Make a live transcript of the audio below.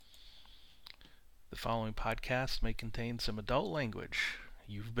The following podcast may contain some adult language.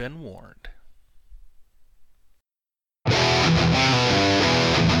 You've been warned.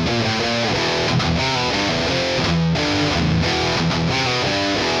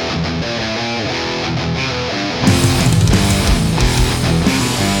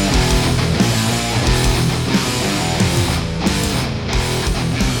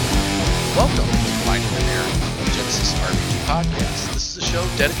 Welcome to Finding the Narrative, a Genesis RPG podcast. This is a show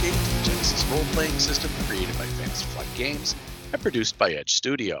dedicated to the Genesis role-playing system created by Fantasy Flight Games and produced by Edge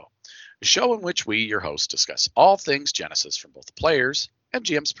Studio. A show in which we, your hosts, discuss all things Genesis from both the player's and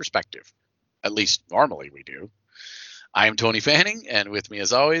GM's perspective. At least normally we do. I am Tony Fanning, and with me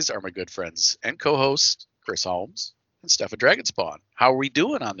as always are my good friends and co-hosts, Chris Holmes and Stefan Dragonspawn. How are we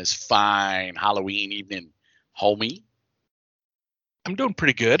doing on this fine Halloween evening, homie? I'm doing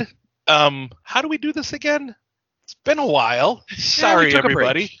pretty good. How do we do this again? It's been a while. Sorry,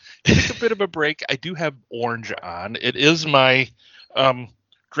 everybody. Took a bit of a break. I do have orange on. It is my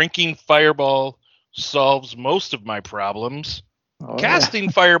drinking Fireball solves most of my problems.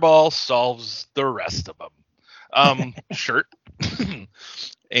 Casting Fireball solves the rest of them. Shirt.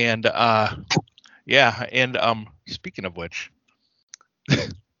 And speaking of which,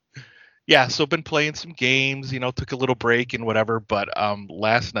 yeah, so been playing some games, took a little break and whatever, but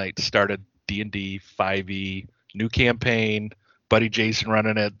last night started D&D 5e, new campaign, buddy Jason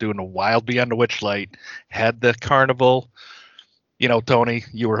running it, doing a Wild Beyond the Witchlight, had the carnival. Tony,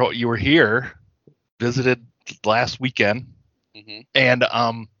 you were here, visited last weekend, and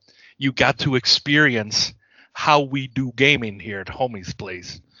you got to experience how we do gaming here at Homie's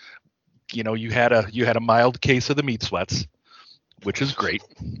place. You had a mild case of the meat sweats, which is great.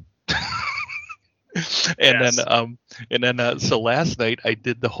 So last night I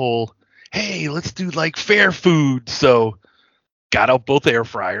did the whole, hey, let's do like fair food. So got out both air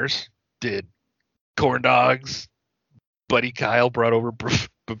fryers, did corn dogs. Buddy Kyle brought over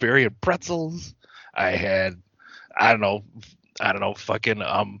Bavarian pretzels. I had, I don't know, fucking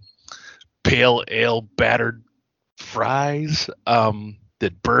pale ale battered fries.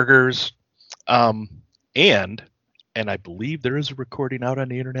 Did burgers, and I believe there is a recording out on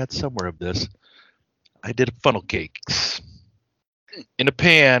the internet somewhere of this. I did funnel cakes in a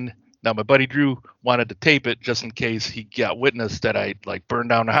pan. Now my buddy Drew wanted to tape it just in case he got witness that I burned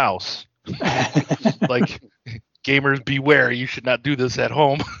down the house. Gamers beware, you should not do this at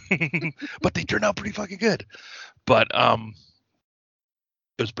home. But they turned out pretty fucking good. But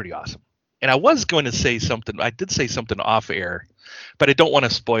it was pretty awesome. And I was going to say something. I did say something off air, but I don't want to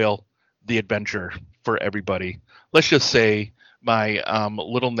spoil the adventure for everybody. Let's just say my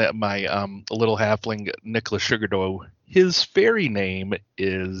little halfling Nicholas Sugardough, his fairy name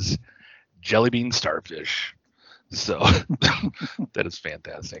is Jellybean Starfish. So that is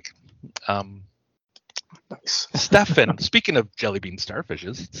fantastic. Nice. Stefan, speaking of Jellybean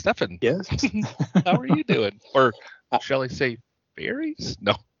Starfishes, Stefan, yes. How are you doing? Or shall I say fairies?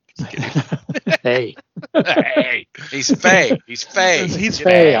 No. Just kidding. Hey. Hey. He's Faye. He's Faye. He's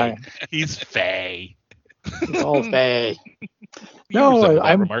Faye. Faye. He's Faye. It's all Faye. You No, resemble that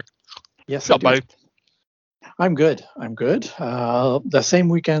I'm. remark. Yes, So I do. I'm good. The same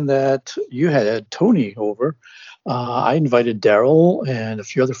weekend that you had Tony over, I invited Daryl and a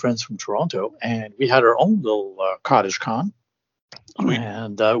few other friends from Toronto, and we had our own little cottage con. Sweet.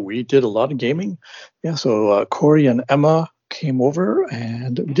 And we did a lot of gaming. Yeah, so Corey and Emma came over,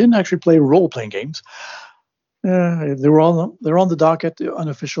 and we didn't actually play role-playing games. They're on the docket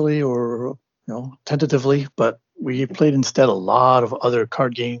unofficially or tentatively, but we played instead a lot of other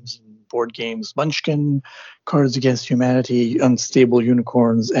card games and board games, Munchkin, Cards Against Humanity, Unstable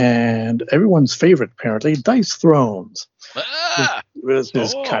Unicorns, and everyone's favorite apparently, Dice Thrones. Which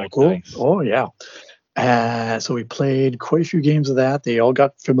is kind of cool. Nice. Oh yeah. So we played quite a few games of that. They all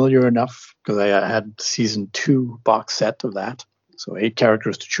got familiar enough because I had season 2 box set of that. So 8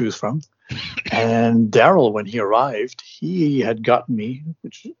 characters to choose from. And Daryl, when he arrived, he had gotten me,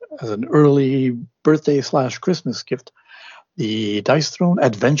 which as an early birthday / Christmas gift, the Dice Throne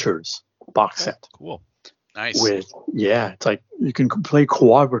Adventures box set. Cool. Nice. It's like you can play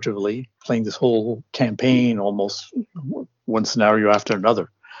cooperatively, playing this whole campaign almost one scenario after another.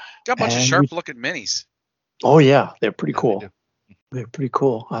 Got a bunch of And sharp-looking minis. Oh yeah, they're pretty cool. They do. They're pretty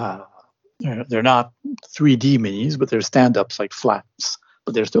cool. They're not 3D minis, but they're stand-ups like flats,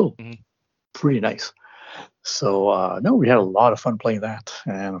 but they're still pretty nice. So no, we had a lot of fun playing that,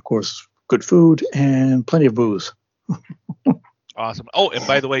 and of course, good food and plenty of booze. Awesome. Oh, and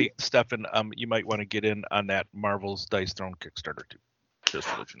by the way, Stefan, you might want to get in on that Marvel's Dice Throne Kickstarter too. Just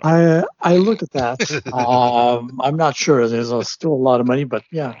to let you know. I look at that. I'm not sure. There's still a lot of money, but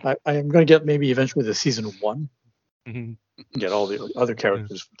yeah, I'm going to get maybe eventually the season 1. Mhm. Get all the other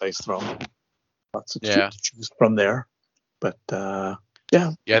characters from Dice Throne. Lots of Yeah. to choose from there. But yeah.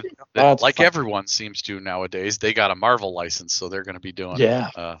 Yeah, Lots of like fun. everyone seems to nowadays. They got a Marvel license, so they're going to be doing.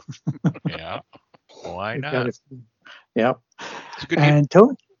 Yeah. Yeah. Why We've got not? it. Yeah. It's a good game. And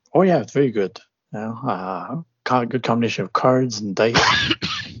Tony. Oh yeah, it's very good. Good combination of cards and dice.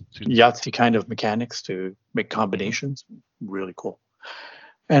 Yahtzee kind of mechanics to make combinations. Really cool.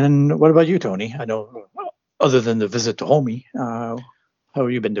 And what about you, Tony? I know, other than the visit to Homie, how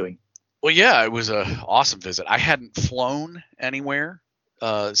have you been doing? Well, yeah, it was an awesome visit. I hadn't flown anywhere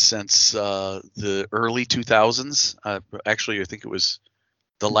since the early 2000s. Actually, I think it was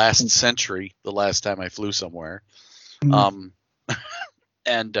the last century, the last time I flew somewhere. And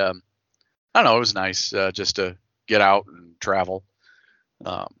I don't know, it was nice just to get out and travel.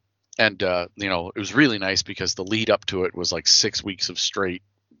 And it was really nice because the lead up to it was like 6 weeks of straight,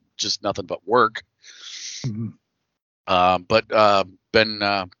 just nothing but work. But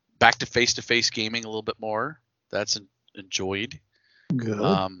been back to face gaming a little bit more. That's enjoyed. Good.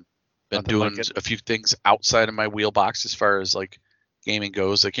 Been Nothing doing like it. a few things outside of my wheelbox as far as like gaming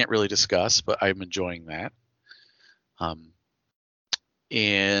goes. I can't really discuss, but I'm enjoying that.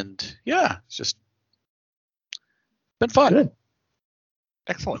 And yeah, it's just been fun. Good.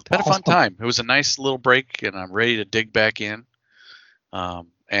 Excellent. Had a fun Awesome. time. It was a nice little break, and I'm ready to dig back in and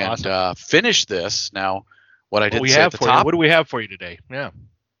Awesome. finish this. Now, what I What didn't we say at have the for top, you? What do we have for you today? Yeah.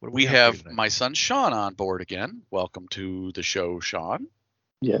 What do we have for you have today? my son Sean on board again. Welcome to the show, Sean.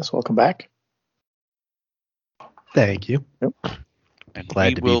 Yes, welcome back. Thank you. And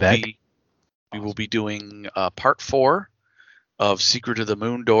Glad to be back. We will be doing part 4 of Secret of the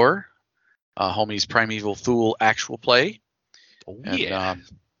Moon Door, Homie's Primeval Fool actual play. Oh, And yeah.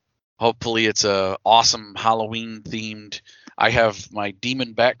 hopefully it's a awesome Halloween themed. I have my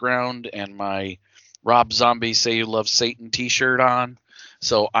demon background and my Rob Zombie Say You Love Satan t-shirt on,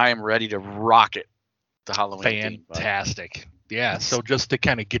 so I am ready to rock it. The Halloween theme. Fantastic. Yeah. So just to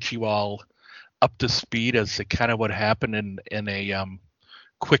kind of get you all up to speed as to kind of what happened in a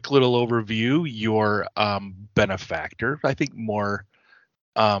quick little overview, your benefactor, I think more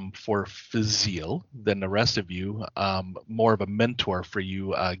for Fazil than the rest of you, more of a mentor for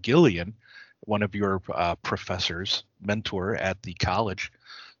you, Gillian, one of your professors, mentor at the college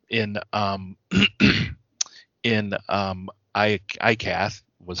in ICATH,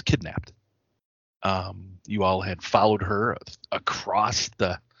 was kidnapped. You all had followed her across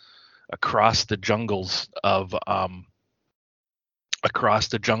the jungles of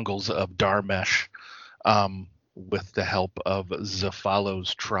Darmesh, with the help of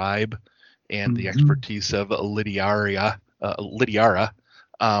Zafalo's tribe and the expertise of Lydiara,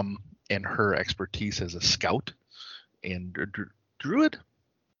 and her expertise as a scout and druid,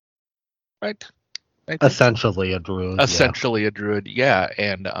 right? Essentially a druid. Essentially a druid, yeah,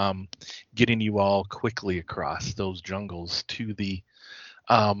 and getting you all quickly across those jungles to the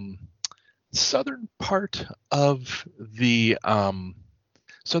southern part of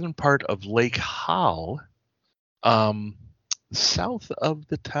Lake Hall, south of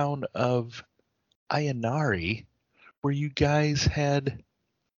the town of Ayanari, where you guys had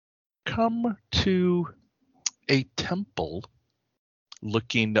come to a temple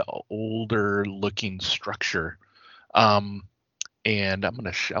older looking structure. And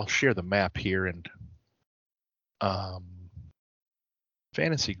I'll share the map here and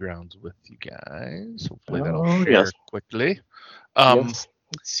Fantasy Grounds with you guys. Hopefully that'll share quickly. Yes.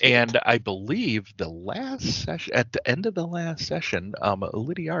 And I believe the last session, at the end of the last session,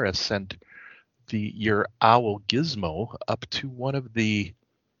 Lydiara sent your owl Gizmo up to one of the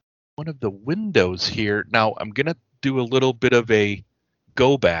windows here. Now I'm gonna do a little bit of a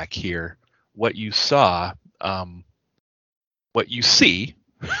go back here. What you saw, what you see,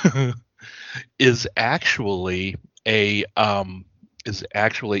 is actually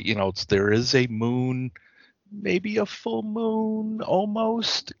there is a moon, maybe a full moon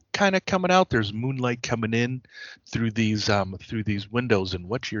almost kind of coming out. There's moonlight coming in through these windows, and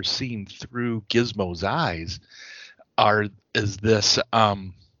what you're seeing through Gizmo's eyes is this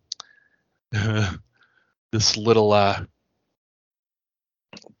this little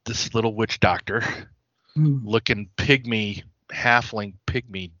witch doctor looking halfling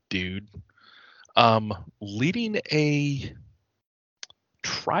pygmy dude, leading a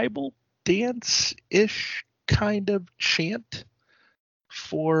tribal dance-ish kind of chant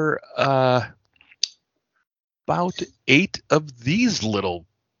for about 8 of these little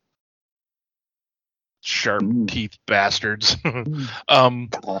sharp teeth bastards. Kalima.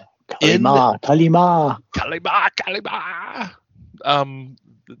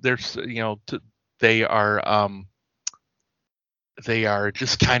 There's they are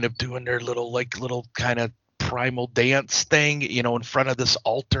just kind of doing their little kind of primal dance thing, in front of this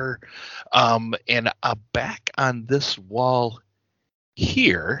altar, and back on this wall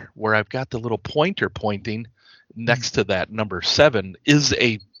here, where I've got the little pointer pointing next to that number 7, is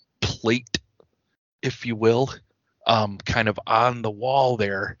a plate, if you will, kind of on the wall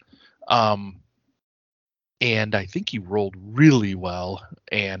there. And I think you rolled really well,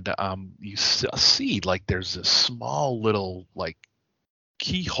 and you see like there's this small little like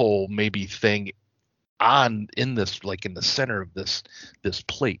keyhole maybe thing in this, like in the center of this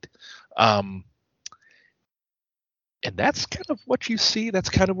plate. And that's kind of what you see. That's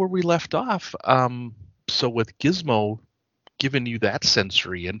kind of where we left off. So with Gizmo giving you that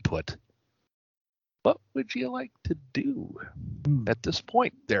sensory input, what would you like to do at this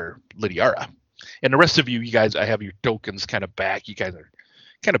point there, Lydiara? And the rest of you guys, I have your tokens kind of back. You guys are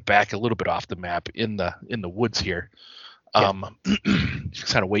kind of back a little bit off the map in the woods here.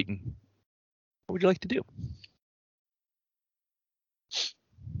 Just kind of waiting. What would you like to do?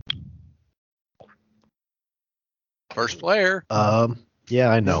 First player. Yeah,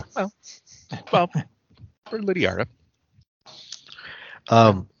 I know. Well, for Lydiara.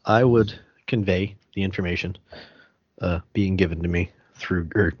 I would convey the information being given to me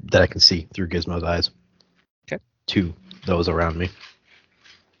or that I can see through Gizmo's eyes. Okay. To those around me.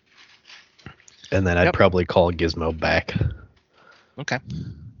 And then I'd probably call Gizmo back. Okay.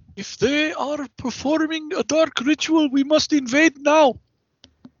 If they are performing a dark ritual, we must invade now.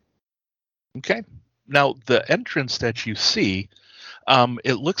 Okay. Now, the entrance that you see,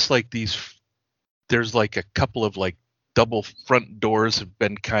 it looks like there's like a couple of like double front doors have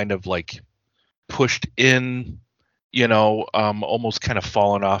been kind of like pushed in, almost kind of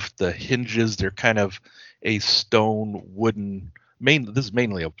fallen off the hinges. They're kind of a stone wooden, this is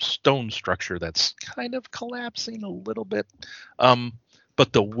mainly a stone structure that's kind of collapsing a little bit.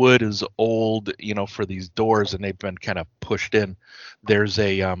 But the wood is old, for these doors, and they've been kind of pushed in. There's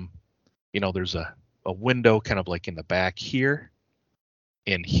there's a window kind of like in the back here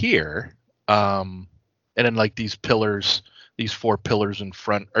and here. And then like these 4 pillars in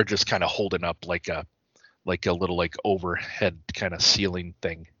front are just kind of holding up like a little like overhead kind of ceiling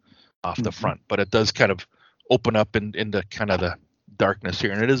thing off the front. But it does kind of open up into kind of the darkness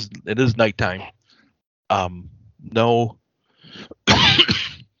here. And it is nighttime. No,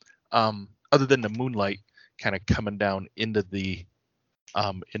 other than the moonlight kind of coming down into the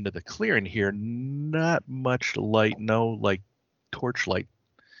clearing here, not much light, no like torchlight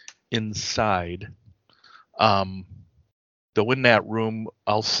inside. Though in that room,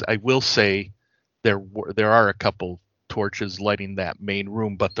 I will say there are a couple torches lighting that main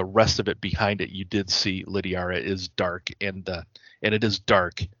room, but the rest of it behind it, you did see, Lydiara, is dark, and it is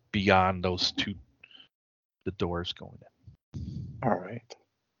dark beyond those the doors going in. All right.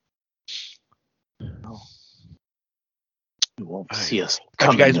 Oh. You won't see us. How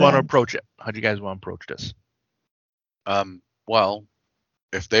do you guys want to approach it? How do you guys want to approach this? Well,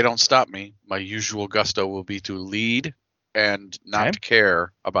 if they don't stop me, my usual gusto will be to lead and not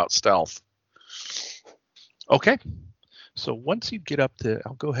care about stealth. Okay. So once you get up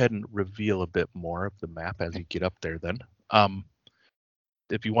I'll go ahead and reveal a bit more of the map as you get up there then.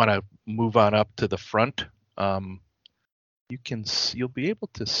 If you want to move on up to the front, you'll be able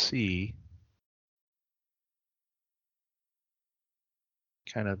to see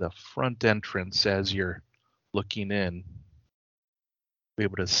kind of the front entrance as you're looking in. Be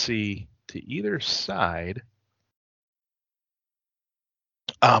able to see to either side.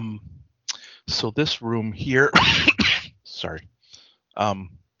 So this room here, sorry,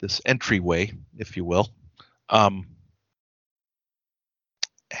 this entryway, if you will,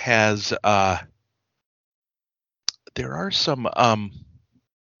 has there are some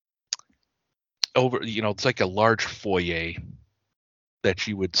it's like a large foyer that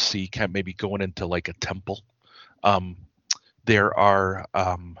you would see kind of maybe going into like a temple. There are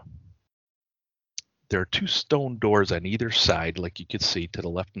 2 stone doors on either side, like you could see to the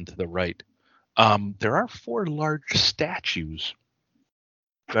left and to the right. There are 4 large statues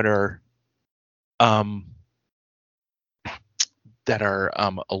that are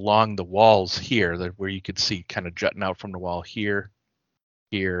along the walls here, where you could see kind of jutting out from the wall here,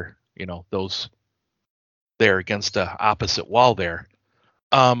 those there against the opposite wall there.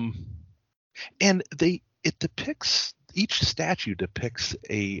 And each statue depicts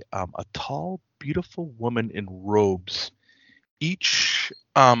a tall, beautiful woman in robes. Each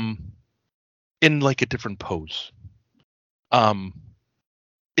in like a different pose.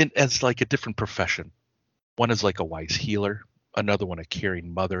 As like a different profession. One is like a wise healer, another one a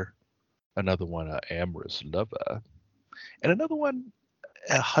caring mother, another one a amorous lover, and another one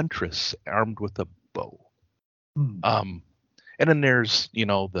a huntress armed with a bow. And then there's,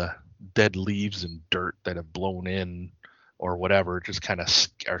 the dead leaves and dirt that have blown in or whatever, just kind of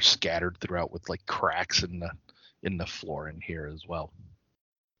are scattered throughout with like cracks in the floor in here as well.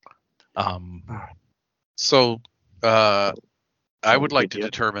 So I would like to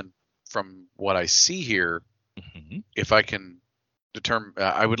determine from what I see here, if I can determine.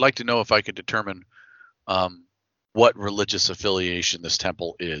 I would like to know if I could determine what religious affiliation this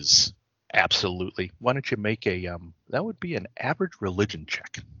temple is. Absolutely. Why don't you make that would be an average religion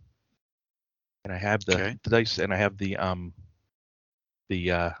check. And I have the dice, and I have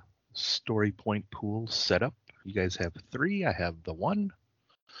the story point pool set up. You guys have 3. I have the 1.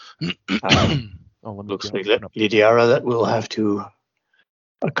 Looks like Lydiara that will have to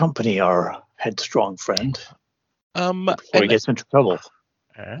accompany our headstrong friend before he gets into trouble.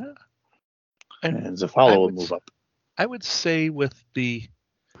 And Zafalo will move up. I would say with the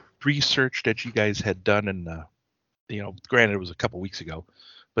research that you guys had done, and granted it was a couple weeks ago,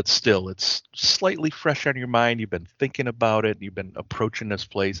 but still it's slightly fresh on your mind. You've been thinking about it. You've been approaching this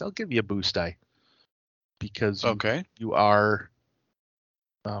place. I'll give you a boost die because you are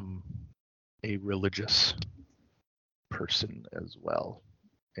a religious person as well.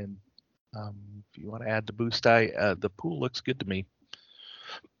 And if you want to add the boost die, the pool looks good to me.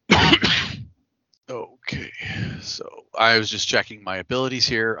 Okay, so I was just checking my abilities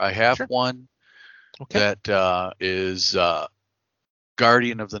here. I have one that is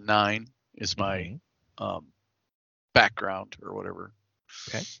Guardian of the Nine is my background or whatever.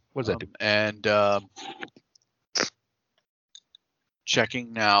 Okay, what does that do? And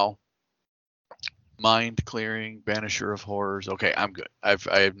checking now. Mind clearing, banisher of horrors. Okay, I'm good. I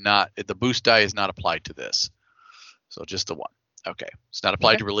have not. The boost die is not applied to this, so just the 1. Okay, it's not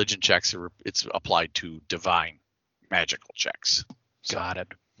applied to religion checks. It's applied to divine magical checks. So, got it.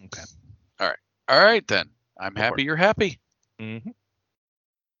 Okay. All right then. I'm happy you're happy. Mm-hmm. All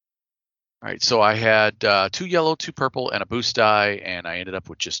right, so I had 2 yellow, 2 purple, and a boost die, and I ended up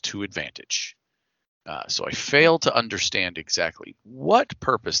with just 2 advantage. So I failed to understand exactly what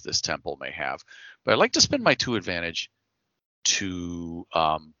purpose this temple may have, but I'd like to spend my 2 advantage to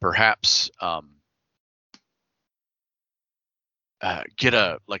perhaps get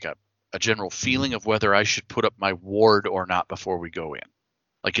a general feeling of whether I should put up my ward or not before we go in.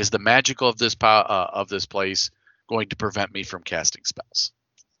 Like, is the magic of this place going to prevent me from casting spells?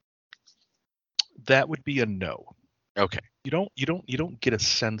 That would be a no. Okay. You don't get a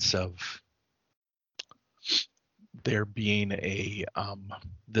sense of there being a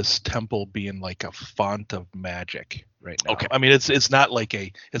this temple being like a font of magic right now. Okay. I mean, it's not like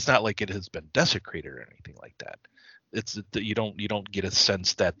it has been desecrated or anything like that. It's you don't get a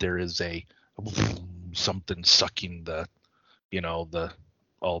sense that there is a something sucking all the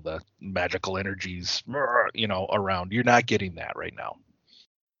magical energies around. You're not getting that right now.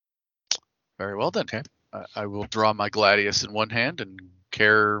 Very well then. Okay. I will draw my gladius in one hand and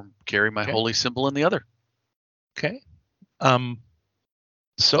carry my holy symbol in the other. Okay.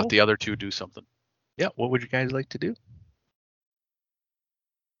 So let the other 2 do something. Yeah. What would you guys like to do?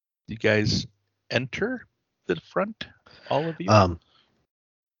 You guys enter the front, all of you.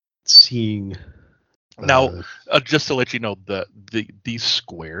 Seeing. Now, just to let you know, these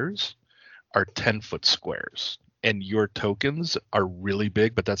squares are 10-foot squares, and your tokens are really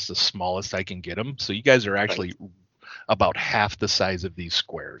big, but that's the smallest I can get them. So you guys are actually about half the size of these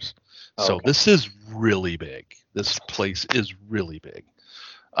squares. So this is really big. This place is really big.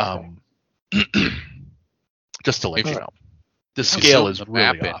 Just to let you know, the scale is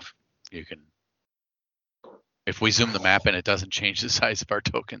really off. You can, if we zoom the map in, it doesn't change the size of our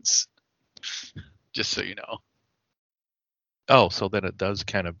tokens. Just so you know. Oh, so then it does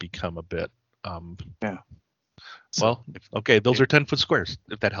kind of become a bit. Well, okay, those are 10-foot squares.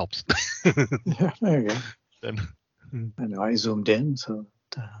 If that helps. Yeah, there you go. Then, I know I zoomed in, so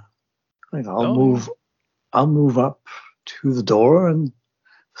I'll move up to the door and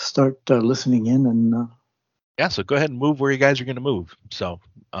start listening in and. So go ahead and move where you guys are going to move. So,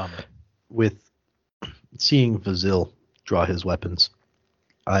 with seeing Vazil draw his weapons,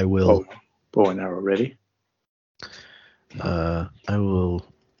 I will. Bow and arrow ready. I will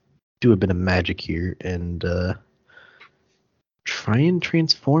do a bit of magic here and try and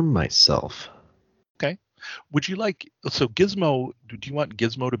transform myself. Okay. Would you like Gizmo? Do you want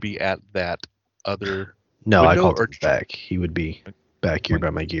Gizmo to be at that other? No, I window, called him back. He would be back here by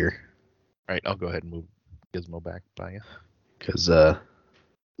my gear. All right, I'll go ahead and move Gizmo back by you. Because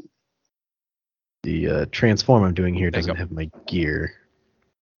the transform I'm doing here There you doesn't go. have my gear.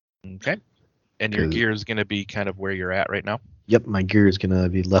 Okay. And your 'Cause- gear is going to be kind of where you're at right now. Yep, my gear is gonna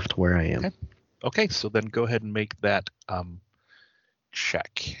be left where I am. Okay. Okay, so then go ahead and make that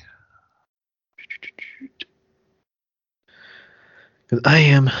check. 'Cause I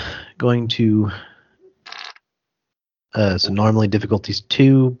am going to. So normally difficulty's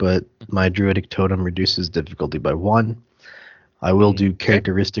 2, but my druidic totem reduces difficulty by 1. I will do Okay.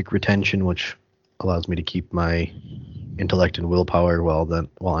 characteristic retention, which allows me to keep my intellect and willpower while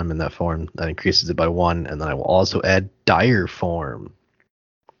I'm in that form. That increases it by 1, and then I will also add dire form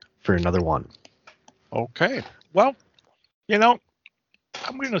for another 1. Okay. Well,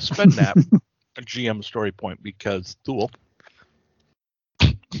 I'm going to spend that GM story point because Thule.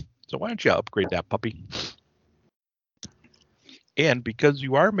 So why don't you upgrade that puppy? And because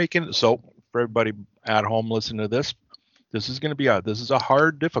you are making it so for everybody at home listening to this, this is going to be a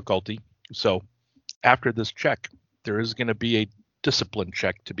hard difficulty. So after this check, there is going to be a discipline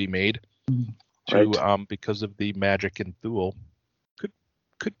check to be made to Right. because of the magic in Thule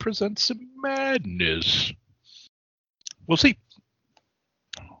could present some madness. We'll see.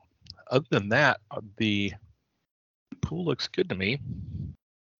 Other than that, the pool looks good to me.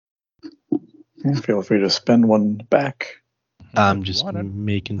 Yeah, feel free to spend one back. I'm If you just wanted.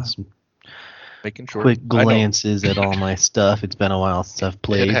 making some Making sure. quick I know. glances at all my stuff. It's been a while since I've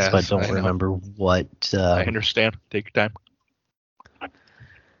played, so I has, don't I know. remember what. I understand. Take your time.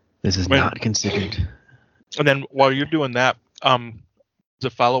 This is When- not considered. And then while you're doing that,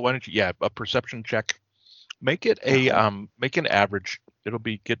 Zafalo, why don't you, a perception check. Make it make an average. It'll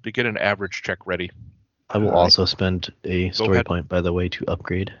be get an average check ready. I will Alright. also spend a story ahead. point, by the way, to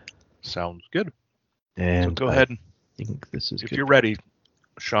upgrade. Sounds good. And So go ahead and I think this is if good. you're ready,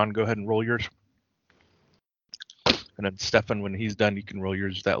 Sean, go ahead and roll yours. And then Stefan, when he's done, you can roll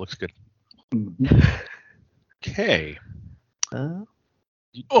yours. That looks good. Mhm. Okay. Uh,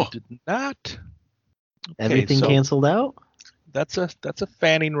 You Oh. did not. Okay, everything so canceled out? That's a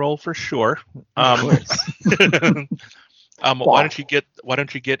fanning roll for sure. Of course. Why don't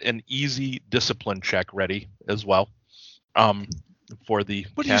you get an easy discipline check ready as well? For the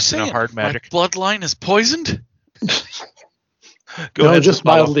What are you casting saying? of hard magic. My bloodline is poisoned? Go No, ahead, just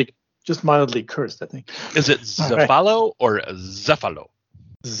Zafalo. mildly cursed, I think. Is it All right. Zafalo or Zafalo?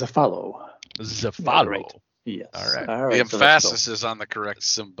 Zafalo. Zafalo. Right. Yes. All right. The so let's go. emphasis is on the correct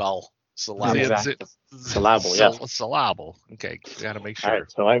syllable. See, it's- Exactly. Syllable, yes. Syllable. Okay, got to make All sure.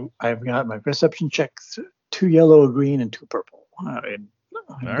 right, so I've got my perception checks: 2 yellow, a green, and 2 purple. All right.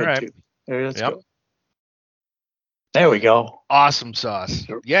 I'm All good right. too. There, let's Yep. go. There we go. Awesome sauce.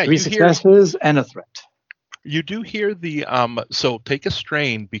 Yeah, 3 you hear successes and a threat. You do hear the so take a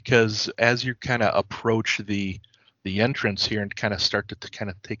strain because as you kind of approach the entrance here and kind of start to kind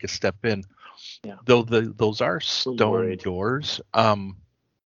of take a step in, Yeah. though those are stone worried. doors,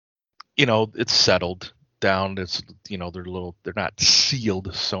 it's settled down. It's they're not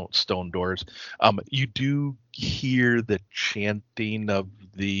sealed stone doors. You do hear the chanting of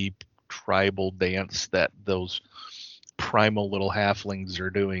the tribal dance that those primal little halflings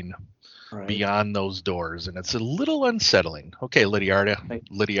are doing Right. beyond those doors, and it's a little unsettling. Okay, Right.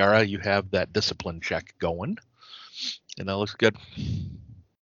 Lydiara, you have that discipline check going, and that looks good.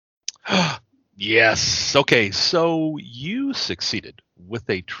 Yes. Okay, so you succeeded with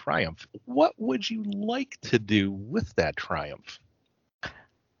a triumph. What would you like to do with that triumph?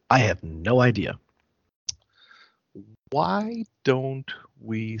 I have no idea. Why don't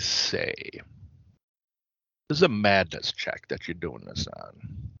we say this is a madness check that you're doing this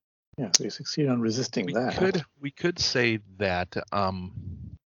on? Yeah, so you succeed on resisting We that. could say that Okay.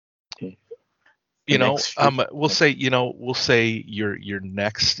 you The know next few- we'll say your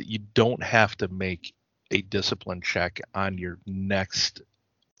next, you don't have to make a discipline check on your next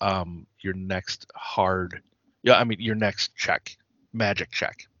hard, your next check, magic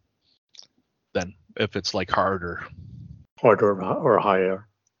check, then if it's like harder or higher.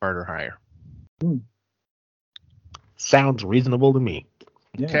 higher. Sounds reasonable to me.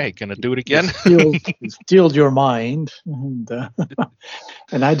 Yeah. Okay, gonna do it again. You've steeled your mind, and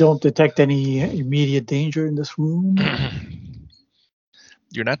I don't detect any immediate danger in this room.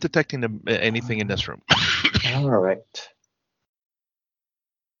 You're not detecting anything in this room. All right.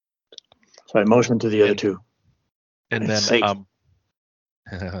 So I motion to the other And- two. And It's then safe.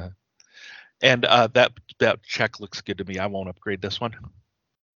 and that check looks good to me. I won't upgrade this one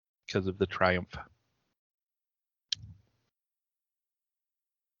because of the triumph.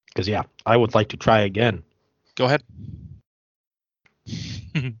 Because, yeah, I would like to try again. Go ahead.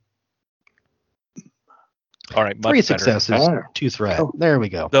 All right, much 3 better. successes, Ah. 2 threat. Oh. There we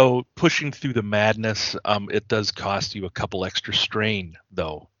go. Though pushing through the madness, it does cost you a couple extra strain,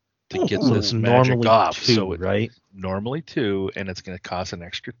 though, to get So this it's magic normally off. 2, So right? normally 2, and it's going to cost an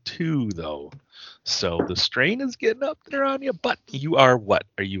extra 2, though. So the strain is getting up there on you. But you are what?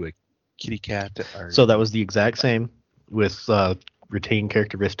 Are you a kitty cat? So that was the exact same with retained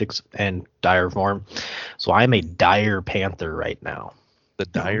characteristics and dire form. So I'm a dire panther right now, the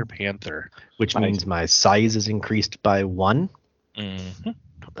dire panther. which Nice. means my size is increased by 1. Mm-hmm.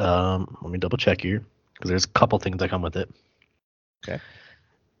 Let me double check here because there's a couple things that come with it. Okay.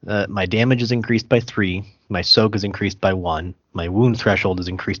 My damage is increased by 3. My soak is increased by 1. My wound threshold is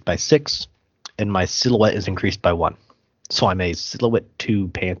increased by 6, and my silhouette is increased by 1. So I'm a silhouette 2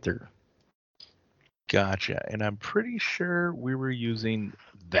 panther. Gotcha. And I'm pretty sure we were using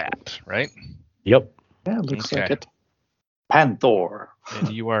that, right? Yep. Yeah, looks like Okay. it. Panther. And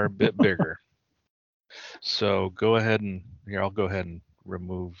you are a bit bigger. So go ahead and here, I'll go ahead and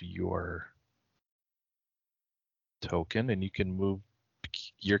remove your token, and you can move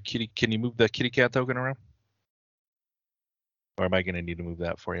your kitty. Can you move the kitty cat token around? Or am I going to need to move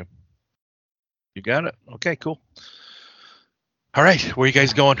that for you? You got it. Okay, cool. All right, where are you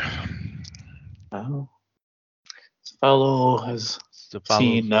guys going? Oh. This fellow has To follow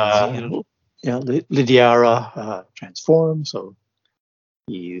seen Zeal? Lydiara transform, so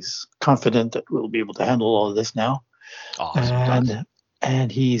he's confident that we'll be able to handle all of this now. Awesome.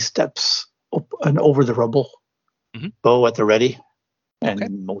 And he steps up and over the rubble, Mhm. bow at the ready, and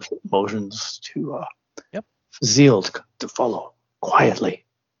Okay. motions to Yep. Zeal to follow quietly.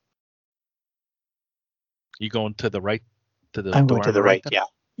 You going to the right? To the I'm door going to on the right. then? Yeah.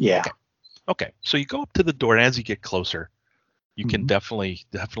 Yeah. Okay, so you go up to the door, and as you get closer, you can Mhm.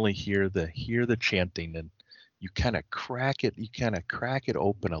 definitely hear the chanting, and you kind of crack it. You kind of crack it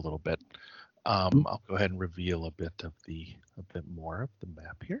open a little bit. Mhm. I'll go ahead and reveal a bit more of the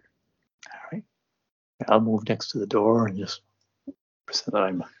map here. All right. I'll move next to the door and just pretend that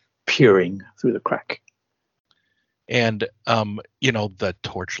I'm peering through the crack. And the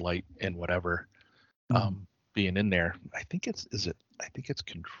torchlight and whatever being in there. I think it's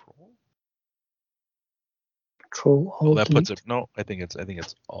control. Control Oh, Alt that puts Delete. it. No, I think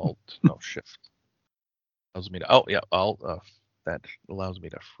it's alt. No, shift. Allows me to. Oh yeah, alt. That allows me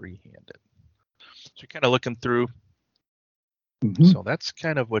to freehand it. So you're kind of looking through. Mhm. So that's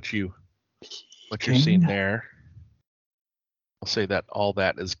kind of what you're seeing Okay. there. I'll say that all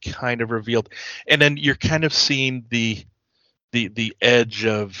that is kind of revealed, and then you're kind of seeing the edge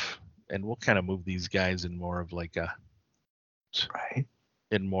of, and we'll kind of move these guys in more of like a Right.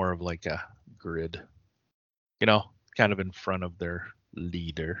 grid, kind of in front of their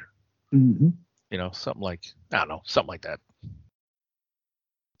leader, Mm-hmm. something like, I don't know, something like that,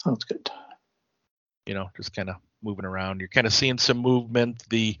 Sounds good. just kind of moving around. You're kind of seeing some movement.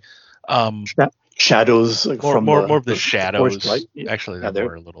 The Shadows like, from more of the shadows. torchlight. Yeah. Actually, Yeah, they're they're-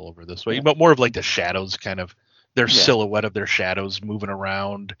 more a little over this way, yeah. but more of like the shadows, kind of their Yeah. silhouette of their shadows moving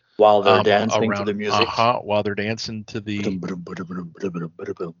around While they're dancing to around, the music. while they're dancing to the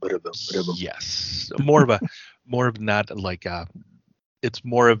Yes. yes, more of not like it's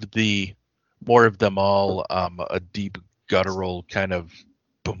more of them all a deep guttural kind of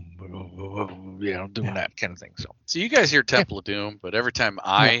boom, doing Yeah. that kind of thing. So you guys hear Temple of Doom, but every time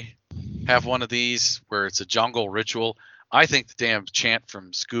I have one of these where it's a jungle ritual, I think the damn chant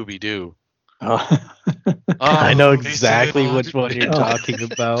from Scooby Doo. I know Oh, exactly they which one you're Oh. talking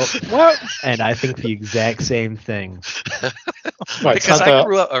about. What? And I think the exact same thing. Right, Because Santa- I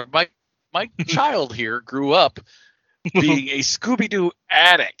grew up, or my child here grew up being a Scooby Doo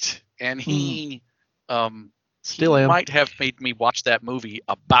addict, and he Still he am. might have made me watch that movie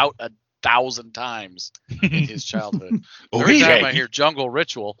about 1,000 times in his childhood. Every time I hear jungle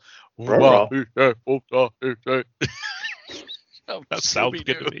ritual, That sounds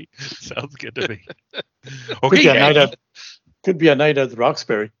Scooby-Doo. good to me. Sounds good to me. Could be a night Okay. could be a night at the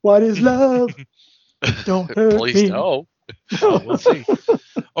Roxbury. What is love? Don't hurt Please me. no. We'll see.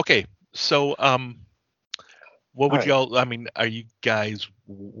 Okay, so what would All right. y'all? I mean, are you guys?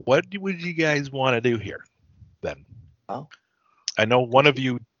 What would you guys want to do here? Then Well, I know one of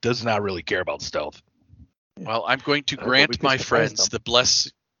you does not really care about stealth. Well, I'm going to But we grant could my surprise friends them.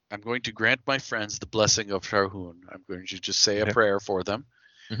 I'm going to grant my friends the blessing of Tarhun. I'm going to just say a Okay. prayer for them.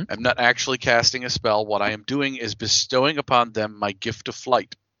 Mhm. I'm not actually casting a spell. What I am doing is bestowing upon them my gift of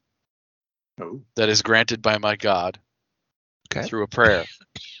flight Oh. that is granted by my God Okay. through a prayer.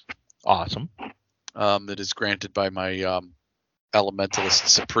 Awesome. That is granted by my elementalist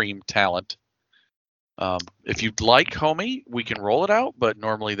supreme talent. If you'd like, homie, we can roll it out, but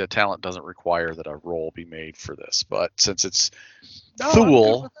normally the talent doesn't require that a roll be made for this. But since it's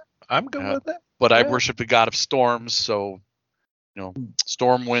Thule, I'm good with it. but I Yeah. worship the god of storms, so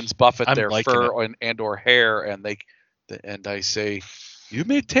storm winds buffet I'm their liking fur and or hair, and I say, You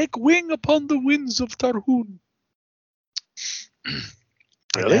may take wing upon the winds of Tarhun. And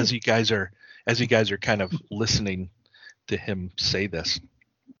Really? as you guys are kind of listening to him say this,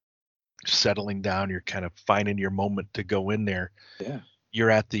 settling down, you're kind of finding your moment to go in there. Yeah. You're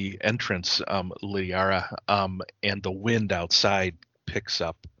at the entrance, Liara, and the wind outside picks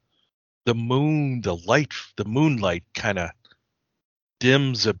up. The moonlight kind of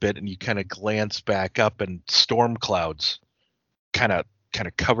dims a bit, and you kind of glance back up, and storm clouds kind of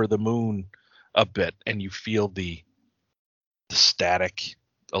cover the moon a bit, and you feel the static,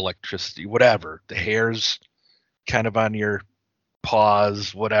 electricity, whatever, the hairs kind of on your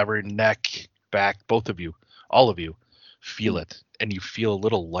paws, whatever, neck, back, both of you, all of you feel it, and you feel a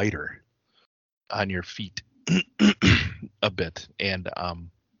little lighter on your feet a bit, and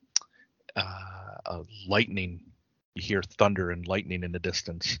lightning, you hear thunder and lightning in the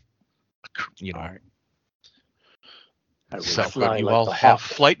distance, all right. I will so fly you like all the have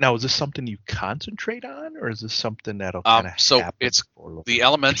hawk. flight now. Is this something you concentrate on, or is this something that'll kind of So happen? it's the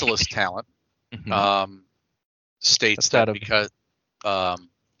elementalist talent Mhm. states That's that out of- because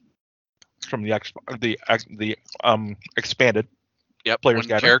It's from the expanded. Yep. Player's When the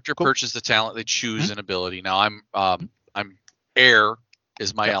guide, right? character Cool. purchases the talent, they choose an ability. Now I'm air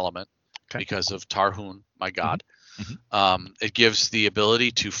is my Yep. element Okay. because of Tarhun, my god. Mhm. It gives the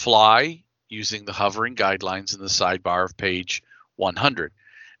ability to fly using the hovering guidelines in the sidebar of page 100.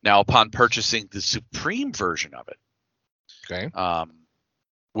 Now, upon purchasing the supreme version of it, Okay.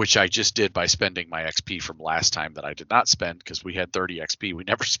 which I just did by spending my XP from last time that I did not spend because we had 30 XP we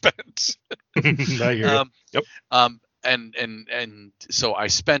never spent. I hear you. Yep. And so I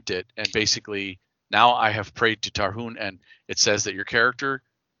spent it, and basically now I have prayed to Tarhun, and it says that your character,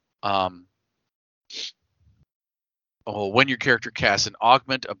 when your character casts an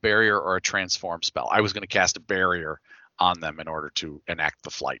augment, a barrier, or a transform spell. I was going to cast a barrier on them in order to enact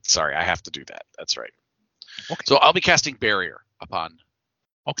the flight. Sorry, I have to do that. That's right. Okay. So I'll be casting barrier upon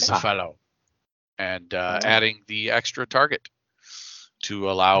Okay. Cephalo, and adding the extra target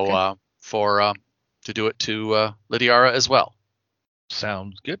to allow to do it to Lydiara as well.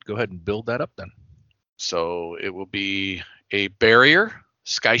 Sounds good. Go ahead and build that up then. So it will be a barrier,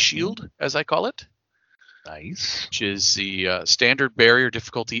 sky shield, as I call it, Nice. which is the standard barrier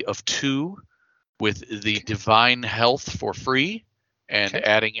difficulty of 2 with the divine health for free, and Okay.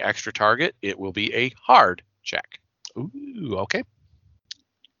 adding extra target, it will be a hard check. Ooh. Okay.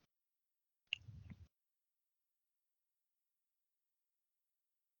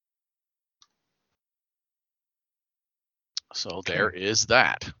 So there is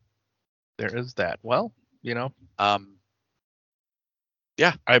that. There is that. Well, Yeah. I'm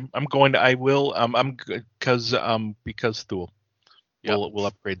going to. I will. I'm good because Thule. Yep. We'll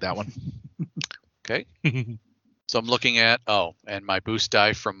upgrade that one. Okay. So I'm looking at and my boost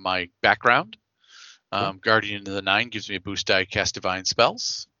die from my background. Guardian of the 9 gives me a boost die cast divine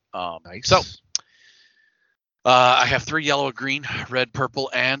spells. Nice. So I have 3 yellow, a green, red, purple,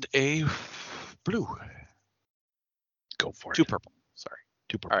 and a blue. Go for 2 it. purple. Sorry.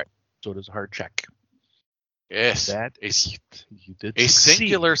 2 purple. All right. So it is a hard check. Yes. That a you did a succeed.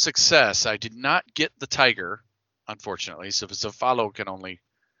 singular success. I did not get the tiger, unfortunately. So Cephalo can only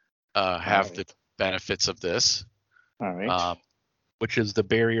have the benefits of this. All right. Which is the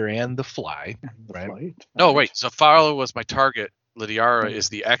barrier and the fly. The right. flight. No, All right. wait. Cephalo was my target. Lydiara is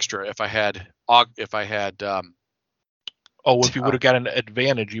the extra. If I had Oh, if you would have got an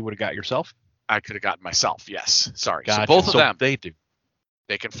advantage, you would have got yourself. I could have gotten myself. Yes. Sorry. Gotcha. So both of them, They do.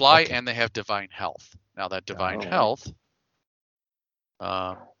 they can fly Okay. and they have divine health. Now that divine Oh. health,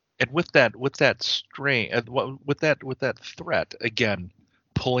 And with that strain, with that threat, again,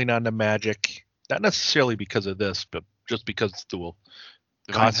 pulling on the magic, not necessarily because of this, but just because Thule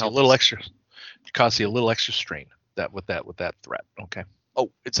divine costs you a health little is- extra. Costs you a little extra strain. With that threat. Okay.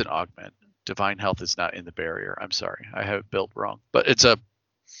 Oh, it's an augment. Divine health is not in the barrier. I'm sorry. I have it built wrong. But it's a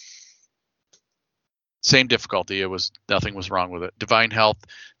same difficulty. Nothing was wrong with it. Divine health.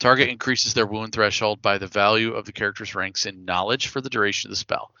 Target increases their wound threshold by the value of the character's ranks in knowledge for the duration of the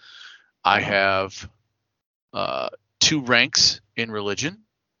spell. I have 2 ranks in religion.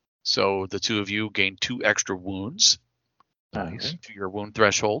 So the 2 of you gain 2 extra wounds Nice. to your wound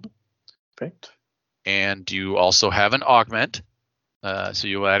threshold. Perfect. And you also have an augment. So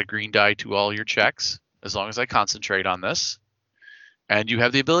you'll add a green die to all your checks as long as I concentrate on this. And you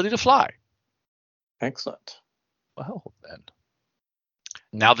have the ability to fly. Excellent. Well, then.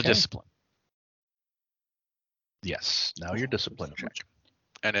 Now the Okay. discipline. Yes. Now your discipline check.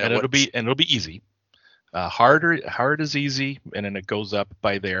 And, And it'll be easy. Hard is easy, and then it goes up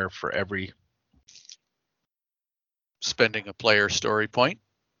by there for every. spending a player story point.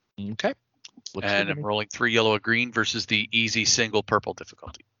 Okay. Looks And good to I'm me. rolling 3 yellow, a green versus the easy single purple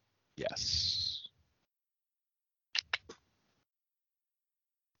difficulty. Yes.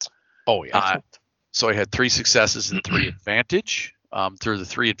 Oh yeah. Excellent. So I had 3 successes and 3 advantage. Through the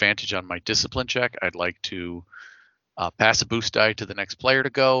 3 advantage on my discipline check, I'd like to pass a boost die to the next player to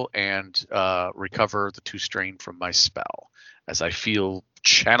go and recover the 2 strain from my spell, as I feel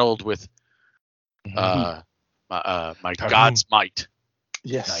channeled with my God's might.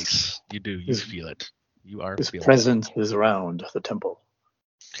 Yes. Nice. You do. You His- feel it. You are His feeling presence is around the temple.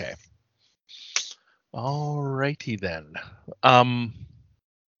 it. Okay. All righty then.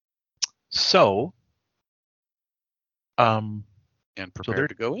 So. And they're- prepare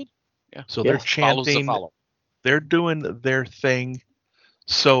to go in. Yeah. So Yeah. they're Follows the chanting. follow. They're doing their thing.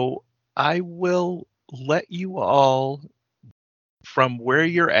 So I will let you all from where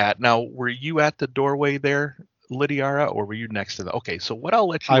you're at. Now, were you at the doorway there, Lydiara, or were you next to the? Okay, so what I'll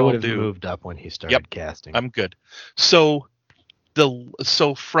let you I all would have do. moved up when he started casting. I'm good. So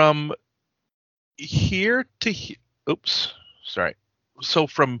from here to oops, sorry. So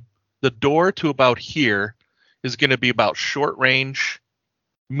from the door to about here is going to be about short range,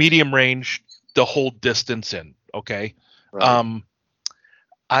 medium range, the whole distance in. Okay. Right.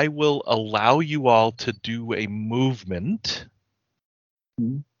 I will allow you all to do a movement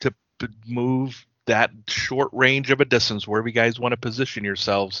Mhm. to move that short range of a distance wherever you guys want to position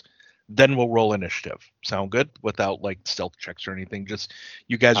yourselves. Then we'll roll initiative. Sound good? Without like stealth checks or anything. Just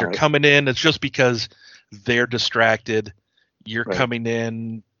you guys All are right. coming in. It's just because they're distracted. You're Right. coming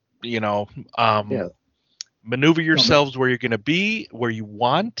in. Yeah. Maneuver yourselves where you're going to be, where you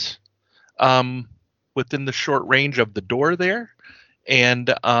want, within the short range of the door there. And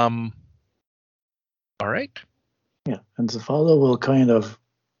all right. Yeah. And Zafalo will kind of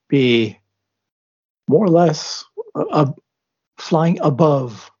be more or less flying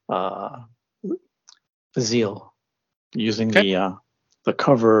above Fazil, using the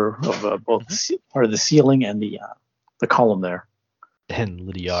cover of both part of the ceiling and the column there. And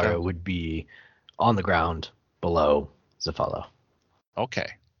Lydiara Sounds- would be on the ground below Zafalo, Okay.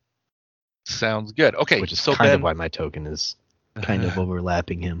 Sounds good. Okay. which is so kind then, of why my token is kind of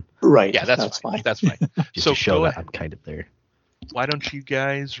overlapping him, Right. yeah, that's fine. That's fine. just So to show go that ahead. I'm kind of there. Why don't you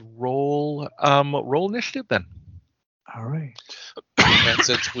guys roll initiative then? All right. And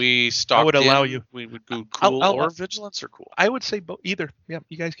since we stalked would allow in, you- we would do cool I'll- or vigilance or cool. I would say either. Yeah,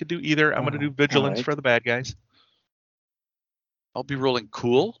 you guys could do either. I'm going to do All vigilance right. for the bad guys. I'll be rolling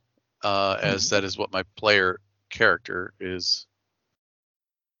cool, as that is what my player character is.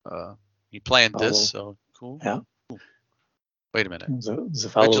 He planned this, so cool. Yeah. Cool. Wait a minute. Zafalo's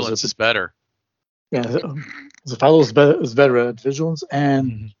Vigilance is better. Zafalo's better at vigilance,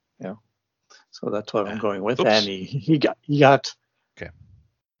 and so that's what I'm going with. Oops. And he got Okay.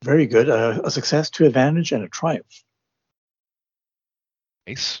 very good, a success to advantage and a triumph.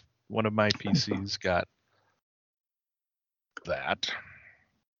 Nice. One of my PCs got that.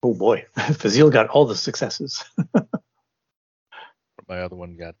 Oh boy, Fazil got all the successes. My other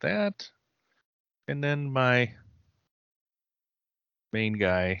one got that. And then my main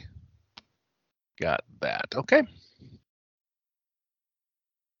guy got that. Okay.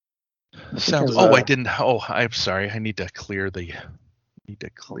 Sounds. as Oh, a- I didn't. Oh, I'm sorry. I need to clear the.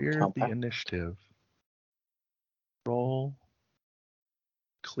 Compact. Initiative. Roll.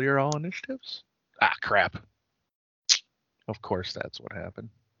 Clear all initiatives. Ah, crap. Of course, that's what happened.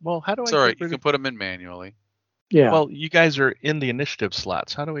 Well, how do It's I? all get right. You rid can of- put them in manually. Yeah. Well, you guys are in the initiative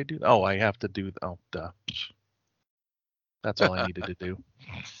slots. How do I do? Oh, I have to do. Oh, duh. That's all I needed to do.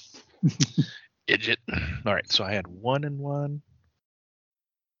 Idiot. All right, so I had 1 and 1.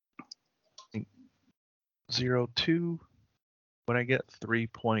 0, 2. What I get?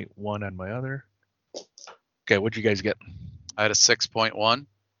 3.1 on my other. Okay, what'd you guys get? I had a 6.1.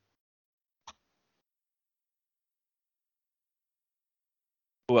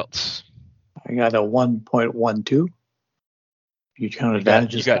 Who else? I got a 1.12. You count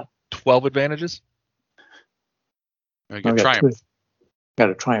advantages. You got 12 advantages? I I get got triumph. two. Got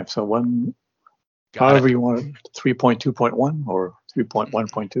a triumph. So one, Got however it. you want it, 3.2.1 or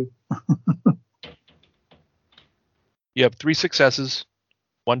 3.1.2. You have 3 successes,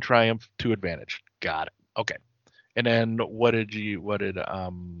 1 triumph, 2 advantage. Got it. Okay. And then what did Lydiara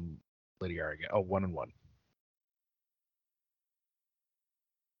get? Oh, 1 and 1.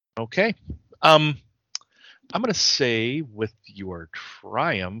 Okay. I'm going to say with your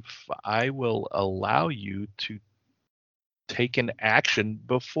triumph, I will allow you to take an action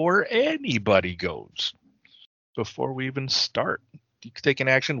before anybody goes. Before we even start. You can take an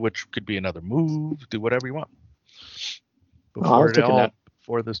action, which could be another move, do whatever you want.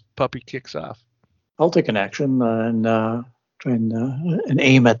 Before this puppy kicks off. I'll take an action and try and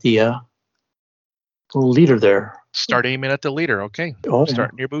aim at the leader there. Start aiming at the leader, okay. Oh,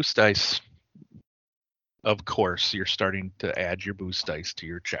 Starting your boost dice. Of course, you're starting to add your boost dice to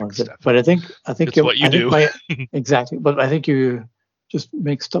your check stuff. But I think it's what you do. Exactly. But I think you just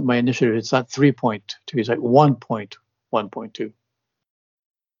mixed up my initiative. It's not 3.2. It's like 1.1.2.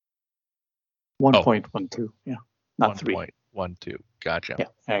 1.12. Yeah. Not 3. 1.12. Gotcha. Yeah,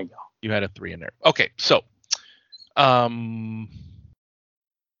 there you go. You had a 3 in there. Okay, so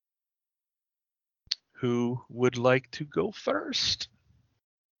who would like to go first?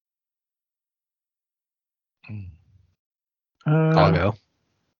 I'll go.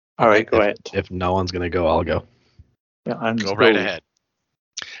 All right, go ahead. If no one's gonna go, I'll go. Yeah, I'm Go right ahead.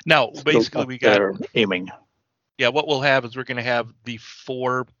 Now, basically, we got aiming. Yeah, what we'll have is we're going to have the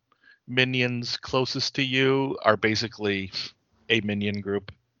 4 minions closest to you are basically a minion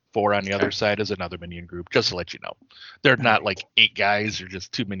group. 4 on the other side is another minion group, just to let you know. They're not like 8 guys, they're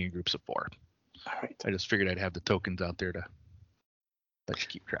just 2 minion groups of 4. All right. I just figured I'd have the tokens out there to let you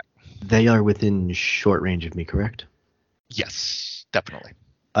keep track. They are within short range of me, correct? Yes, definitely.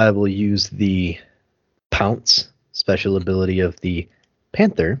 I will use the Pounce special ability of the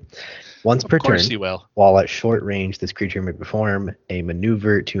Panther once per Of course turn. you will. While at short range, this creature may perform a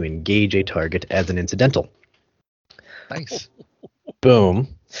maneuver to engage a target as an incidental. Nice. Boom.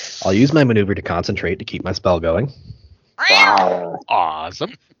 I'll use my maneuver to concentrate to keep my spell going. Wow.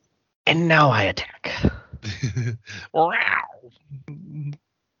 Awesome. And now I attack.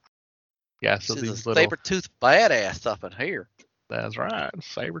 Yeah, so This is these a little... saber-toothed badass up in here. That's right.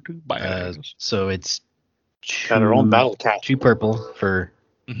 Saber-tooth badass. So it's Got our own battle cat. 2 purple for...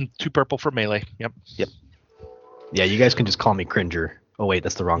 2 purple for melee. Yep. Yeah, you guys can just call me Cringer. Oh, wait,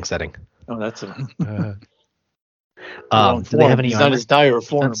 that's the wrong setting. Oh, that's a Do they have any He's not armor? his dire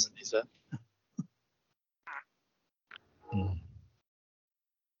form. Defense? He's a,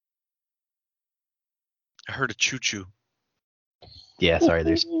 I heard a choo-choo. Yeah, sorry,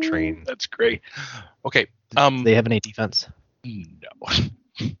 there's train. That's great. Okay. Do they have any defense? No.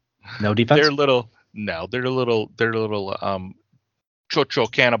 No defense? They're little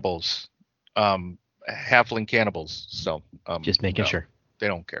chocho cannibals. Halfling cannibals. So Just making no, sure. They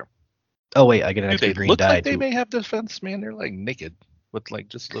don't care. Oh, wait, I get an Do extra they green look die. like they too. may have defense, man? They're like naked with like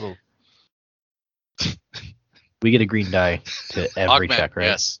just little... We get a green die to every Augment, check, right?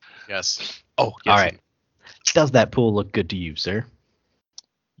 Yes. Oh, yes. All right. Does that pool look good to you, sir?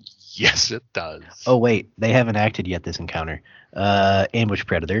 Yes, it does. Oh, wait, they haven't acted yet this encounter. Ambush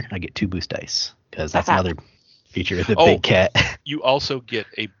Predator. I get 2 boost dice because that's another feature of the Oh. big cat. You also get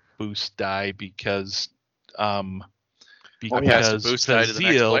a boost die because passed a boost die to the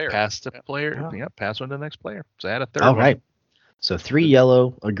next player. passed a player. Yeah. Yeah, pass one to the next player. So add a third All one. right. So 3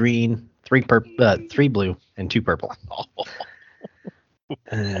 yellow, a green, 3 3 blue, and 2 purple.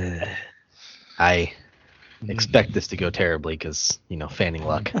 I expect this to go terribly because, fanning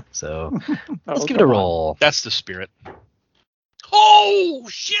luck. So let's give it a roll. That's the spirit. Oh,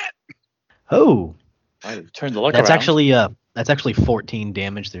 shit! Oh, I turned the luck that's around. actually 14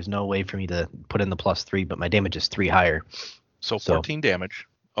 damage. There's no way for me to put in the +3, but my damage is 3 higher. So 14 damage.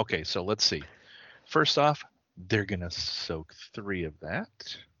 Okay, so let's see. First off, they're going to soak 3 of that.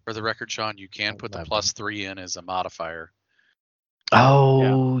 For the record, Sean, you can put the 11. +3 in as a modifier.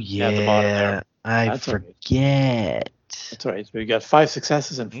 Oh, Yeah, at the bottom there. I That's all right. forget. That's all right. So we got 5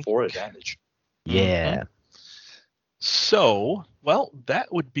 successes and 4 advantage. Yeah. So, well,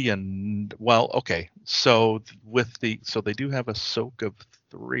 that would be okay. So so they do have a soak of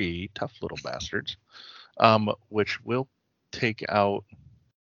 3, tough little bastards, which will take out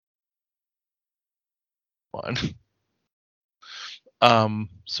 1.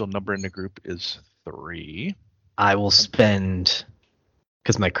 So number in the group is 3. I will spend,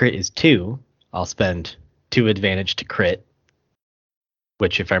 because my crit is 2, I'll spend 2 advantage to crit,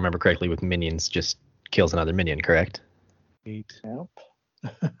 which, if I remember correctly, with minions just kills another minion, correct? 8. Yep.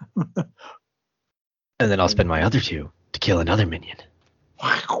 And then I'll spend my other 2 to kill another minion.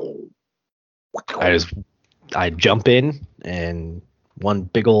 I jump in and one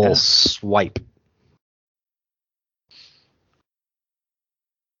big ol' swipe.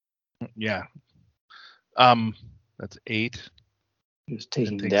 Yeah. That's 8. Just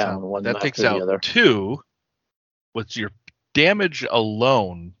taking That takes down out- one that after takes the out other. 2. What's your damage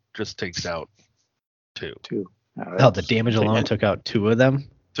alone just takes out 2. 2. All right. Oh, the damage Take alone it. took out 2 of them.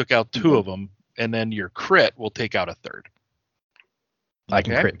 Took out 2 of them, and then your crit will take out a third. I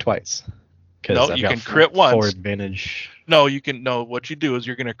can Okay? crit twice. No, I've you got can crit once. 4 advantage. No, you can. No, what you do is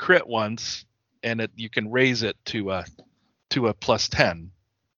you're going to crit once, and you can raise it to a +10.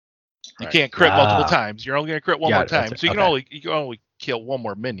 You Right. can't crit multiple Ah. times. You're only going to crit one Got more it, time, that's so you it. can only kill one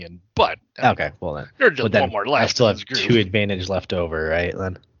more minion. But I mean, Okay, well then. there's just But then one more left. I still in have this group. 2 advantage left over, right?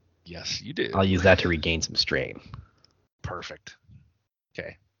 Then Yes, you do. I'll use that to regain some strain. Perfect.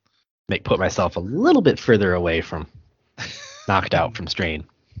 Okay. Put myself a little bit further away from knocked out from strain.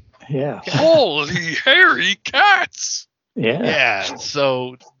 Yeah. Holy hairy cats! Yeah. Yeah.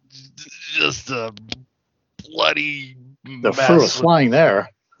 So just a bloody The mess. fur was with- flying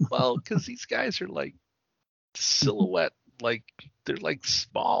there. Well, because these guys are like silhouette, like they're like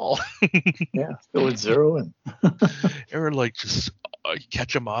small. Yeah. Still with 0 and Or like just you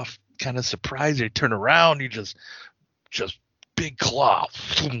catch them off kind of surprised. They turn around, you just big claw,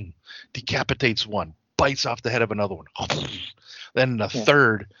 decapitates one, bites off the head of another one. Then the Yeah.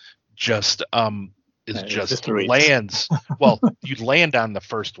 third just is Yeah, just eviscerates. lands. Well, you land on the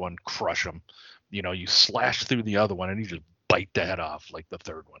first one, crush them. You know, you slash through the other one, and you just bite the head off like the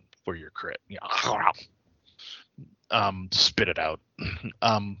third one for your crit. Spit it out.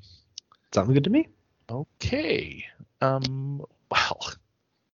 Sounds good to me. Okay. Well,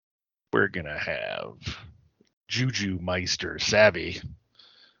 we're gonna have Juju Meister Savvy,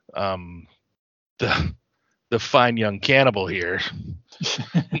 the fine young cannibal here,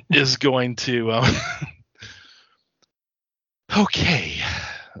 is going to. Okay.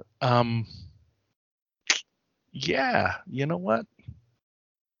 Yeah. You know what?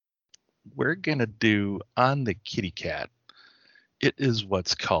 We're gonna do on the kitty cat. It is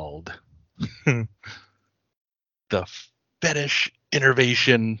what's called the fetish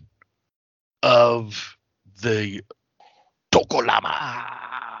innervation of the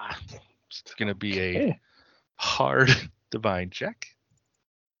Tokolama. It's going to be a Okay. hard divine check.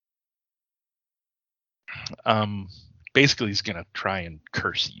 Basically, he's going to try and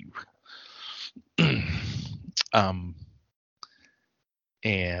curse you.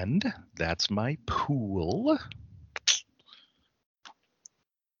 And that's my pool.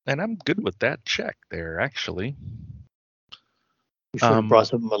 And I'm good with that check there, actually. We should have brought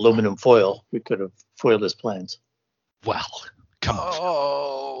some aluminum foil. We could have foiled his plans. Well, come on.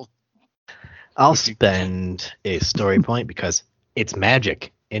 Oh, I'll spend a story point because it's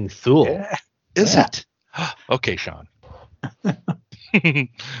magic in Thule. Yeah. Is Yeah. it? Okay, Sean.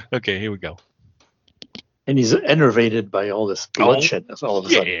 Okay, here we go. And he's enervated by all this bloodshed. That's all of a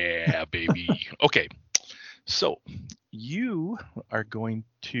sudden. Yeah, baby. Okay, so you are going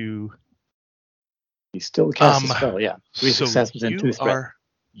to. He still casts a spell. Yeah. 3 So successes and 2 you spread. are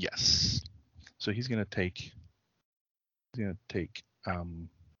yes. So he's gonna take.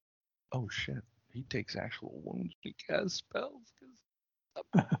 Oh shit! He takes actual wounds. He casts spells.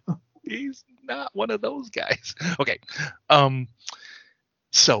 He's not one of those guys. Okay.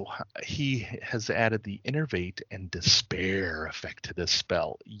 So he has added the Innervate and Despair effect to this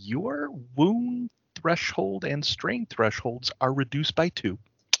spell. Your wound threshold and strain thresholds are reduced by 2.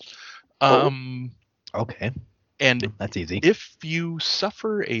 Okay, And that's easy. if you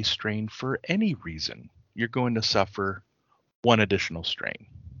suffer a strain for any reason, you're going to suffer 1 additional strain.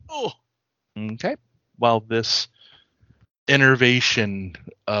 oh, Okay. While this innervation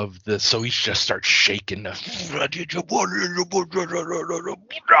of the so he just starts shaking and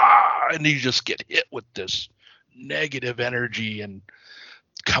you just get hit with this negative energy and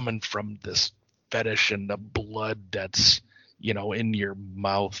coming from this fetish and the blood that's in your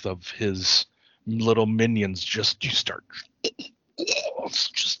mouth of his little minions. You start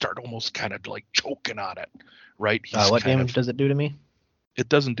almost kind of like choking on it, right? What damage does it do to me? It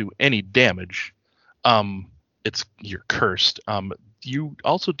doesn't do any damage. You're cursed. You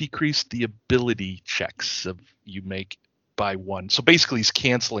also decrease the ability checks you make by 1. So basically, he's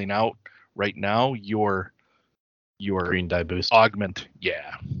canceling out right now your Green die boost. augment.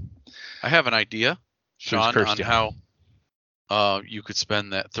 Yeah. I have an idea, So he's Sean, cursed on you. how you could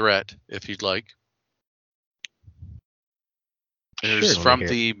spend that threat if you'd like. There's Sure. from Over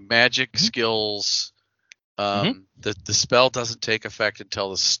the magic skills. The spell doesn't take effect until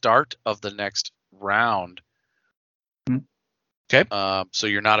the start of the next round. Okay. So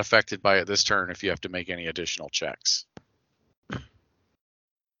you're not affected by it this turn if you have to make any additional checks.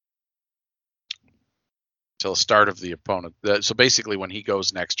 Till the start of the opponent. So basically, when he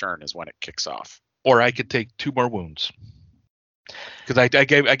goes next turn is when it kicks off. Or I could take 2 more wounds. Because I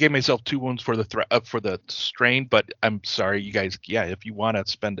gave myself 2 wounds for the strain, but I'm sorry, you guys. Yeah, if you want to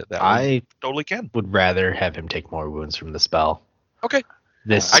spend it that way, I you totally can. would rather have him take more wounds from the spell. Okay.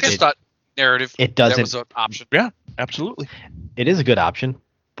 This I just thought narrative. it That doesn't. was an option. Yeah, absolutely. It is a good option,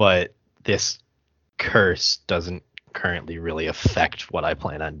 but this curse doesn't currently really affect what I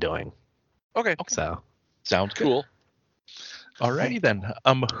plan on doing. Okay. So Sounds good. Cool. Alrighty then.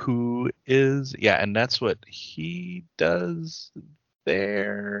 Who is? Yeah, and that's what he does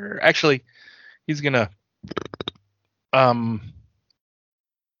there. Actually, he's gonna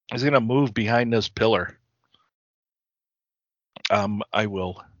move behind this pillar. I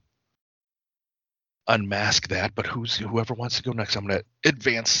will unmask that, but whoever wants to go next, I'm gonna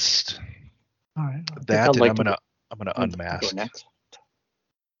advance All right. that, and like I'm to gonna go unmask next.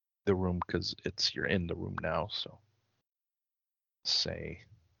 the room because you're in the room now. So let's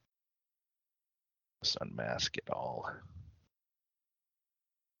unmask it all.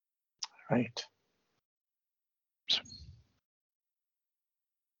 Right.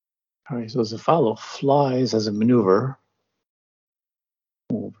 All right. So as a follow flies as a maneuver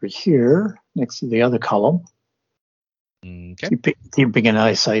over here next to the other column, Okay. keeping an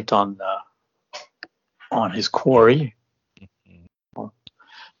eyesight on his quarry,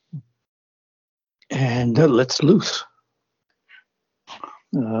 and lets loose.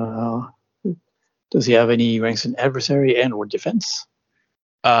 Does he have any ranks in adversary and or defense?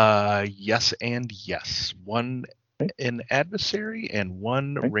 Yes and yes. One in adversary and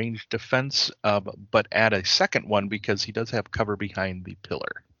one Okay. ranged defense, but add a second one because he does have cover behind the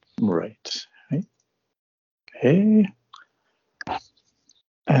pillar. Right. Okay.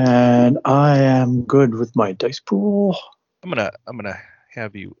 And I am good with my dice pool. I'm gonna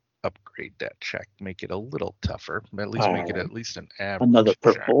have you upgrade that check, make it a little tougher, at least make it at least an average. Another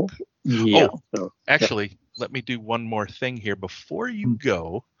check. purple. Yeah. So, Actually, let me do one more thing here before you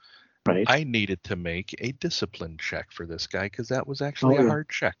go. right. I needed to make a discipline check for this guy because that was actually Oh, a yeah. hard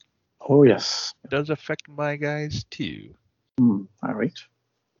check. Oh, yes. It does affect my guys too. All right.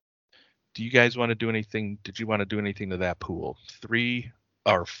 Do you guys want to do anything? Did you want to do anything to that pool? 3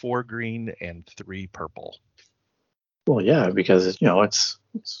 or 4 green and 3 purple. Well, yeah, because it's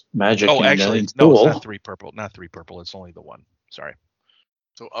magic. Oh, and actually, it's no, cool. it's not 3 purple. Not 3 purple. It's only the 1. Sorry.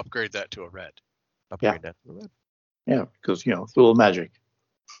 So upgrade that to a red. Upgrade that to the red. Yeah, because it's a little magic.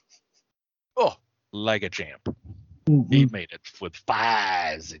 Oh, Like a champ. Mm-hmm. He made it with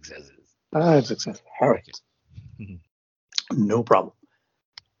 5 successes. It's success. All right. Mhm. No problem.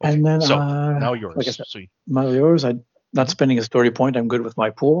 Okay, And then so now yours. Like I said, So yours. I'm not spending a story point. I'm good with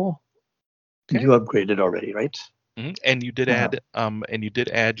my pool. Okay. You upgraded already, right? and you did Uh-huh.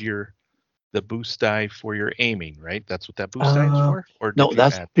 add the boost die for your aiming, right? That's what that boost die is for? Or did No, you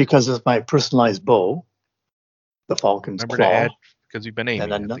that's add? because it's my personalized bow, the Falcon's Remember Claw, to add because you've been aiming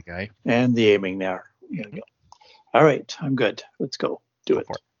then at the guy. and the aiming there. Here we go. All right, I'm good. Let's go. Do it.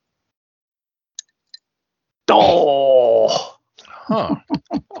 for it. Oh, Huh.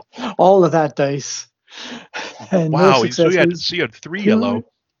 all of that dice. And no Wow. So successes. you had 3 Two- yellow.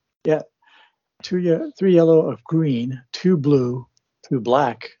 Yeah. 3 yellow, a green, 2 blue, 2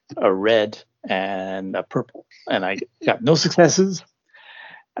 black, a red, and a purple. And I got no successes.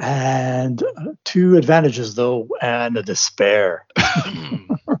 And 2 advantages, though, and a despair.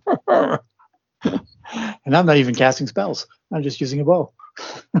 And I'm not even casting spells. I'm just using a bow.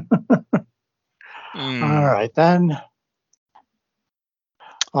 Hmm. All right, then.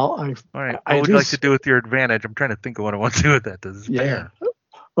 All right. I What at would you like least- to do with your advantage? I'm trying to think of what I want to do with that. Does Yeah.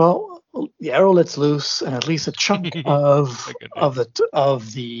 Well, the arrow lets loose, and at least a chunk of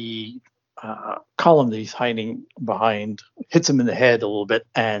the column that he's hiding behind hits him in the head a little bit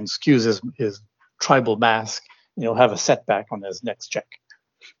and skews his tribal mask. And he'll have a setback on his next check.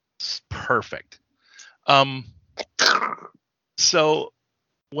 Perfect. So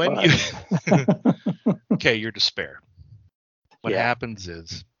when But- you okay, your despair. What Yeah. happens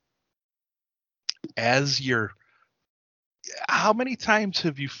is how many times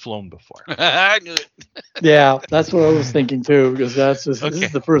have you flown before? I knew it. Yeah, that's what I was thinking too, because this Okay.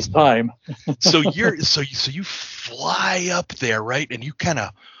 is the first time. So you fly up there, right? And you kind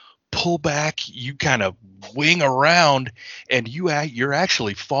of pull back, you kind of wing around, and you're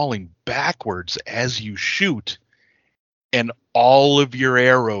actually falling backwards as you shoot, and all of your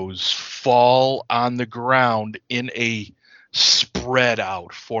arrows fall on the ground in a spread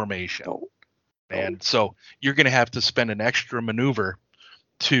out formation. Oh. And so you're going to have to spend an extra maneuver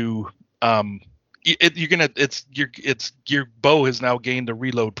to your bow has now gained the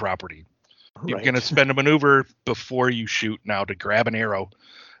reload property. You're Right. going to spend a maneuver before you shoot now to grab an arrow,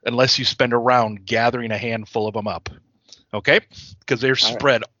 unless you spend a round gathering a handful of them up. Okay, because they're All right.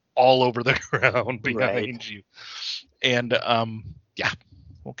 spread all over the ground behind Right. you. And yeah.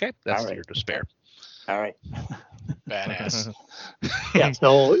 Okay, that's All right. your despair. All right. Badass. Yeah.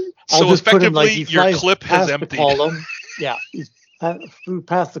 So I'll So just put him like effectively, he your flies clip has past the emptied. column. Yeah. He's flew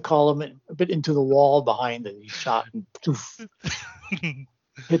past the column and a bit into the wall behind, and he shot and poof,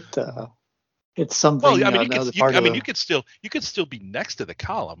 hit something. Well, I mean, another part of you could still be next to the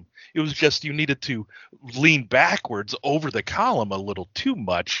column. It was just you needed to lean backwards over the column a little too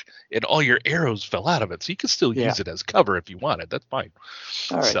much, and all your arrows fell out of it. So you could still Yeah. use it as cover if you wanted. That's fine.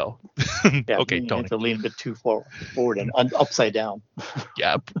 All right. So, Yeah, okay, you Tony. have to lean a bit too forward and upside down.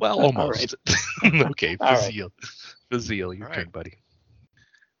 Yeah, well, All almost. Okay, All right. Fazil, your All turn, right. buddy.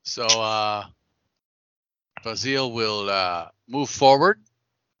 So Fazil will move forward.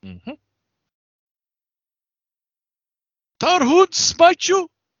 Mm-hmm. Tarhun, smite you,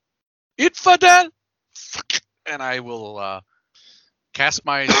 infidel! And I will cast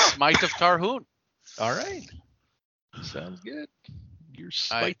my smite of Tarhun. All right. Sounds good. You're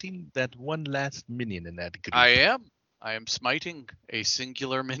smiting that one last minion in that group. I am smiting a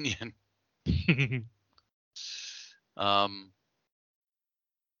singular minion.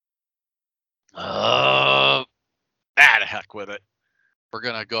 The heck with it. We're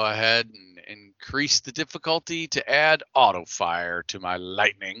gonna go ahead and increase the difficulty to add auto fire to my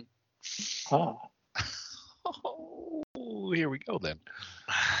lightning. Ah, Oh, here we go then.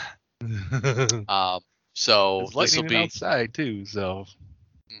 So It's this will lightning be outside too, so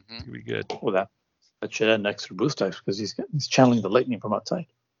Mhm. it'll be good. well, that should add an extra boost dice because he's channeling the lightning from outside.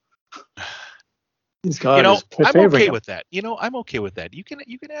 He's got I'm okay with that. I'm okay with that. You can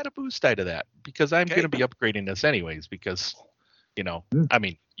add a boost die to that because I'm Okay. going to be upgrading this anyways because, Mm. I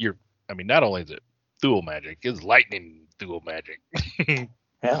mean, not only is it dual magic, it's lightning dual magic.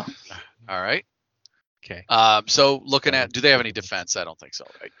 Yeah. all right. Okay. So looking at, do they have any defense? I don't think so,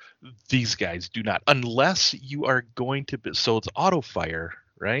 right? These guys do not, unless you are going to be, so it's auto fire,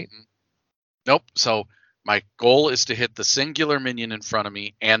 right? Nope. So my goal is to hit the singular minion in front of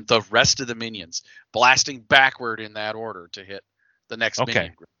me and the rest of the minions, blasting backward in that order to hit the next Okay.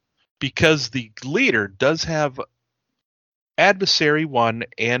 minion group. Because the leader does have adversary 1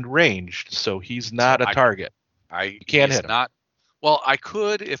 and ranged, so he's not a target. You can't hit him. Not. Well, I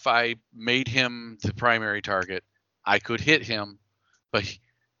could if I made him the primary target. I could hit him, but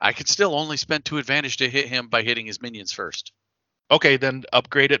I could still only spend 2 advantage to hit him by hitting his minions first. Okay, then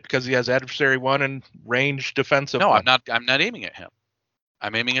upgrade it because he has adversary 1 and range defensive. No, 1. I'm not aiming at him.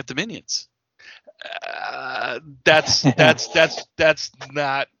 I'm aiming at the minions. That's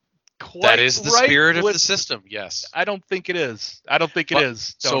not quite. That is the right spirit of with- the system. Yes. I don't think it is. I don't think it But-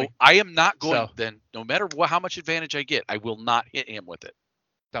 is. So Tony. I am not going. So- Then no matter how much advantage I get, I will not hit him with it.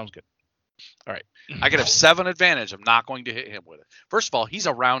 Sounds good. All right. I could have 7 advantage. I'm not going to hit him with it. First of all, he's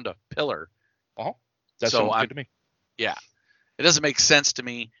around a pillar. That So sounds I'm- good to me. Yeah, it doesn't make sense to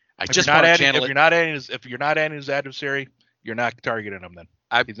me. I If just you're not want to adding, channel if it. you're not adding his adversary, you're not targeting him. Then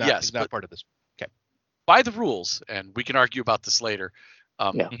he's not. Yes, he's not but part of this. by the rules, and we can argue about this later. Yeah.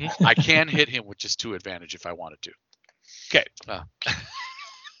 Mhm. I can hit him with just 2 advantage if I wanted to. Okay.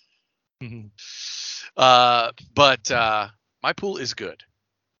 But my pool is good.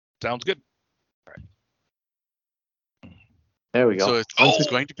 Sounds good. There we go. So it's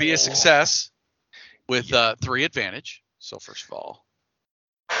going to be a success with 3 advantage. So first of all,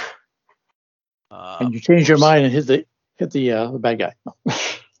 And you change your mind and hit the bad guy.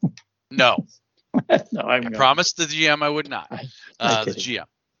 no, No, I promised the GM I would not. I'm The kidding. GM.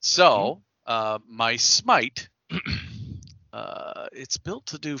 So my smite, it's built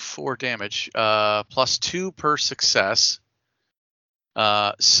to do 4 damage, plus 2 per success.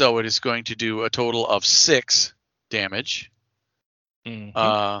 So it is going to do a total of 6 damage.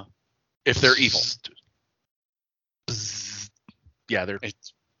 Mhm. If they're evil. Yeah, they're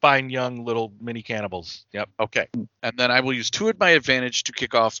It's fine young little mini cannibals. Yep. okay. And then I will use 2 of my advantage to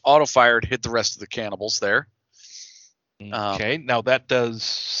kick off auto fire to hit the rest of the cannibals there. Okay. Now that does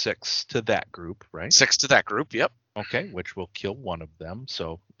 6 to that group, right? 6 to that group. Yep. Okay, which will kill one of them.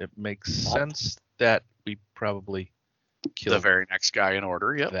 So it makes sense that we probably kill The very next guy in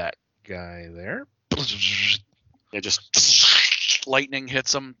order. Yep. that guy there. Yeah, just lightning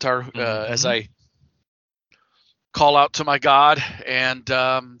hits him as I call out to my god, and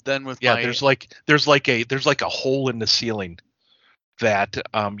then with Yeah, my there's like a hole in the ceiling that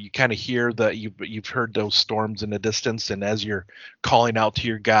you kind of hear you've heard those storms in the distance, and as you're calling out to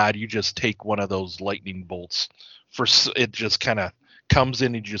your god, you just take one of those lightning bolts. It just kind of comes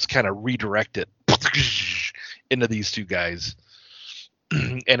in and you just kind of redirect it into these 2 guys,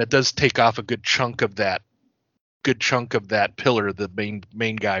 and it does take off a good chunk of that good chunk of that pillar the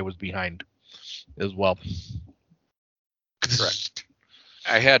main guy was behind as well. Correct.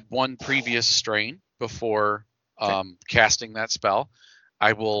 I had one previous strain before casting that spell.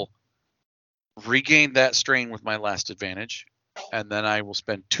 I will regain that strain with my last advantage, and then I will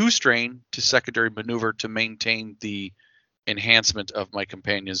spend 2 strain to secondary maneuver to maintain the enhancement of my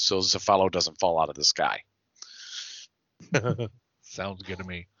companions so Zafalo doesn't fall out of the sky. Sounds good to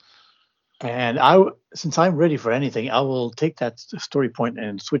me. And since I'm ready for anything, I will take that story point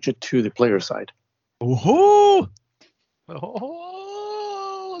and switch it to the player side. Oh,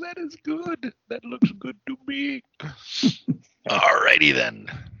 that is good. That looks good to me. Alrighty then.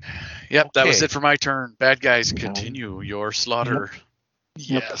 Yep, that was Okay. it for my turn. Bad guys, continue your slaughter.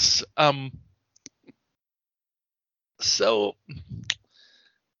 Yep. Yes. So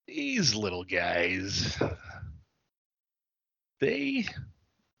these little guys, they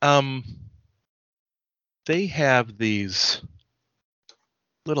have these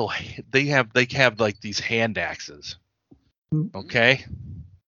little. They have like these hand axes. Okay.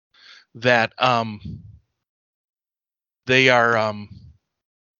 That they are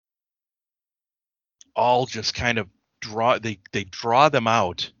all just kind of they draw them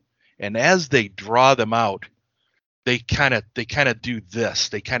out, and as they draw them out, they kind of do this.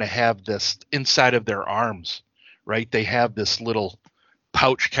 They kind of have this inside of their arms, right? They have this little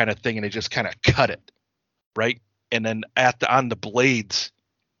pouch kind of thing, and they just kind of cut it, right? And then on the blades,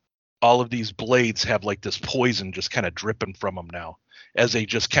 all of these blades have like this poison just kind of dripping from them now as they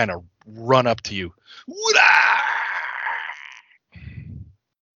just kind of run up to you.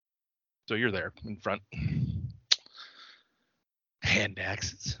 So you're there in front. Hand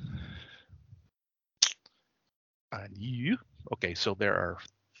axes. On you. Okay, so there are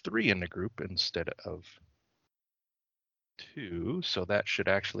 3 in the group instead of 2, so that should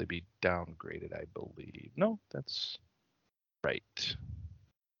actually be downgraded, I believe. No, that's right.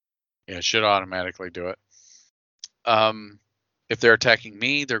 Yeah, it should automatically do it. If they're attacking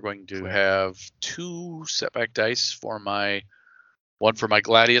me, they're going to have 2 setback dice for one for my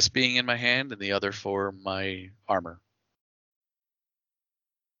Gladius being in my hand and the other for my armor.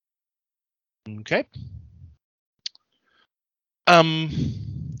 Okay.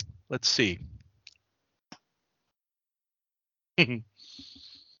 Let's see.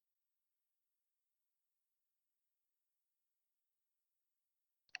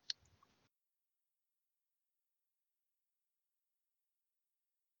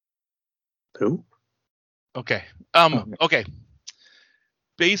 Who? Okay. Okay. Okay.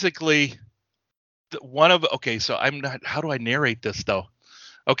 Basically, so I'm not. How do I narrate this though?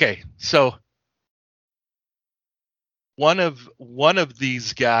 Okay, so one of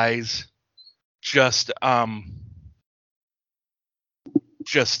these guys just kind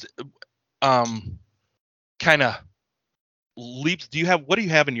of leaps. What do you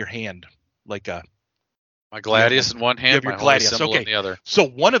have in your hand? Like a My Gladius in one you have hand, your my holy Gladius, symbol okay. in the other. So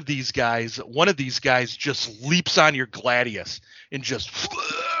one of these guys just leaps on your Gladius and just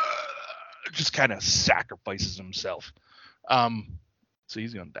kind of sacrifices himself. So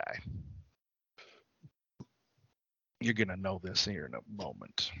he's gonna die. You're gonna know this here in a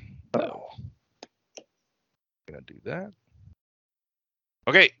moment. So gonna do that.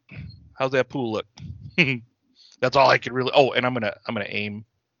 Okay, how's that pool look? That's all I can really. Oh, and I'm gonna aim,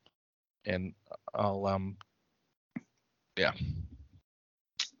 and I'll yeah.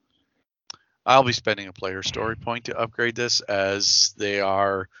 I'll be spending a player story point to upgrade this as they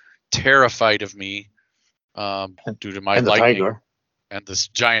are terrified of me due to my And the lightning tiger. and this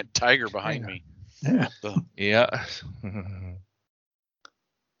giant tiger behind me. Yeah. Yeah.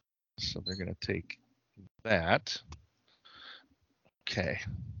 So they're gonna take that. Okay.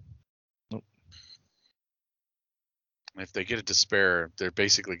 If they get a despair, they're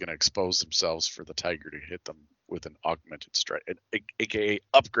basically going to expose themselves for the tiger to hit them with an augmented strike, aka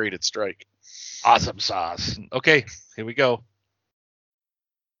upgraded strike. Awesome sauce. Okay, here we go.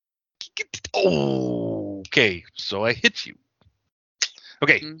 Okay, so I hit you.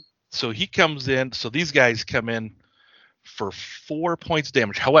 Okay, so he comes in. So these guys come in for 4 points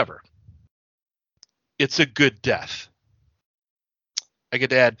damage. However, it's a good death. I get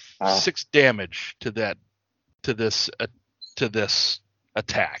to add 6 damage to that, to this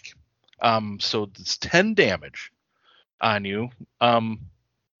attack. So it's 10 damage on you. I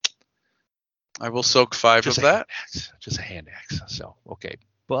will soak 5 of that. Just a hand axe. So okay,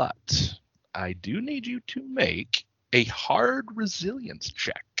 but I do need you to make a hard resilience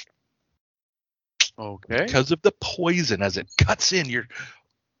check. Okay. Because of the poison as it cuts in, you're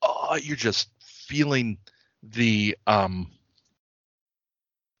just feeling the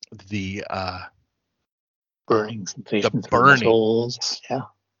burning sensation. burning. Muscles. Yeah.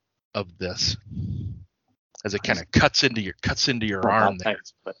 of this as it kind of cuts into your Not arm that there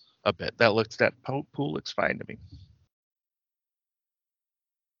nice, but a bit. That pool looks fine to me.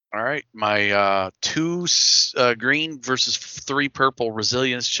 All right, my 2 green versus 3 purple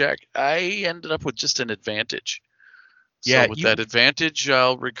resilience check. I ended up with just an advantage. Yeah, So with that advantage,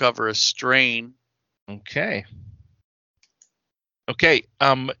 I'll recover a strain. Okay.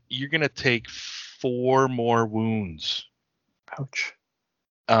 You're gonna take 4 more wounds. ouch.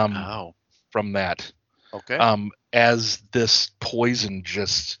 Oh, From that. okay. As this poison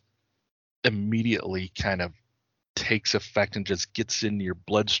just immediately kind of takes effect and just gets into your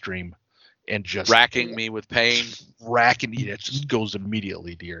bloodstream and just Racking me with pain. racking you. It just goes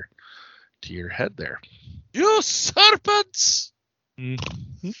immediately to your head there. You serpents!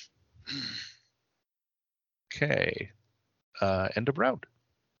 Okay. End of round.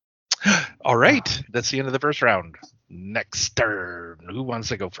 All right. That's the end of the first round. Next turn. Who wants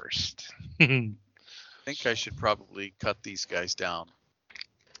to go first? I think I should probably cut these guys down.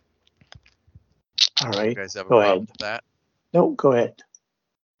 All right. You guys have a Go problem ahead. with that? No, go ahead.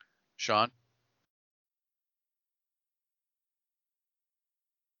 Sean?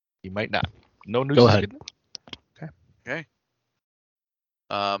 You might not. No news. Go is ahead. good. Okay.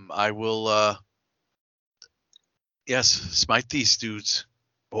 I will, yes, smite these dudes.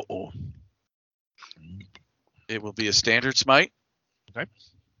 Uh-oh. It will be a standard smite. Okay.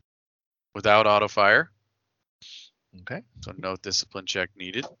 Without auto fire. Okay. So no discipline check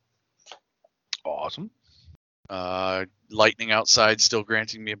needed. Awesome. Lightning outside still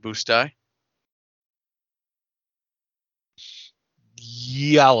granting me a boost die.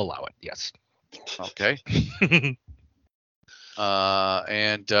 Yeah, I'll allow it. Yes. Okay.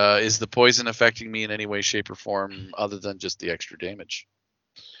 And is the poison affecting me in any way, shape, or form other than just the extra damage?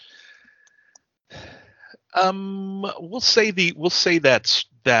 We'll say that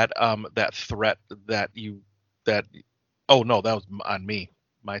threat that oh no, that was on me.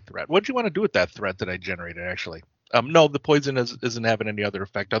 My threat. What do you want to do with that threat that I generated actually? No, the poison isn't having any other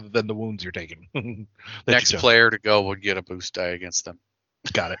effect other than the wounds you're taking. Next player to go would get a boost die against them.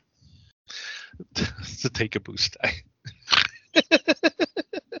 Got it. To take a boost die.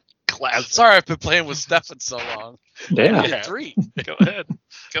 Class. Sorry, I've been playing with Stefan so long. Yeah. Get 3. Go ahead.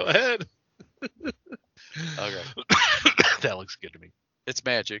 Go ahead. Okay. That looks good to me. It's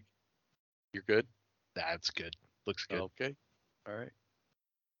magic. You're good? That's good. Looks good. Okay. All right.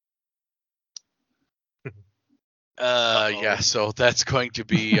 Uh-oh. Yeah, so that's going to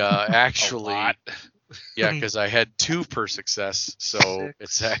be actually, A lot. yeah, because I had 2 per success, so 6.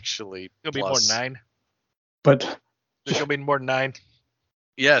 it's actually It'll be more plus. than 9. But There's gonna be more than 9.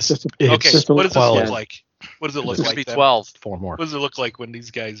 Yes, just Okay. just a What does this little- look yeah. like? What does it look it's going like? to be then? 12. 4 more. What does it look like when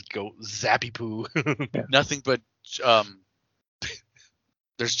these guys go zappy poo? Nothing but,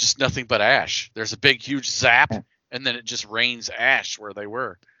 there's just nothing but ash. There's a big, huge zap, and then it just rains ash where they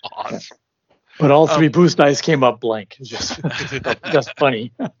were. Awesome. But all 3 boost dice came up blank. It's just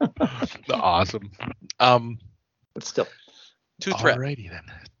funny. Awesome. But still. 2 threat. Alrighty then.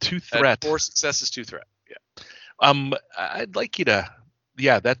 2 At threat. 4 successes, 2 threat. Yeah. I'd like you to.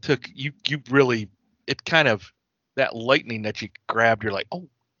 Yeah, that took you. You really. It kind of that lightning that you grabbed. You're like, oh,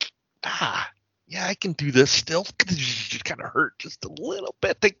 yeah, I can do this still. It kind of hurt just a little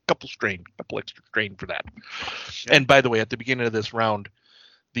bit. Take a couple extra strain for that. Yeah. And by the way, at the beginning of this round,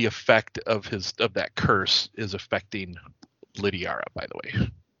 the effect of that curse is affecting Lydiara. By the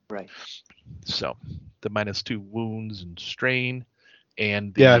way. Right. So the -2 wounds and strain,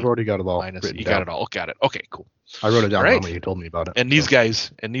 and the Yeah, I've already got it all. minus. written You down. got it all. Got it. Okay, cool. I wrote it down Alright. when you told me about it. And these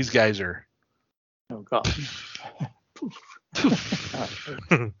guys are. Oh God.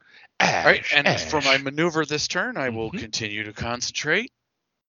 All right, and for my maneuver this turn, I will Mhm. continue to concentrate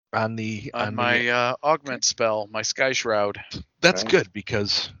on my augment spell, my Sky Shroud. that's Right. good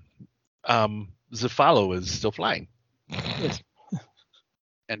because Zafalo is still flying.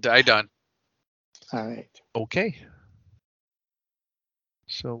 And I done. All right. Okay.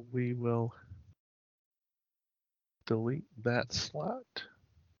 So we will delete that slot.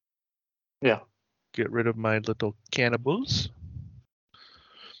 Yeah. Get rid of my little cannibals.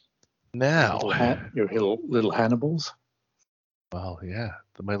 Now, Your little Hannibals. well, yeah,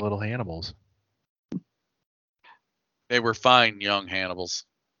 my little Hannibals. They were fine, young Hannibals.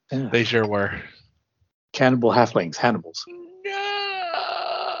 Yeah. They sure were. Cannibal halflings, Hannibals. No.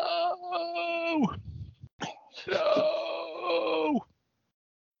 No.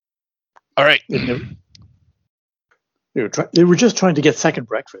 All right. They were just trying to get second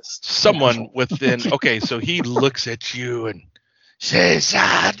breakfast. Someone within. Okay, so he looks at you and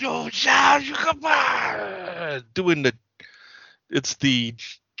doing it's the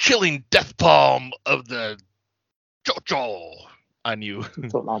chilling death palm of the Chocho on you.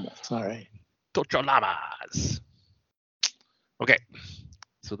 Llamas. All right. Chocho Llamas. Okay,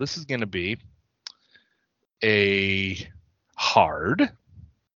 so this is going to be a hard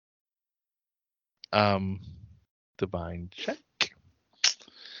divine check.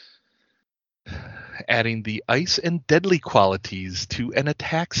 Adding the ice and deadly qualities to an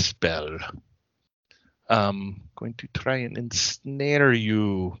attack spell. Going to try and ensnare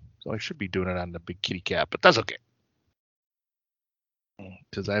you. So I should be doing it on the big kitty cat, but that's okay.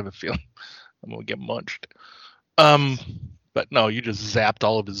 Because I have a feeling I'm going to get munched. But no, you just zapped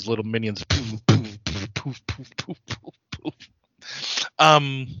all of his little minions. Poof, poof, poof, poof, poof, poof, poof, poof.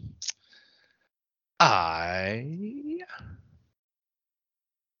 I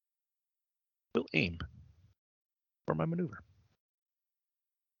will aim for my maneuver.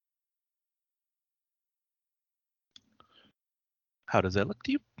 How does that look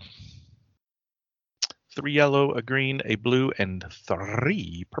to you? 3 yellow, a green, a blue, and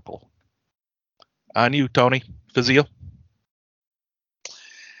 3 purple. On you, Tony. Fazil.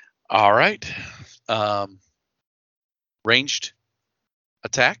 All right. Ranged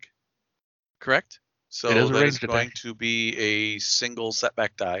attack, correct? So It is a that is ranged going attack. to be a single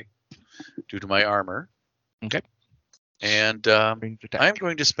setback die due to my armor. Okay. And Ranged attack. I'm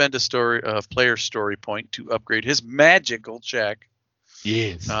going to spend a player story point to upgrade his magical check.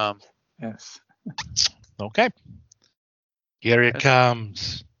 Yes. Yes. Okay. Here it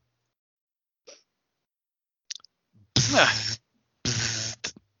comes. Bzzzt,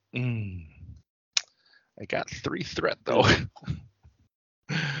 bzzzt. I got 3 threat though.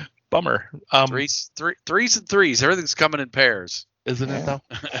 Bummer. Threes and threes. Everything's coming in pairs. Isn't it though?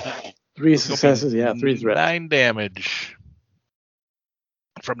 3 successes. Yeah, 3 threats. 9 damage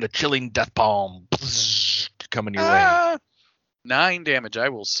from the chilling death palm. Bzzzt, coming your way. 9 damage. I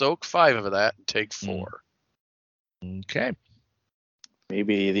will soak 5 of that and take 4. Okay.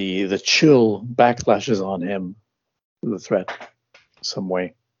 Maybe the chill backlashes on him. The threat, some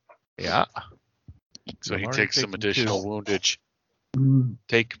way. Yeah. So he Already takes some taken additional 2. woundage.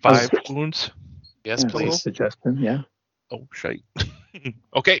 Take 5 wounds. Yes, That's a please. suggestion. Yeah. Oh, shite.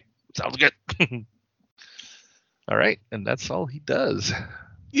 Okay. Sounds good. All right. And that's all he does.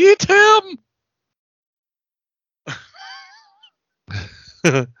 Eat him!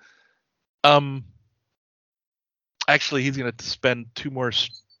 Actually, he's going to spend 2 more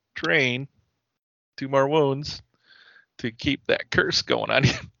strain, 2 more wounds to keep that curse going on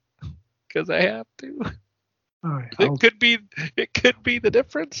you. Because I have to. All right. It could be the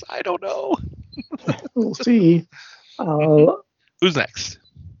difference. I don't know. We'll see. Who's next?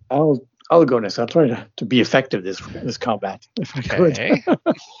 I'll go next. I'll try to be effective this combat if I could. Okay.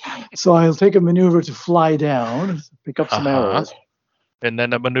 So I'll take a maneuver to fly down, pick up some arrows. And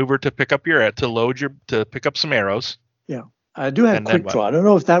then a maneuver to pick up to pick up some arrows. Yeah, I do have And then quick what? draw. I don't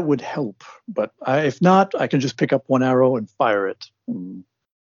know if that would help, but if not, I can just pick up 1 arrow and fire it. And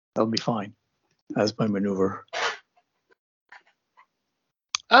that'll be fine as my maneuver.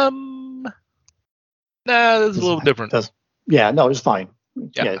 Nah, this is a little different. Yeah, no, it's fine.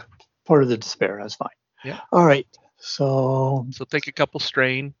 Yeah. Yeah, part of the despair. That's fine. Yeah. All right. So So take a couple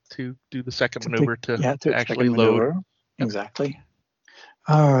strain to do the second maneuver to actually second load. maneuver. Yep. Exactly.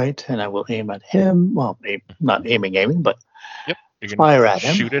 All right, and I will aim at him. Well, not aiming, but You're gonna fire at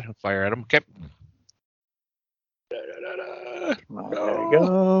him. shoot it and fire at him. Okay. There you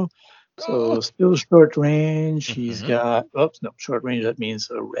go. So still short range. He's got short range. That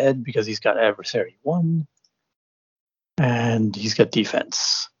means a red because he's got adversary 1, and he's got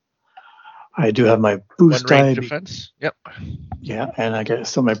defense. I do have my boost 1 range die. defense. Yep. Yeah, and I get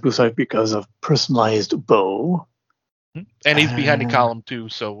still my boost die because of personalized bow. And he's behind the column too,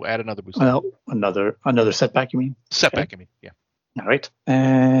 so add another boost. Well, another setback. You mean? Setback, I mean. Yeah. All right,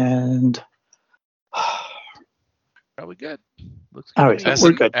 and Probably good. Looks All good right, to me. As we're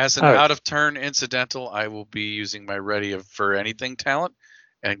an, good. as an All right. out of turn incidental, I will be using my ready for anything talent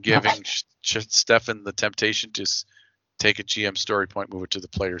and giving Stefan the temptation to take a GM story point, move it to the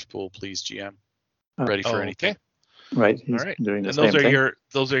player's pool, please, GM. Ready for anything. Okay. Right, he's All right. doing the And same those are thing.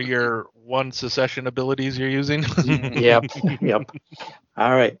 those are your 1 secession abilities you're using. Yep.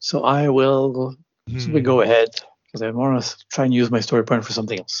 All right, so I will simply go ahead because I want to try and use my story point for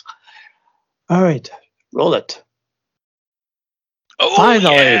something else. All right, roll it. Oh,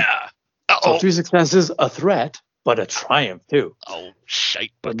 Finally. yeah. So Uh-oh. 3 successes, a threat, but a triumph too. Oh,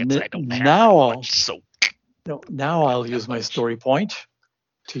 shite But buckets. I don't have now that I'll- much, so Now I'll use my story point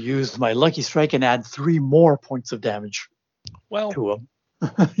to use my lucky strike and add 3 more points of damage. Well, to him,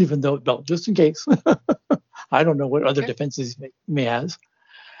 even though, no, just in case. I don't know what other Okay. defenses he may has.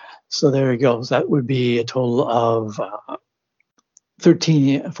 So there he goes. That would be a total of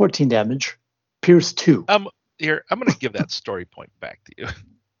 14 damage. Pierce 2. here, I'm going to give that story point back to you.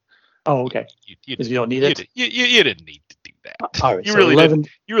 Oh, okay. You Because you don't need it? You didn't need to do that. All right. You so really 11.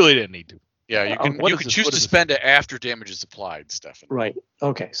 didn't. You really didn't need to. Yeah, you can Okay. you What can is choose this? to spend it after damage is applied, Stefan. Right.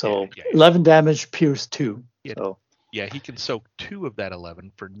 Okay. So Yeah. 11 damage, Pierce 2. Yeah. So, Yeah, he can soak 2 of that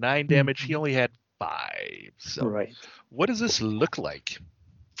 11 for 9 damage. He only had 5. So right. what does this look like?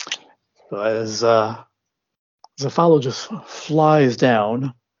 So as Zafalo just flies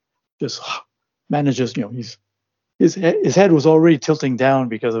down, just manages, his head was already tilting down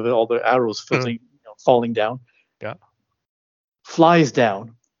because of all the arrows falling down. Yeah. Flies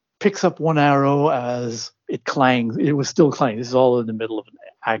down, picks up one arrow as it clangs. It was still clanging. This is all in the middle of an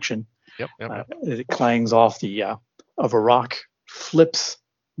action. Yep. It clangs off the of a rock, flips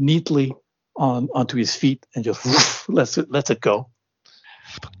neatly onto his feet, and just lets it go.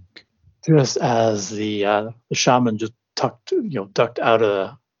 Just as the shaman just ducked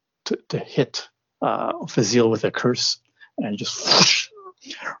out to hit Fazil with a curse, and just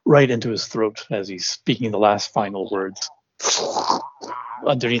right into his throat as he's speaking the last final words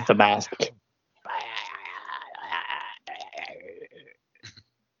underneath the mask.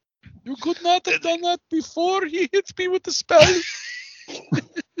 You could not have done that before he hits me with the spell.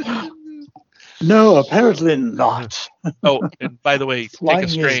 No, apparently not. Oh, and by the way, take Flying a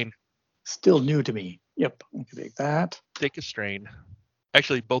is- strain. Still new to me. Yep, I can take that. Take a strain.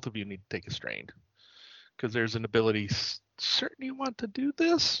 Actually, both of you need to take a strain because there's an ability. Certain you want to do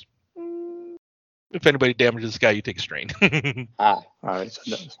this. If anybody damages this guy, you take a strain. All right.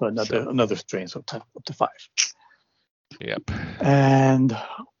 So another strain, so up to 5. Yep. And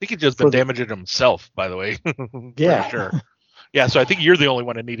He could just For been the- damaging himself, by the way. Pretty Yeah. sure. Yeah, so I think you're the only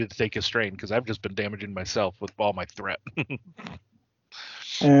one that needed to take a strain because I've just been damaging myself with all my threat.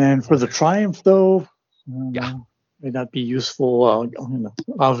 And for the triumph, though, Yeah. may not be useful.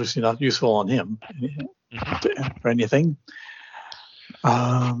 Obviously, not useful on him for anything.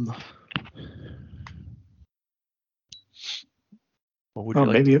 What would Or you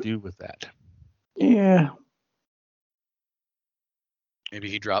like maybe- to do with that? Yeah, Maybe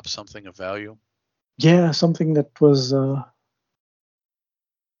he dropped something of value. something that was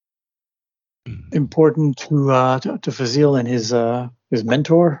important to Fazil and his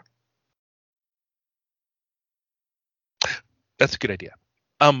mentor. That's a good idea.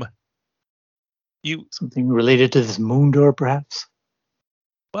 You Something related to this moon door, perhaps.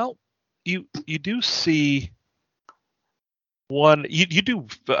 well, you do see one. You do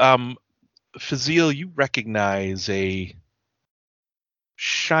Fazil, you recognize a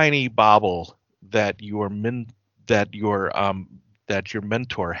shiny bauble that your mentor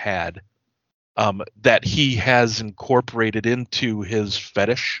had, that he has incorporated into his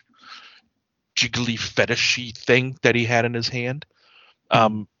fetish, jiggly fetishy thing that he had in his hand,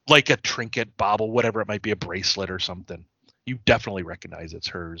 like a trinket, bauble, whatever it might be, a bracelet or something. You definitely recognize it's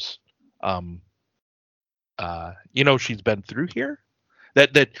hers. She's been through here.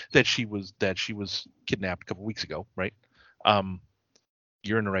 That she was kidnapped a couple weeks ago, right?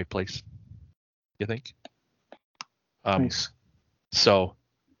 You're in the right place, you think? Nice. So,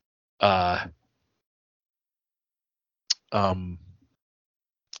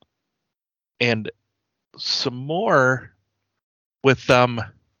 and some more with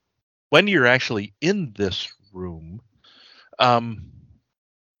when you're actually in this room,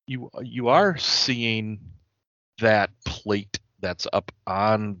 you are seeing that plate that's up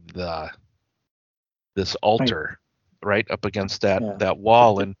on this altar, right up against that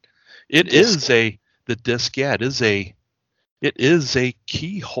wall, and it is the disc. Yeah, it is a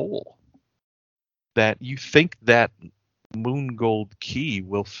keyhole that you think that moon gold key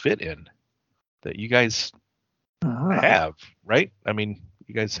will fit in, that you guys have, right? I mean,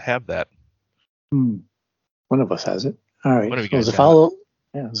 you guys have that. One of us has it. All right. One of you So guys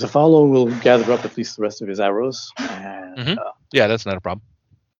Zafalo will gather up at least the rest of his arrows. And, Yeah, that's not a problem.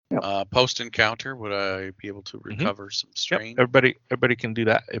 Post encounter, would I be able to recover some strain Yep. Everybody can do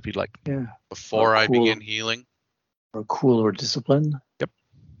that if you'd like. before I cool. begin healing? Or cool or discipline. Yep.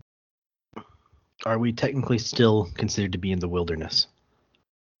 Are we technically still considered to be in the wilderness?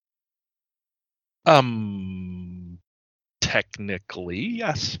 Technically,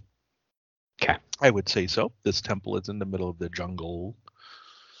 yes. Okay. I would say so. This temple is in the middle of the jungle.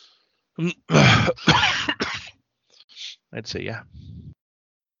 I'd say yeah.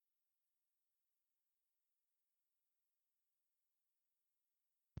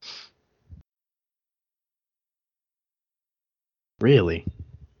 Really?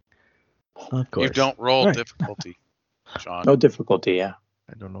 Of course. You don't roll Right. difficulty, Sean. No difficulty, yeah.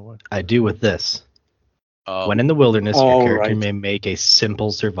 I don't know what. I do with this. Oh, When in the wilderness, Oh, your character right. may make a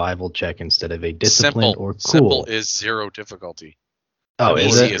simple survival check instead of a disciplined simple. or cool. Simple is 0 difficulty. Oh, The is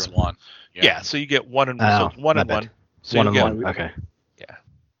easy it? is 1. Yeah. So you get one and Oh, so one my and bad. one. So One you on get one. Okay. Yeah.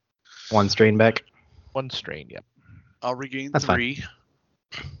 One strain back. one strain. Yep. I'll regain That's fine.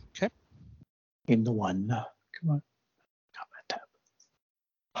 3. In the one. Come on. Combat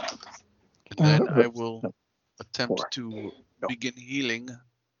tab. And then Uh, I will no, attempt 4. to No. begin healing.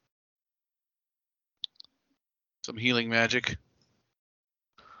 Some healing magic.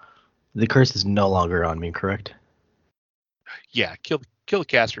 The curse is no longer on me, correct? Yeah. Kill the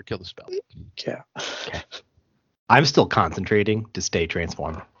caster. Kill the spell. Yeah. I'm still concentrating to stay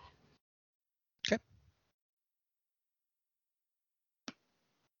transformed. Okay.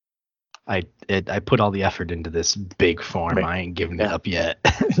 I put all the effort into this big form. Right. I ain't giving it Yeah. up yet.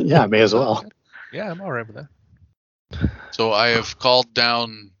 Yeah, may as well. Yeah, I'm all right with that. So I have called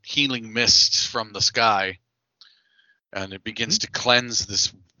down healing mists from the sky, and it begins to cleanse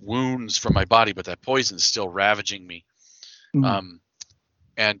this wounds from my body, but that poison is still ravaging me. Mm.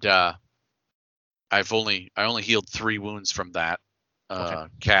 And I only healed 3 wounds from that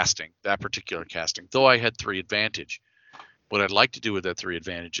casting, that particular casting, though I had 3 advantage. What I'd like to do with that 3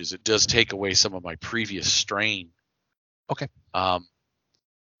 advantage is it does take away some of my previous strain. Okay.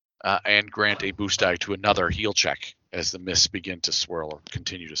 And grant a boost die to another heal check as the mists begin to swirl or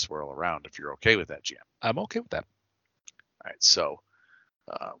continue to swirl around, if you're okay with that, GM. I'm okay with that. All right, so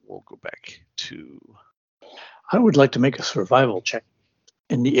we'll go back to... I would like to make a survival check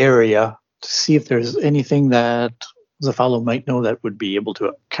in the area to see if there's anything that the fellow might know that would be able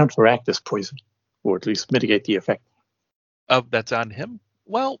to counteract this poison, or at least mitigate the effect. That's on him.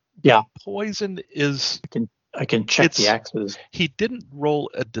 Well, Yeah. Poison is. I can check the It's- axes. He didn't roll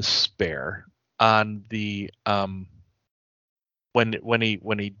a despair on the when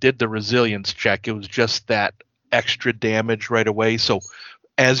he did the resilience check. It was just that extra damage right away. So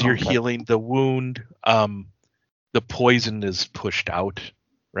as you're Okay. healing the wound, the poison is pushed out,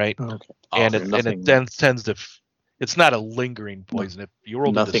 right? Okay. and so it nothing- then tends to. It's not a lingering poison. If you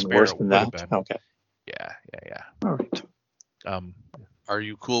rolled a Nothing despair, worse it than would have that. been. Okay. Yeah. All right. Are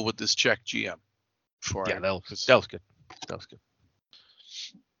you cool with this check, GM? Before Yeah, I- that was good. That was good.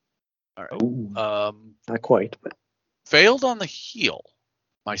 All right. Ooh, not quite, but Failed on the heal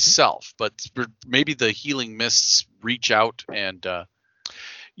myself, but maybe the healing mists reach out and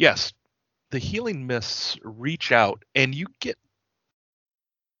Yes, the healing mists reach out, and you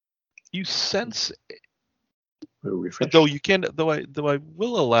sense. we'll refresh. Though I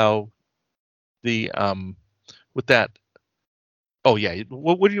will allow the with that. Oh yeah,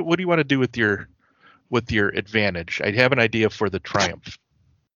 what do you want to do with your advantage? I have an idea for the triumph.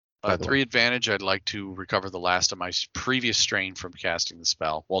 By the 3 advantage. I'd like to recover the last of my previous strain from casting the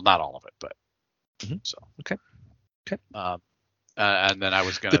spell. Well, not all of it, but so Okay. and then I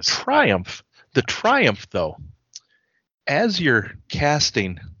was gonna The triumph though, as you're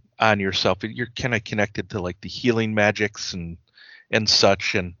casting on yourself, you're kind of connected to like the healing magics and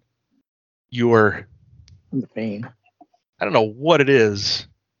such, and you're, The pain. I don't know what it is,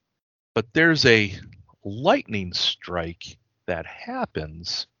 but there's a lightning strike that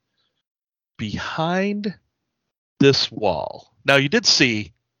happens behind this wall. Now you did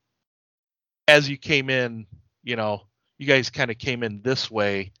see as you came in, you guys kind of came in this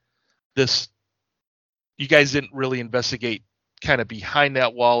way. You guys didn't really investigate kind of behind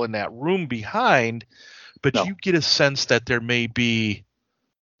that wall in that room behind, but No. you get a sense that there may be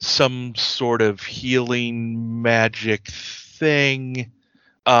some sort of healing magic thing,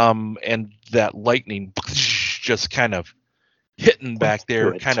 and that lightning just kind of hitting back there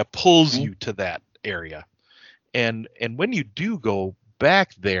to it. kind of pulls Mhm. you to that area. And when you do go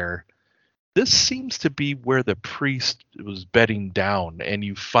back there, this seems to be where the priest was bedding down, and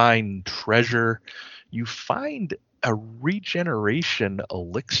you find treasure. You find a regeneration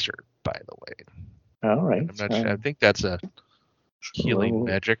elixir, by the way. All right. I'm not sure. I think that's a healing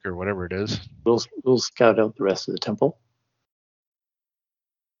magic or whatever it is. We'll scout out the rest of the temple.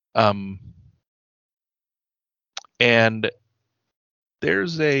 And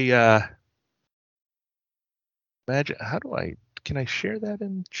there's a magic. Can I share that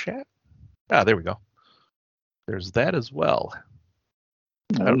in chat? There we go. There's that as well.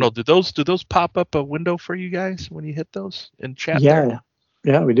 I don't know. Do those pop up a window for you guys when you hit those in chat? Yeah.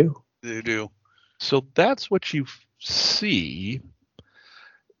 Yeah, we do. They do. So that's what you see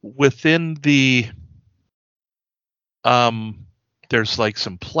within the there's like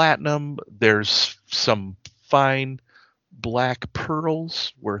some platinum, there's some fine black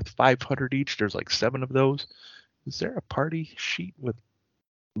pearls worth 500 each. There's like 7 of those. Is there a party sheet with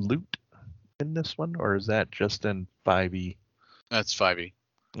loot in this one, or is that just in 5e? That's 5e.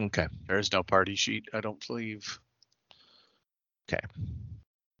 Okay. There is no party sheet, I don't believe. Okay.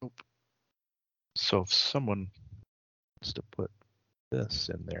 Nope. So if someone wants to put this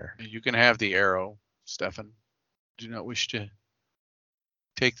in there. You can have the arrow, Stefan. Do not wish to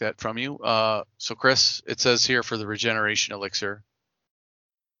take that from you. So Chris, it says here for the regeneration elixir.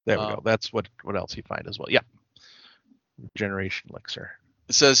 There we go. That's what else you find as well. Yeah. Regeneration elixir.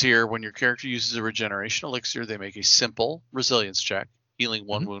 It says here when your character uses a regeneration elixir, they make a simple resilience check, healing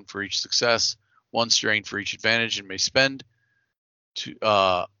 1 wound for each success, 1 strain for each advantage, and may spend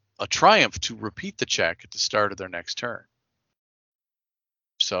a triumph to repeat the check at the start of their next turn.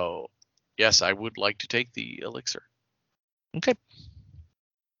 So, yes, I would like to take the elixir. Okay.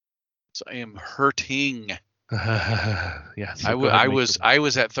 So I am hurting. Yeah. So I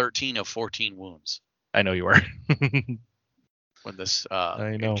was at 13 of 14 wounds. I know you were. When this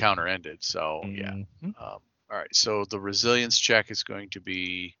encounter ended. So yeah. All right. So the resilience check is going to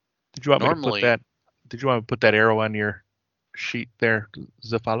be. Did you want me to put that? Did you want to put that arrow on your sheet there,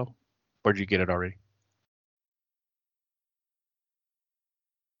 Zafalo, or did you get it already?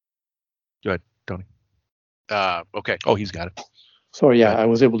 Go ahead, Tony. Okay. Oh, he's got it. Sorry, yeah, I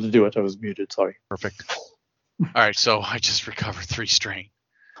was able to do it. I was muted. Sorry. Perfect. All right. So I just recovered 3 strain.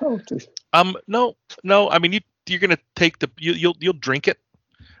 Oh, geez. No. I mean, you're gonna take you'll drink it,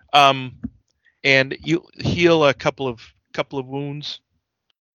 and you heal a couple of wounds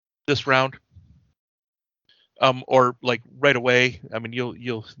this round, or like right away. I mean, you'll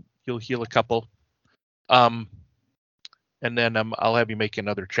heal a couple, and then I'll have you make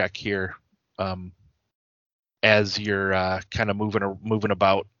another check here, as you're kind of moving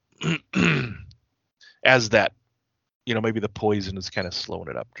about, as that, maybe the poison is kind of slowing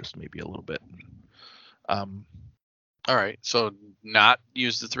it up just maybe a little bit. All right, so not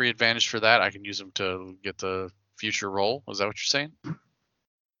use the 3 advantage for that. I can use them to get the future roll. Is that what you're saying?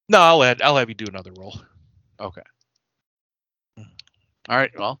 No, I'll have you do another roll. Okay. All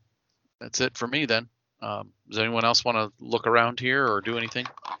right. Well, that's it for me then. Does anyone else want to look around here or do anything?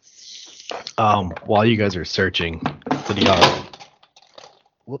 While you guys are searching,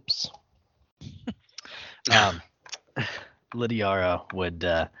 Lydiara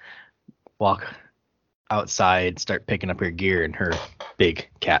would walk outside, start picking up her gear in her big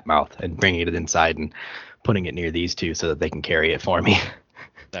cat mouth and bringing it inside and putting it near these two so that they can carry it for me.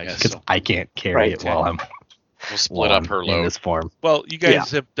 Because I can't carry it while I'm We'll split up her load in this form. Well, you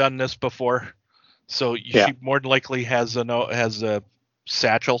guys have done this before, so she more than likely has a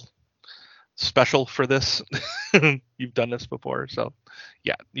satchel special for this. You've done this before, so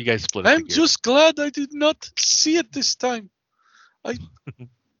yeah, you guys split up. I'm just glad I did not see it this time.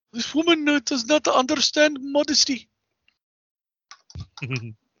 This woman does not understand modesty.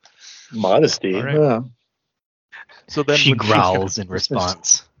 Modesty. All right. Yeah. So then she growls in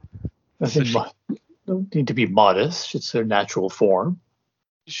response. Don't need to be modest. It's their natural form.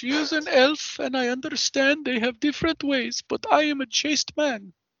 She is an elf, and I understand they have different ways, but I am a chaste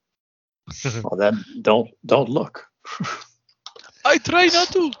man. Well, then don't look. I try not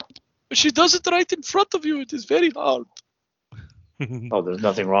to. She does it right in front of you. It is very hard. Oh, there's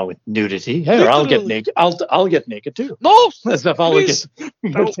nothing wrong with nudity. Hey, I'll get naked. I'll get naked too. No, as if I'll get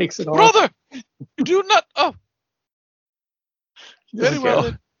takes it off. Brother, you do not. Oh, very well.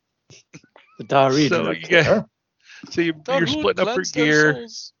 Then. The Dari so you're splitting up your gear. You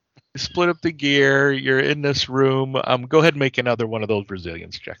split up the gear. You're in this room. Go ahead and make another one of those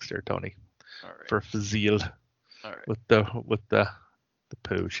resilience checks there, Tony. All right. For Fazil. All right. With the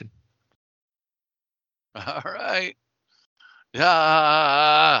potion. All right.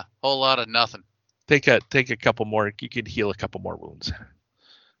 Yeah, whole lot of nothing. Take a couple more. You could heal a couple more wounds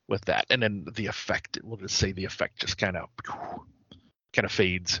with that, and then the effect. We'll just say the effect just kind of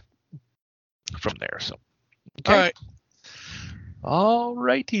fades from there. So, okay. All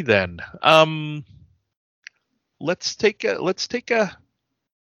righty then. Let's take a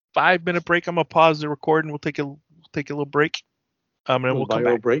 5-minute break. I'm gonna pause the recording. We'll take a little break. And then we'll come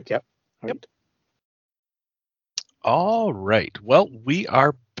back. Break. Yep. Yep. All right. Well, we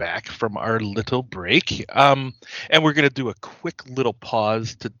are back from our little break, and we're going to do a quick little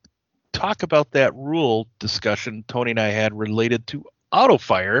pause to talk about that rule discussion Tony and I had related to auto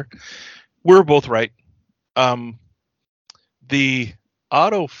fire. We're both right. The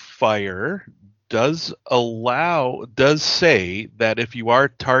auto fire does say that if you are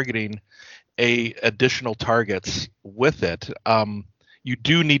targeting additional targets with it, you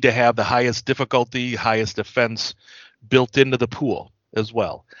do need to have the highest difficulty, highest defense built into the pool as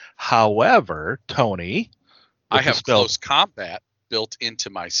well. However, Tony, I with the have spell- close combat built into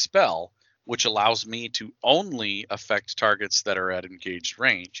my spell, which allows me to only affect targets that are at engaged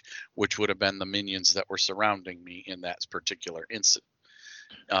range, which would have been the minions that were surrounding me in that particular incident.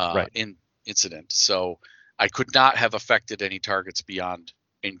 Incident. So I could not have affected any targets beyond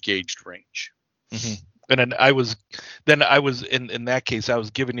engaged range. Mhm. And then I was in that case, I was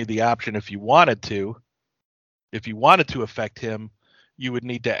giving you the option if you wanted to affect him, you would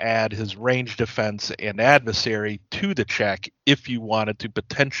need to add his range defense and adversary to the check if you wanted to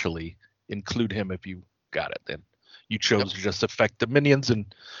potentially include him if you got it. Then you chose to just affect the minions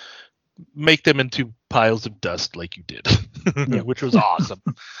and make them into piles of dust like you did, which was awesome.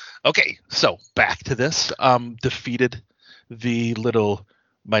 Okay, so back to this. Defeated my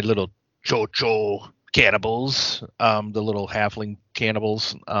little Chocho cannibals, the little halfling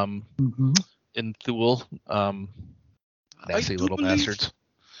cannibals in Thule. Nasty little bastards.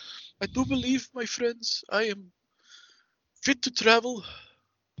 I do believe, my friends, I am fit to travel,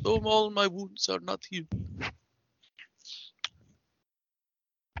 though all my wounds are not healed.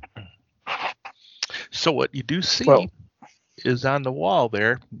 So what you do see is on the wall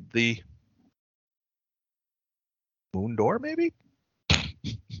there, the moon door, maybe?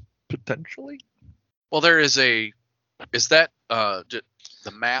 Potentially? Well, there is is that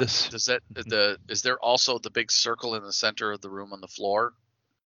the map? Is there also the big circle in the center of the room on the floor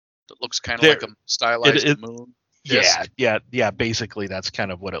that looks kind of like a stylized moon? Disc? Yeah. Basically, that's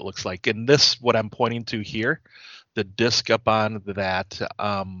kind of what it looks like. And this, what I'm pointing to here, the disc up on that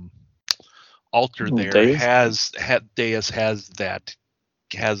altar there dais has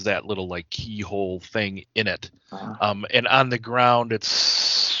that little like keyhole thing in it. And on the ground,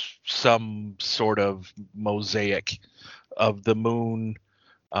 it's some sort of mosaic of the moon,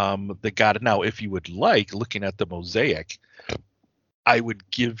 the god. Now, if you would like, looking at the mosaic, I would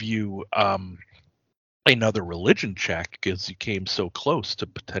give you another religion check because you came so close to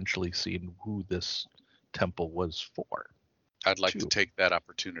potentially seeing who this temple was for. I'd like to take that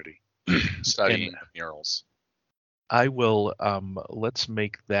opportunity, studying the murals. I will. Let's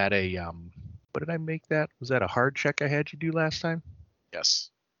make that a. What did I make that? Was that a hard check I had you do last time?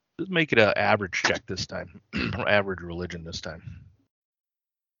 Yes. Let's make it an average check this time. Average religion this time.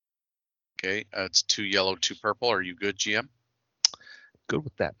 Okay, it's 2 yellow, 2 purple. Are you good, GM? Good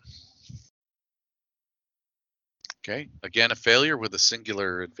with that. Okay, again, a failure with a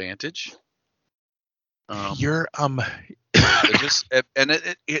singular advantage. You're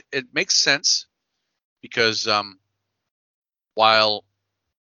it makes sense because while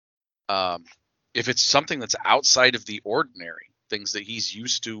if it's something that's outside of the ordinary, things that he's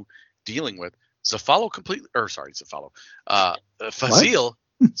used to dealing with, Fazil completely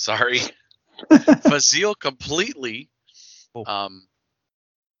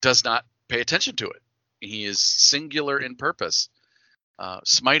does not pay attention to it. He is singular in purpose,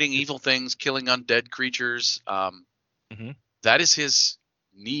 smiting evil things, killing undead creatures. That is his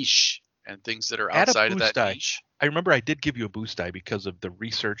niche, and things that are outside of that niche. I remember I did give you a boost die because of the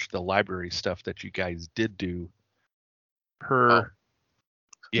research, the library stuff that you guys did do. So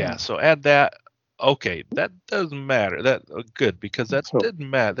add that. Okay, that doesn't matter. That good because that didn't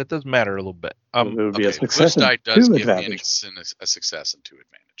matter. That does matter a little bit. It would be a success boost die does give advantage. me a success and 2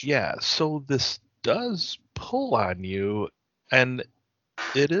 advantage. Yeah, so this does pull on you, and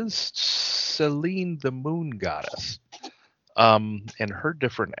it is Selene, the moon goddess, and her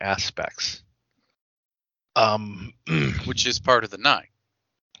different aspects. Which is part of the 9.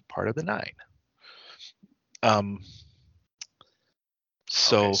 Part of the 9.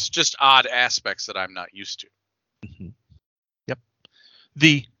 So it's just odd aspects that I'm not used to. Yep.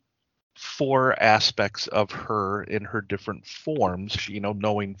 The 4 aspects of her in her different forms,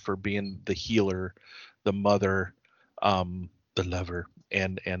 knowing for being the healer, the mother, the lover,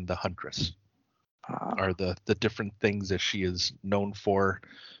 and the huntress are the different things that she is known for.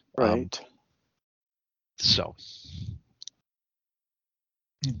 Right. So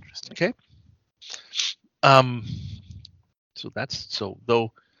Interesting. Okay. So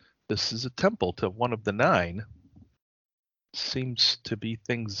though this is a temple to one of the 9, seems to be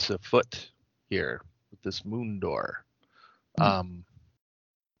things afoot here with this moon door. Not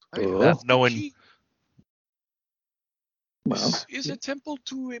knowing. Is a temple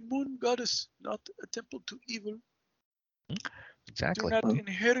to a moon goddess, not a temple to evil. Exactly. Do not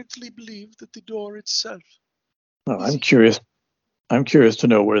inherently believe that the door itself. Well, I'm curious to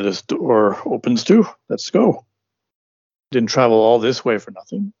know where this door opens to. Let's go. Didn't travel all this way for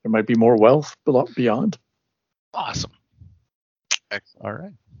nothing. There might be more wealth beyond. Awesome. Excellent. All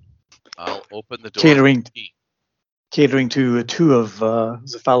right. I'll open the door. Catering catering to two of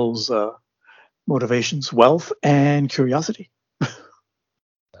Zafalo's motivations: wealth and curiosity.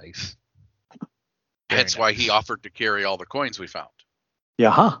 Nice. Hence Very why nice. he offered to carry all the coins we found.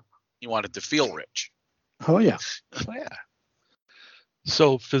 Yeah, huh? He wanted to feel rich. Oh yeah. Oh, yeah.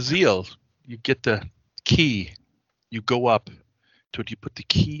 So Fazil, you get the key. You go up to it. You put the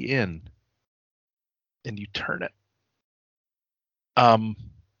key in, and you turn it.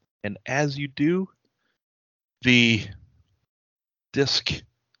 And as you do, the disc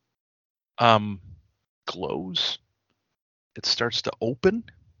glows. It starts to open.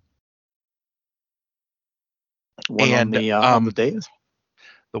 One And, on the dais.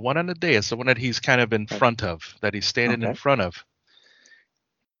 The one on the dais, the one that he's kind of in front of, that he's standing in Okay. front of.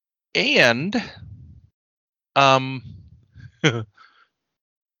 And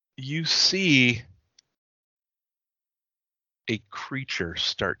you see a creature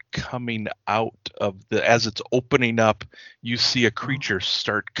start coming out of as it's opening up, you see a creature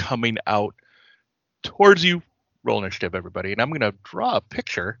start coming out towards you. Roll initiative, everybody. And I'm going to draw a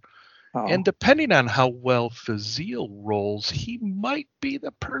picture. Oh. And depending on how well Fazil rolls, he might be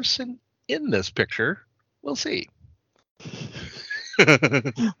the person in this picture. We'll see.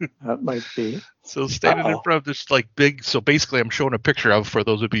 That might be. So standing in front of this like big, so basically I'm showing a picture of, for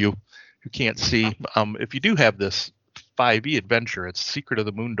those of you who can't see, if you do have this 5e adventure, it's Secret of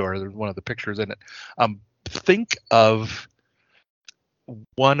the Moon Door. There's one of the pictures in it. Think of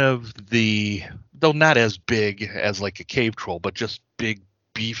one of the, though not as big as like a cave troll, but just big,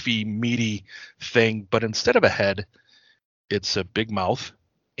 beefy, meaty thing. But instead of a head, it's a big mouth,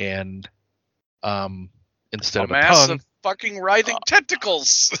 and instead of a mass tongue, of fucking writhing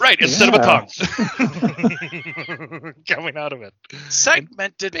tentacles. right, instead of a Yeah. tongue coming out of it.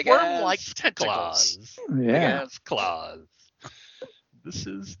 Segmented Big worm-like ass tentacles. claws. Big Yeah. ass claws. This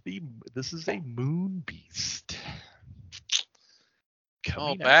is a moon beast. Oh,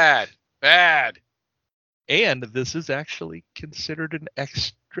 Coming out. bad. Bad. And this is actually considered an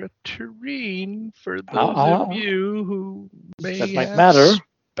extra terrain for those Oh. of you who may That might have matter.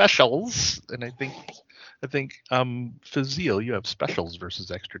 specials. And I think Fazil, you have specials versus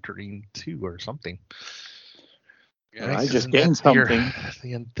extra terrain too, or something. Yeah, I Right? just Isn't gained that your- something.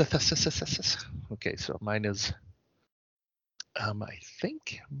 the antithesis? Okay, so mine is. I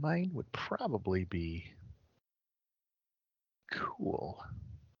think mine would probably be cool.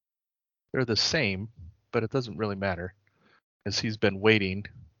 They're the same, but it doesn't really matter, as he's been waiting.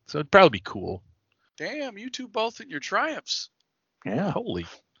 So it'd probably be cool. Damn, you two both in your triumphs. Yeah. Holy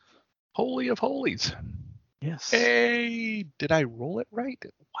of holies! Yes. Hey, did I roll it right?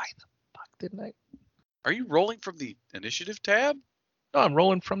 Why the fuck didn't I? Are you rolling from the initiative tab? No, I'm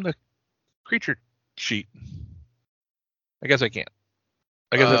rolling from the creature sheet. I guess I can't.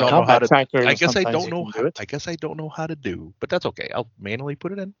 I guess I don't know how Combat to. tracker, I guess I sometimes don't you know. can do it. I guess I don't know how to do, but that's okay. I'll manually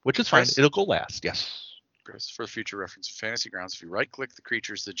put it in, which is fine. Press- It'll go last. Yes. Chris, for future reference of Fantasy Grounds, if you right-click the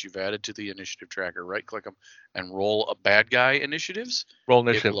creatures that you've added to the initiative tracker, right-click them, and roll a bad guy initiatives, Roll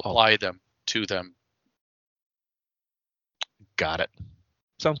it initiative. will Oh, apply them to them. got it.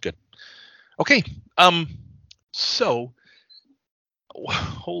 Sounds good. Okay. So,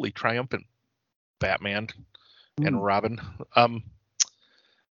 holy triumphant Batman and Robin.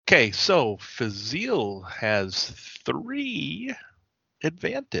 Okay, so Fazil has 3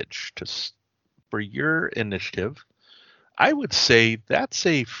 advantage for your initiative. I would say that's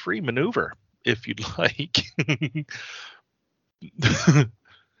a free maneuver if you'd like.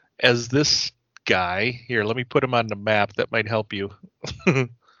 As this guy here, let me put him on the map. That might help you.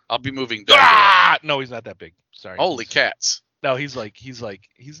 I'll be moving that. No, he's not that big. Sorry. Holy cats. No, he's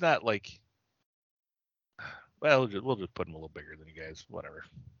not like. Well, we'll just put him a little bigger than you guys. Whatever.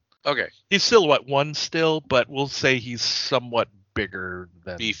 Okay, He's silhouette 1 still, but we'll say he's somewhat bigger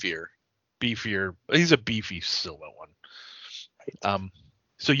than beefier. beefier. He's a beefy silhouette 1.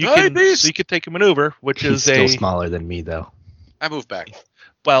 So you Hey, can beast! so you can take a maneuver, which He's is still a smaller than me, though. I move back.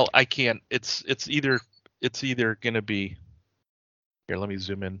 well, I can't. It's either gonna be. Here, let me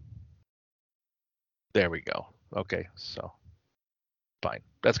zoom in. There we go. Okay, so fine.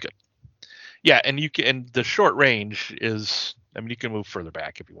 That's good. Yeah, and you can. And the short range is. I mean, you can move further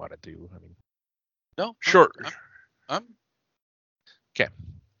back if you want to. I mean, No, short. I'm Okay.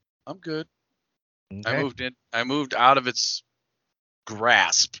 I'm good. Okay. I moved out of its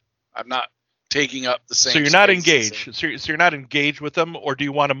grasp. I'm not taking up the same. So you're not space as engaged. it. So you're not engaged with them, or do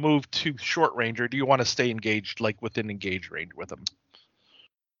you want to move to short range, or do you want to stay engaged, like within engaged range with them?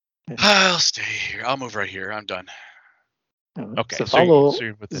 I'll stay here. I'll move right here. I'm done. Okay. Zafalo, So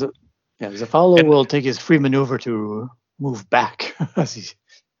you're within. Zafalo And- will take his free maneuver to move back. As he,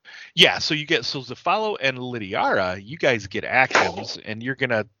 Yeah, so Zafalo and Lydiara, you guys get actions, and you're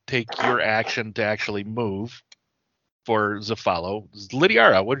gonna take your action to actually move for Zafalo.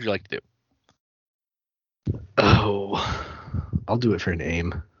 Lydiara, what would you like to do? Oh, I'll do it for an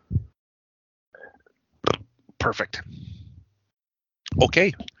aim. Perfect.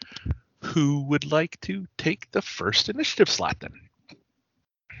 Okay. Who would like to take the first initiative slot then?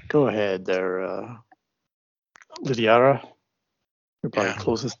 Go ahead there, Lydiara. You're probably Yeah.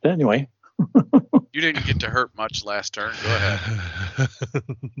 closest anyway. You didn't get to hurt much last turn. Go ahead.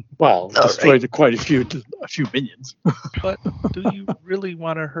 Well, All destroyed quite a few minions. But do you really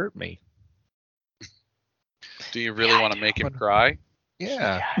want to hurt me? Do you really want to make him cry?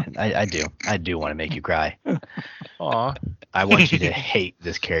 Yeah. I do. I do want to make you cry. Aw. I want you to hate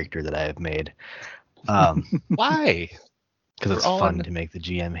this character that I have made. Why? Because it's We're all fun in- to make the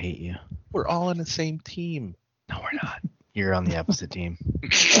GM hate you. We're all on the same team. No, we're not. You're on the opposite team.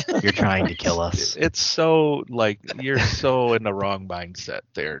 You're trying to kill us. It's so you're so in the wrong mindset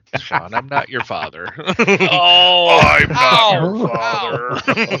there, Sean. I'm not your father. Oh, I'm not your Ow. father.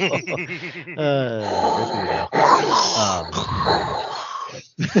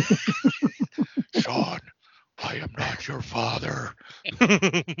 Sean, I am not your father.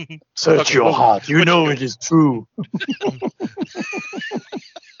 Search your heart. You know it is true.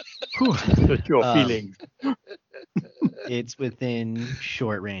 Search your feelings. It's within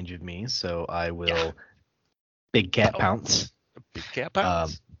short range of me, so I will big cat pounce. Big cat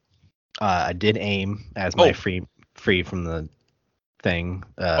pounds. I did aim as my Oh. free from the thing.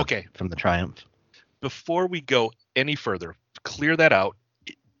 Okay. From the triumph. Before we go any further, clear that out.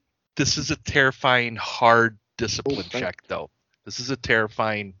 This is a terrifying, hard discipline check, though. This is a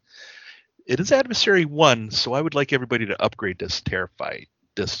terrifying. It is adversary 1, so I would like everybody to upgrade this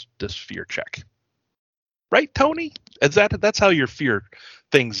this fear check. Right, Tony? That's how your fear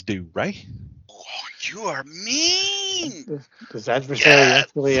things do, right? Oh, you are mean. Does adversary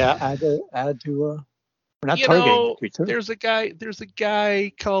actually add to? We're not targeting the creature. There's a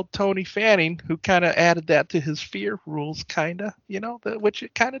guy called Tony Fanning who kind of added that to his fear rules, kind of, which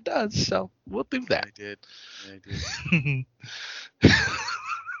it kind of does. So we'll do that. I did.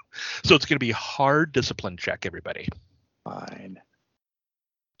 So it's going to be a hard discipline check, everybody. Fine.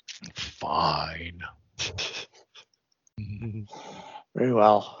 Very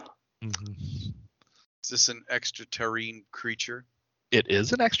well. Is this an extraterrene creature? It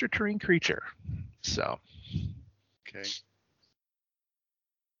is an extraterrene creature. So, Okay.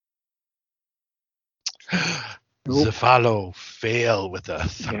 Nope. Zafalo fail with a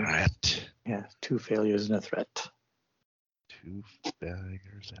threat. Yeah, 2 failures and a threat. 2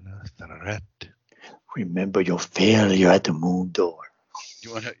 failures and a threat. Remember your failure at the moon door.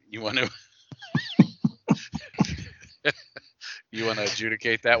 You want to you want to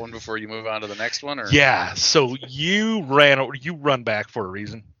adjudicate that one before you move on to the next one, or? Yeah. So you run back for a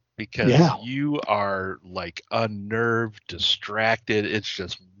reason because you are like unnerved, distracted. It's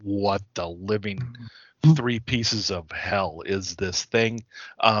just what the living 3 pieces of hell is this thing?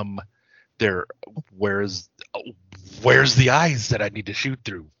 Where's the eyes that I need to shoot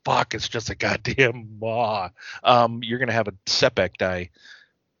through? Fuck, it's just a goddamn maw. You're gonna have a setback die.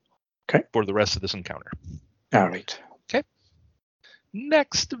 Okay. For the rest of this encounter. All right. Okay.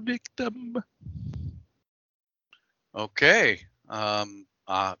 Next victim. Okay. You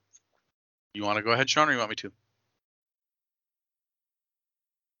want to go ahead, Sean, or you want me to?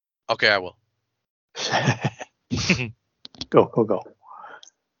 Okay, I will. Go.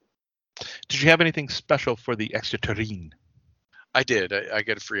 Did you have anything special for the extraterrene? I did. I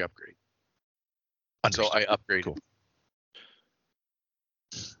get a free upgrade. Understood. So I upgraded. Cool.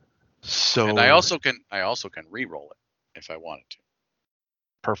 So And I also can re-roll it if I wanted to.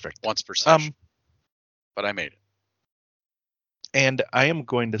 Perfect. Once per session. But I made it. And I am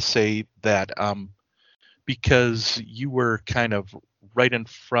going to say that because you were kind of right in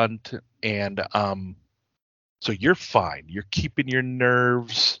front and so you're fine. You're keeping your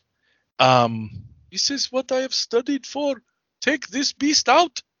nerves. This is what I have studied for. Take this beast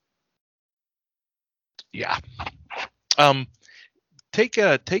out. Yeah. Take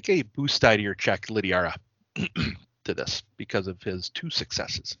a boost die to your check, Lydiara, to this because of his 2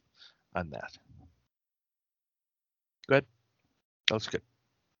 successes on that. Good. That was good.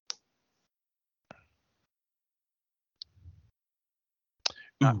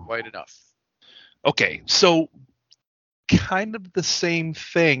 Not Ooh. quite enough. Okay, so kind of the same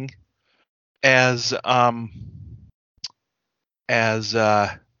thing as what do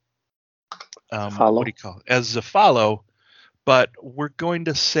you call it? As Zafalo, but we're going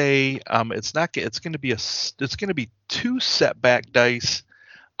to say it's going to be 2 setback dice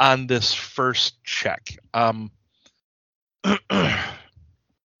on this first check. And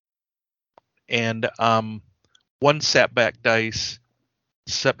one setback die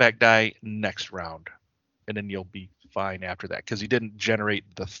next round, and then you'll be fine after that because you didn't generate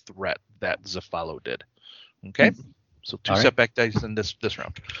the threat that Zafalo did. Okay, so 2 All right. setback dice in this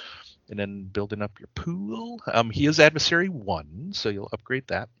round, and then building up your pool. He is adversary 1, so you'll upgrade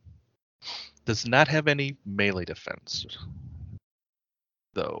that. Does not have any melee defense,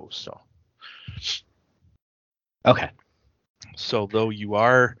 though. Okay. So though you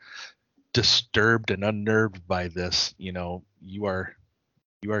are disturbed and unnerved by this, you are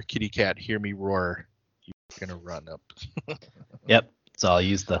kitty cat, hear me roar. You're gonna run up. Yep. So I'll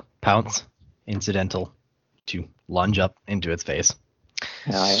use the pounce incidental to lunge up into its face.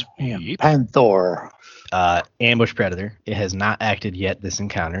 I am Sweet. Panther. Ambush Predator. It has not acted yet this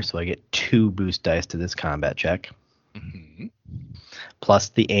encounter, so I get 2 boost dice to this combat check. Mm-hmm. Plus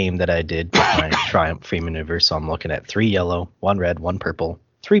the aim that I did with my Triumph free maneuver. So I'm looking at 3 yellow, 1 red, 1 purple,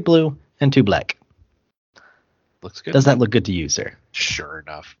 3 blue, and 2 black. Looks good. Does that look good to you, sir? Sure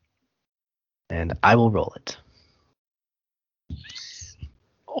enough. And I will roll it.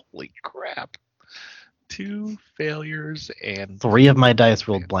 Holy crap. 2 failures and 3 of my dice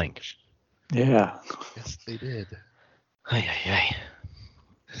rolled blank. Yeah. yes, they did. Ay, ay,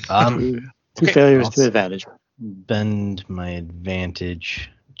 ay. Two okay, failures I'll to advantage. Bend my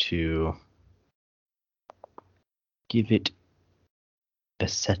advantage to give it a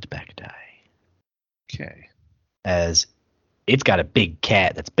setback die. Okay. As it's got a big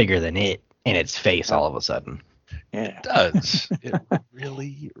cat that's bigger than it in its face all of a sudden. Yeah. It does. It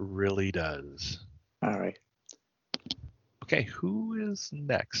really, really does. All right. Okay, who is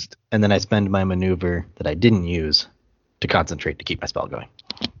next? And then I spend my maneuver that I didn't use to concentrate to keep my spell going.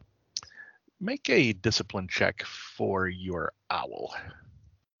 Make a discipline check for your owl.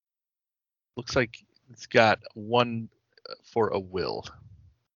 Looks like it's got 1 for a will.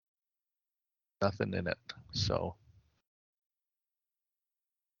 Nothing in it. So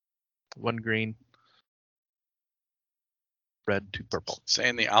 1 green, red, 2 purple.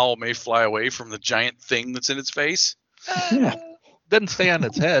 Saying the owl may fly away from the giant thing that's in its face. Yeah. Doesn't stay on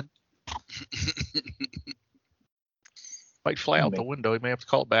its head. Might fly out the window. You may have to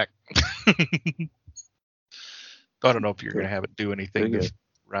call it back. I don't know if you're going to have it do anything Very this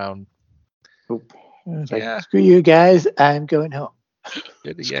round. Oop. It's like, Yeah. screw you guys. I'm going home.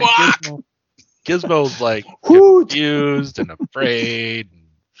 Yeah, Squawk! Gizmo's like Hoot! confused and afraid and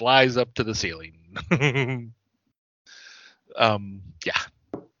flies up to the ceiling. Yeah.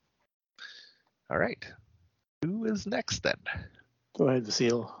 All right. Who is next then? Go ahead,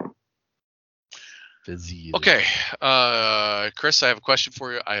 Vasile. Fizzy. Okay, Chris, I have a question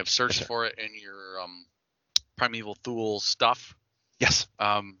for you. I have searched Yes, sir. for it in your Primeval Thule stuff. Yes.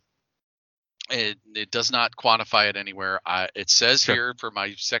 It does not quantify it anywhere. It says Sure. here for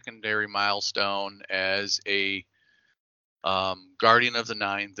my secondary milestone as a Guardian of the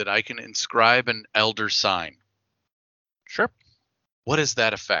Nine that I can inscribe an Elder Sign. Sure. What is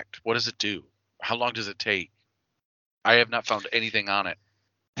that effect? What does it do? How long does it take? I have not found anything on it.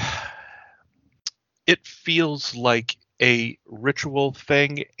 It feels like a ritual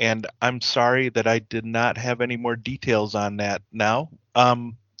thing, and I'm sorry that I did not have any more details on that now.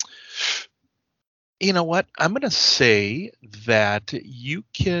 You know what? I'm going to say that you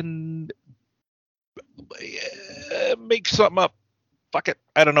can make something up. Fuck it.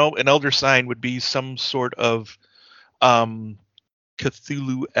 I don't know. An Elder Sign would be some sort of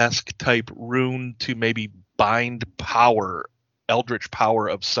Cthulhu-esque type rune to maybe bind power, eldritch power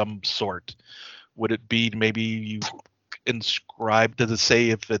of some sort. Would it be maybe you inscribe? Does it say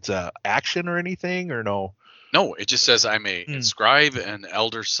if it's a action or anything, or no? No, it just says I may inscribe an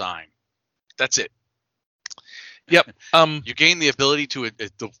Elder Sign. That's it. Yep. You gain the ability to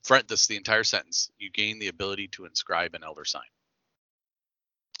that's the entire sentence. You gain the ability to inscribe an Elder Sign.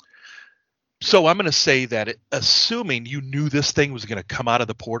 So I'm going to say that assuming you knew this thing was going to come out of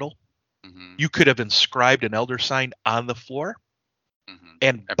the portal, Mm-hmm. you could have inscribed an Elder Sign on the floor Mm-hmm.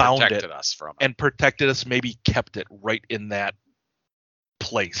 and bound protected it us from it. and protected us, maybe kept it right in that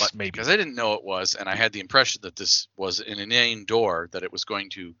place, But maybe. because I didn't know it was, and I had the impression that this was an inane door, that it was going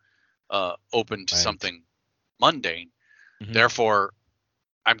to open to Right. something mundane. Mhm. Therefore,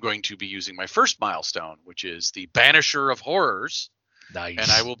 I'm going to be using my first milestone, which is the Banisher of Horrors, Nice. and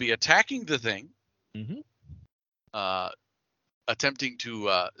I will be attacking the thing, Mhm. attempting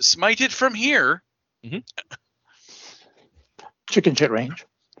to smite it from here. Chicken shit range.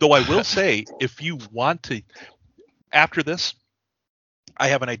 Though I will say, if you want to, after this, I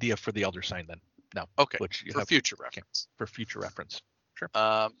have an idea for the Elder Sign then. No, Okay, which you for have future reference. for future reference.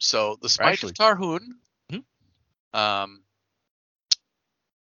 Sure. So the Smite Actually- of Tarhun Mhm.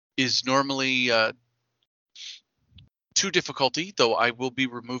 is normally 2 difficulty, though I will be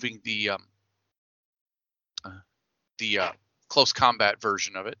removing the close combat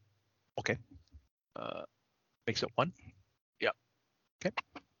version of it. Okay. Makes it 1.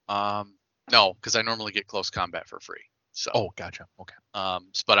 No, because I normally get close combat for free. So, Oh, gotcha. Okay.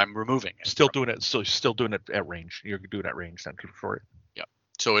 but I'm removing it. Still doing it. So still doing it at range. You're doing it at range then for it.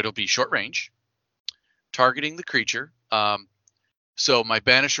 So it'll be short range, targeting the creature. So my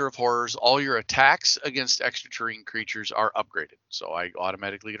Banisher of Horrors, all your attacks against extraterrestrial creatures are upgraded. So I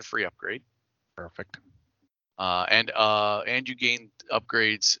automatically get a free upgrade. Perfect. And you gain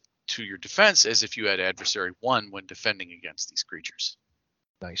upgrades to your defense as if you had Adversary 1 when defending against these creatures.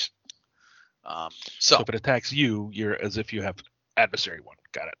 Nice. So So if it attacks you, you're as if you have adversary 1.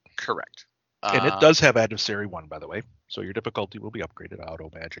 Got it. correct. And it does have adversary 1, by the way. So your difficulty will be upgraded auto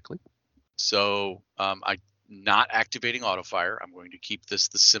magically. So I'm not activating auto fire. I'm going to keep this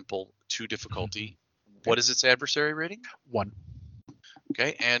the simple 2 difficulty. What is its adversary rating? 1.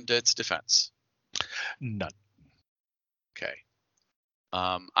 Okay, and its defense. None. Okay.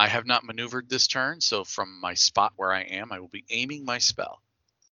 I have not maneuvered this turn, so from my spot where I am, I will be aiming my spell.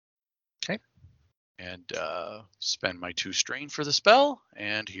 Okay. And spend my 2 strain for the spell,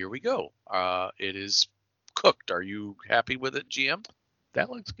 and here we go. It is cooked. Are you happy with it, GM? That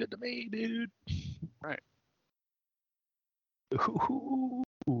looks good to me, dude. Right. Ooh.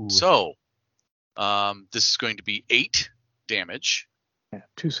 So, this is going to be 8 damage Yeah,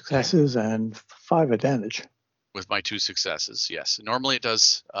 2 successes and 5 advantage. with my 2 successes. Yes. Normally it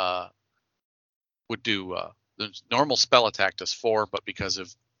does would do the normal spell attack does 4, but because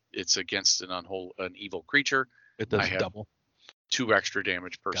of it's against an evil creature, It does I have double. 2 extra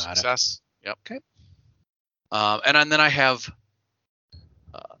damage per Got it. success. Yep. Okay. And then I have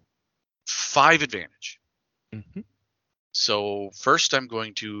 5 advantage. Mm-hmm. So first I'm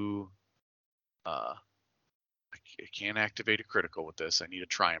going to I can't activate a critical with this. I need a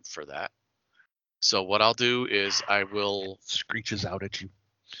triumph for that. So what I'll do is I will Screeches out at you.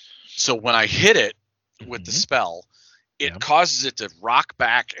 so when I hit it with the Mhm. spell, it Yeah. causes it to rock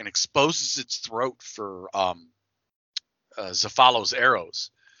back and exposes its throat for Zafalo's arrows.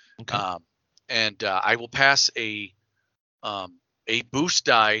 Okay. And I will pass a boost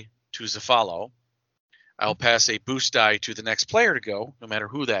die to Zafalo. I'll pass a boost die to the next player to go, no matter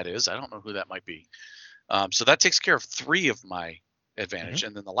who that is. I don't know who that might be. So that takes care of 3 of my advantage.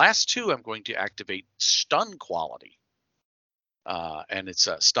 And then the last 2, I'm going to activate stun quality. And it's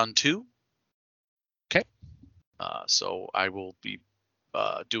stun 2. Okay. So I will be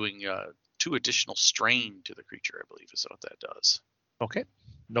doing 2 additional strain to the creature, I believe is what that does. Okay.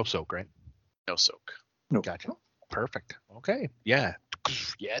 No soak, right? No soak. No. Gotcha. Perfect. Okay. Yeah.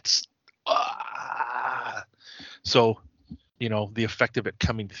 Yeah. It's. So, the effect of it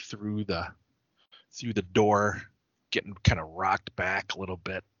coming through the door, getting kind of rocked back a little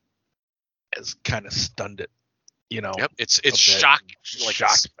bit, has kind of stunned it. Yep. It's bit. shocked, like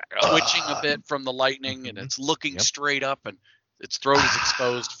Shocked. twitching a bit from the lightning, and Mhm. it's looking Yep. straight up, and its throat is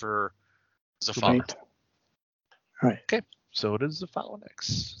exposed for Zafalo. Right. All right. So it is the follow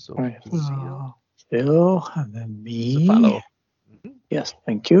next. So All right. Zafalo. Phil, and then me. Zafalo. Yes,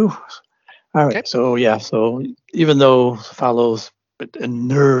 thank you. All right. Okay. So yeah. So even though Fallow's a bit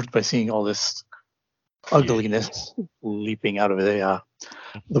unnerved by seeing all this ugliness leaping out of the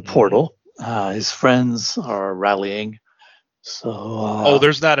Mhm. portal, his friends are rallying. So Oh,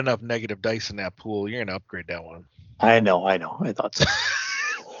 there's not enough negative dice in that pool. You're gonna upgrade that one. I know. I thought so.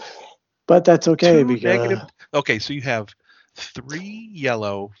 But that's okay 2 because negative. Okay, so you have 3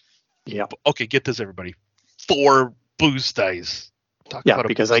 yellow. yeah, Okay, get this, everybody. 4 boost dice. Talk Yeah, about a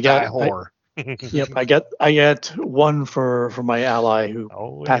because I boost die got- whore. yep. I get one for my ally who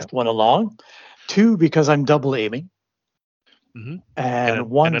Oh, yeah. passed one along, 2 because I'm double aiming, Mhm. and And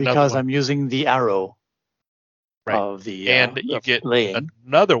 1 another because one. I'm using the arrow Right. of the And you the get laying.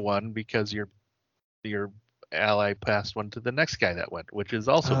 another one because your ally passed one to the next guy that went, which is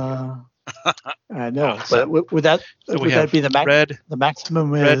also I know, So- but would that So we would have that be the max? red, The maximum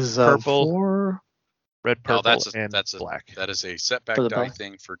red, is purple. 4. purple, No, that's and a black. that is a setback For the die black?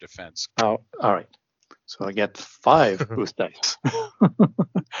 thing for defense. Oh, all right. So I get 5 boost dice.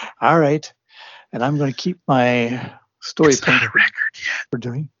 All right, and I'm going to keep my story It's not point a record yet. for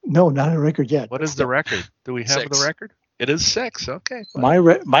doing. No, not a record yet. What is the record? Do we have 6. the record? It is 6. Okay.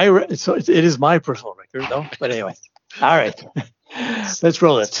 fine. So it is my personal record though. But anyway, all right. Let's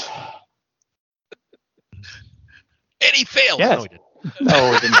roll it. And he failed. Yes. No, he didn't.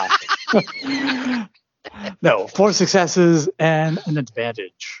 No, it did not. No, 4 successes and an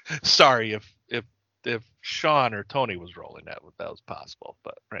advantage. Sorry if Sean or Tony was rolling that was possible,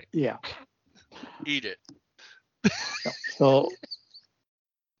 but right. Yeah. Eat it. So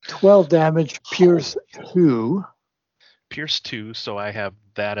 12 damage, pierce 2. Pierce 2, so I have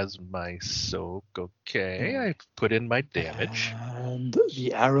that as my soak. Okay, I put in my damage. And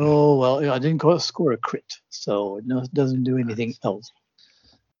the arrow, well, I didn't score a crit, so it doesn't do anything else.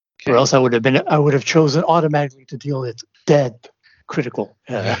 Okay. Or else I would have chosen automatically to deal it dead critical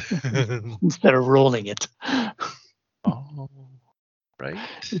instead of rolling it. Oh, right.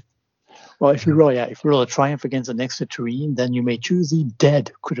 Well, if you roll a triumph against the next terrain, then you may choose the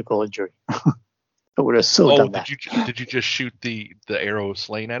dead critical injury. I would have done that. Did you just shoot the arrow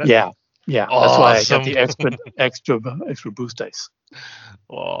slaying at it? Yeah. That's why I got Awesome. the extra boost dice.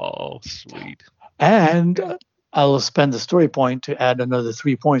 Oh, sweet. And I'll spend the story point to add another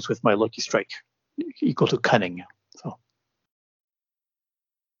 3 points with my lucky strike, equal to cunning. So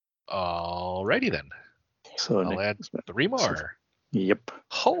Alrighty then. So I'll add 3 more. Yep.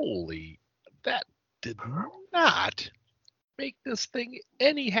 Holy, that did not make this thing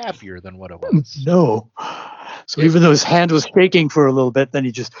any happier than what it was. No. So even though his hand was shaking for a little bit, then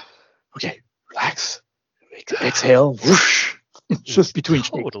he just, okay, relax, exhale, whoosh, just between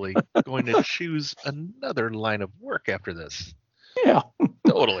shakes. Totally going to choose another line of work after this. Yeah.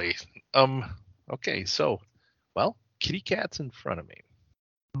 Totally. Okay, so, well, kitty cat's in front of me.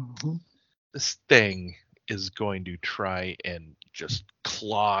 Mm-hmm. This thing is going to try and just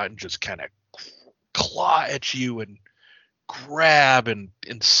claw and just kind of claw at you and grab and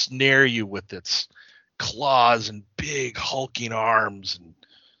ensnare you with its claws and big hulking arms and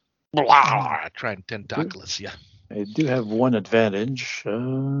blah, try and tentacles you. I do have one advantage.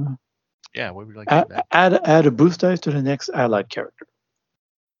 Yeah, what would you like to do? Add a boost dice to the next allied character.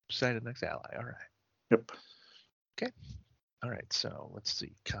 Decide the next ally. All right. Yep. Okay. All right. So let's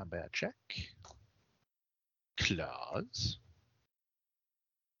see. Combat check. Claws.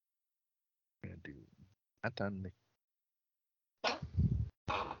 We're gonna do that on the.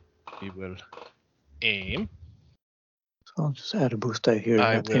 We will aim. So I'll just add a boost die here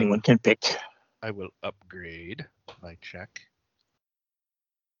I that will- anyone can pick. I will upgrade my check.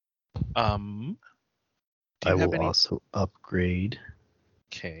 Do I you have will any? also upgrade.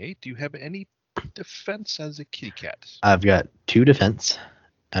 Okay. Do you have any defense as a kitty cat? I've got 2 defense,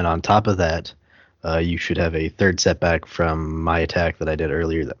 and on top of that, you should have a 3rd setback from my attack that I did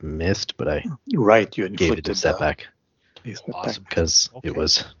earlier that missed, but I Right, you gave it inflicted a setback Awesome. because Okay. it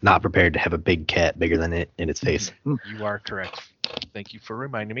was not prepared to have a big cat bigger than it in its face. You are correct. Thank you for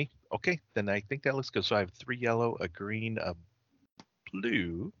reminding me. Okay, then I think that looks good. So I have 3 yellow, a green, a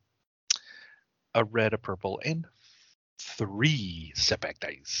blue, a red, a purple, and 3 setback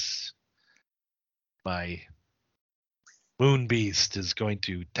dice. My moon beast is going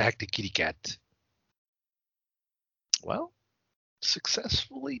to attack the kitty cat. Well,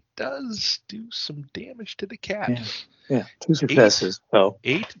 successfully does do some damage to the cat. Yeah, 2 successes. So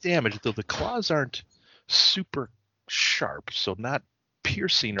 8 damage, though the claws aren't super sharp, so not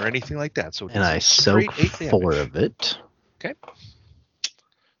piercing or anything like that. So And I just straight soak 8 damage. 4 of it. Okay.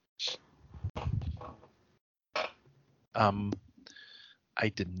 I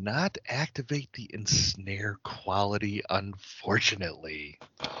did not activate the ensnare quality, unfortunately,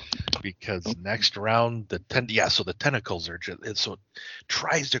 because next round the tentacles are just so it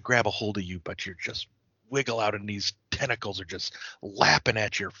tries to grab a hold of you, but you're just wiggle out, and these tentacles are just lapping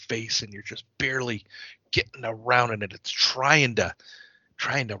at your face, and you're just barely getting around in it. It's trying to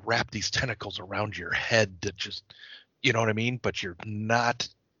wrap these tentacles around your head to just, you know what I mean? But you're not.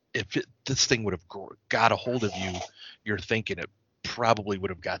 This thing would have got a hold of you, you're thinking it probably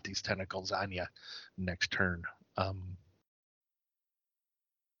would have got these tentacles on you next turn.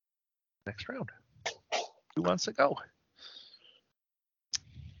 Next round. Who wants to go?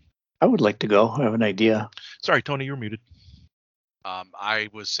 I would like to go. I have an idea. Sorry, Tony, you're muted. I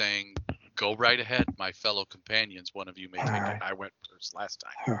was saying, go right ahead, my fellow companions. One of you may take Alright. it. I went first last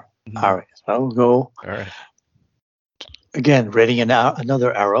time. All right, so I'll go All right. again, readying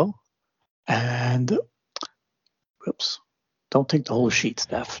another arrow. And, whoops, don't take the whole sheet,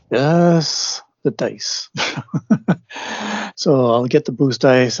 Steph. Just the dice. So I'll get the boost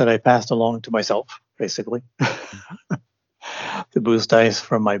dice that I passed along to myself, basically. The boost dice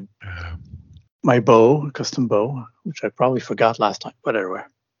from my bow, custom bow, which I probably forgot last time, but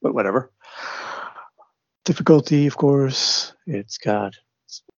whatever. Difficulty, of course, it's got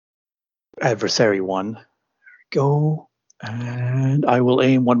adversary 1. There we go. And I will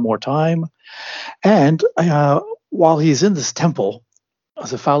aim one more time. And while he's in this temple,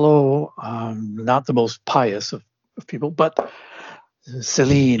 as a fellow, not the most pious of people, but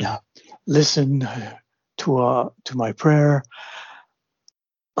Celine, listen to my prayer.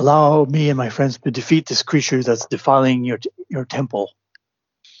 Allow me and my friends to defeat this creature that's defiling your temple.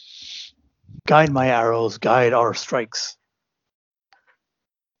 Guide my arrows, guide our strikes.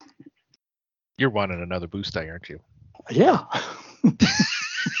 You're wanting another boost die, aren't you? Yeah.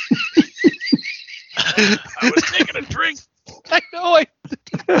 I was taking a drink. I know.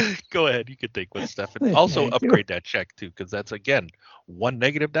 Go ahead. You can take one, Stefan. Also Thank you. upgrade that check too, because that's again one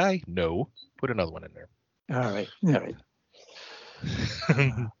negative die. No, put another one in there. All right. There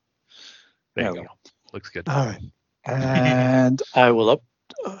There you we go. Looks good. All right. And I will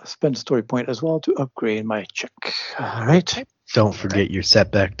spend a story point as well to upgrade my check. All right. Don't forget your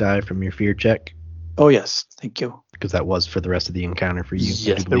setback die from your fear check, Oh, yes. Thank you. because that was for the rest of the encounter for you.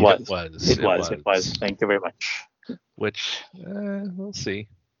 Yes, I do it believe. was. It was. Thank you very much. Which we'll see.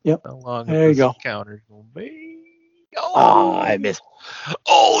 Yep. How long There you this go. encounter will be. I missed.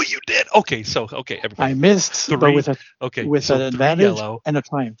 Oh, you did. Okay, everybody. I missed, but Three. with Okay, with so an three advantage yellow, and a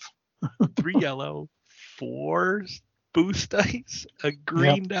triumph. 3 yellow, 4 boost dice, a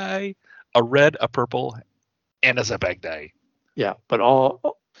green die, a red, a purple, and a setback die. Yeah, but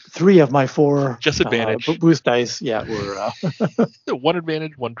all 3 of my 4 Just advantage. boost dice, were 1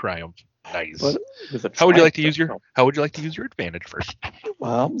 advantage, 1 triumph. Nice. but with a How would you like triumph, to use your How would you like to use your advantage first?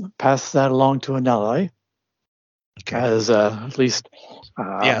 Well, pass that along to an ally, as at least.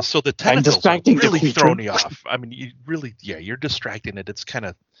 Yeah, so the tentacles distracting are the really creature. throwing you off. I mean, you're distracting it. It's kind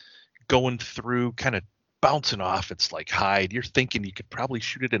of going through, kind of bouncing off. It's like hide. You're thinking you could probably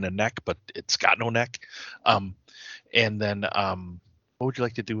shoot it in the neck, but it's got no neck. And then what would you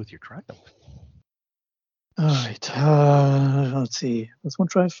like to do with your triumph? All right. Let's see. Let's one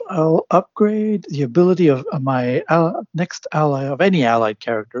try. I'll upgrade the ability of my next ally of any allied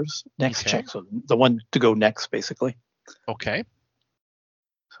characters. Next Okay. check, so the one to go next, basically. Okay.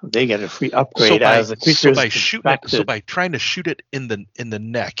 So they get a free upgrade as the creature so by trying to shoot it in the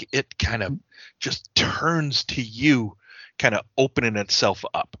neck, it kind of just turns to you, kind of opening itself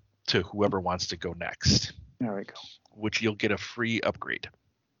up to whoever wants to go next, There we go. which you'll get a free upgrade.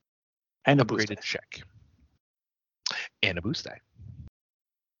 And a boost. Upgraded check. And a boost die.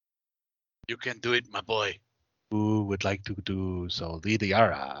 You can do it, my boy. Who would like to do so?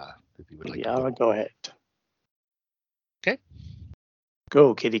 Lidiara, if you would like to go. Go ahead. Okay.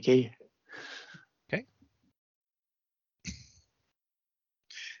 Go, Kitty K.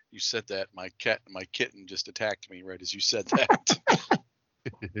 You said that. My kitten just attacked me right as you said that.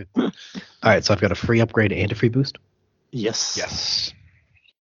 All right, so I've got a free upgrade and a free boost. Yes. Yes.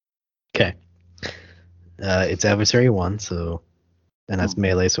 Okay. It's adversary 1, so, and that's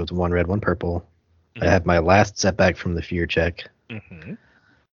melee, so it's 1 red, 1 purple. Mhm. I have my last setback from the fear check. Mm-hmm.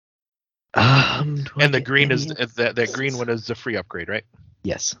 Do I And the get green any- is that green one is the free upgrade, right?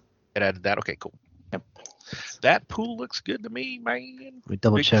 Yes. It added that. Okay, cool. Yep. That pool looks good to me, man. We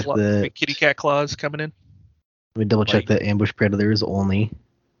double Big check big kitty cat claws coming in. We double check like- that ambush predators only.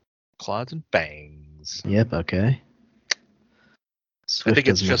 Claws and bangs. Yep. Okay. I Swift think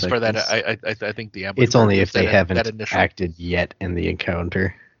it's doesn't just for affect that. this. I think the ambush. It's only predators, if they that haven't initial, acted yet in the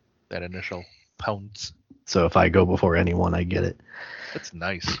encounter. that initial pounds. So if I go before anyone, I get it. That's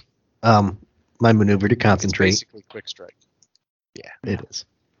nice. My maneuver to It's concentrate. basically quick strike. It is.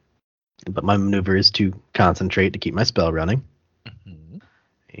 But my maneuver is to concentrate to keep my spell running, Mhm.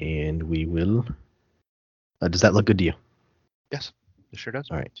 and we will. Does that look good to you? Yes, it sure does.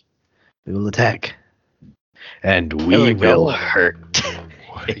 All right. We will attack, and There we we go. will hurt.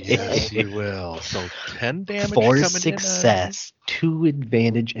 Yes, you will. So 10 damage 4 coming success, 2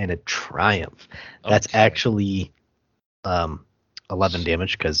 advantage, and a triumph. in. That's Okay. actually 11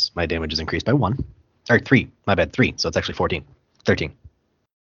 damage because my damage is increased by 1. Or 3. My bad, 3. So it's actually 14. 13.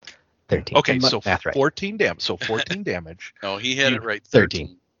 13. Okay, so Math right. 14 damage. So 14 damage. No, he had You- it right.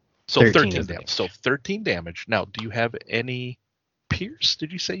 13. So 13 13 is the damage. So 13 damage. Now, do you have any pierce?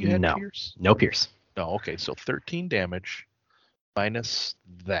 Did you say you had No. pierce? No pierce. No. Okay, so 13 damage minus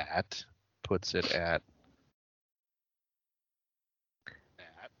that puts it at.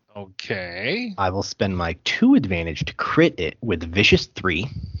 Okay. I will spend my 2 advantage to crit it with Vicious 3.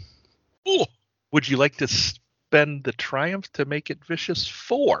 Ooh. Would you like to spend the triumph to make it vicious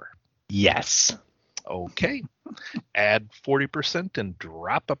 4? Yes. Okay. Add 40% and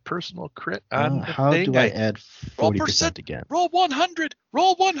drop a personal crit on the How thing. do I add Roll 40% percent. again? Roll 100.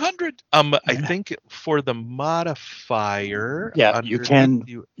 Roll 100. I think for the modifier. Yeah, you underneath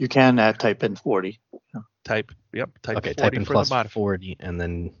can- You can type in 40. type. Yep. Type Okay, 40 type in for plus the modifier. 40, and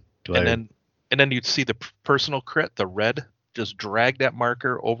then do And I? then you'd see the personal crit, the red just drag that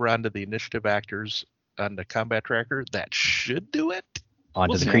marker over onto the initiative actors on the combat tracker. That should do it.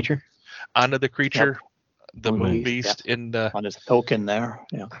 Onto We'll the see. creature. Onto the creature, the On moon the- beast in the. On his token there.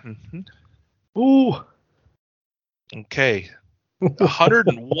 Yeah. Mhm. Ooh. Okay,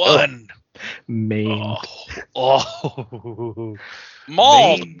 101. Maimed. Oh.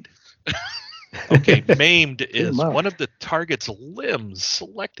 Mauled. Maimed. Okay, maimed is much. one of the target's limbs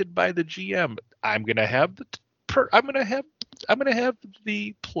selected by the GM. I'm gonna have I'm gonna have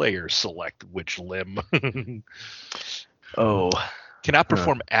the player select which limb. Oh. Cannot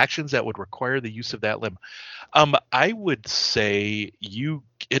perform actions that would require the use of that limb. I would say Yeah.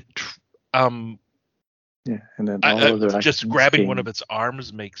 And then all other just actions grabbing one gain- of its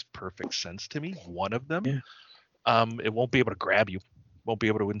arms makes perfect sense to me. One of them. Yeah. It won't be able to grab you. Won't be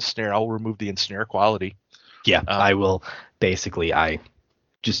able to ensnare. I'll remove the ensnare quality. Yeah, I will. Basically, I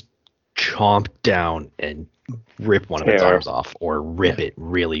just chomp down and rip one of its Tear. arms off, or rip it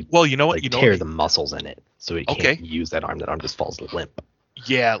really, Well, you know what? like You know tear what? the muscles in it, so it Okay. can't use that arm. That arm just falls limp.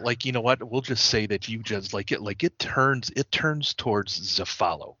 Yeah, like you know what? We'll just say that you just it turns towards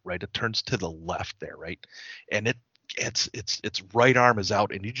Zafalo, right? It turns to the left there, right? And its right arm is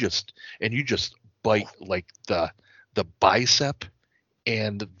out, and you just bite like the bicep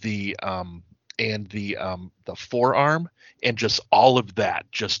and the forearm, and just all of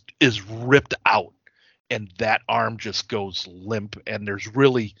that just is ripped out, and that arm just goes limp, and there's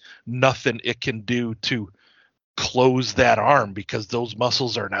really nothing it can do to close that arm because those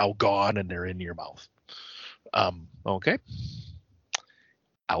muscles are now gone and they're in your mouth. Okay.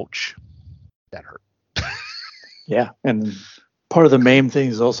 Ouch. That hurt. Yeah. And part of the main thing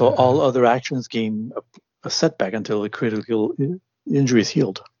is also all other actions gain a setback until the critical injury is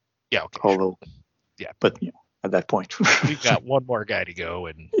healed. Yeah. Okay. Sure. Although, Yeah. But at that point, We've got one more guy to go,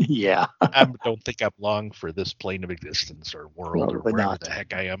 and yeah. I don't think I'm long for this plane of existence or world or Probably wherever not. the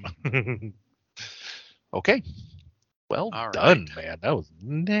heck I am. Okay. Well All done, man. That was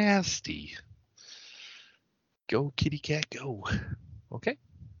nasty. Go, kitty cat, go. Okay.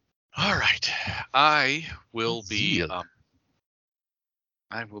 All right. I will be Yeah.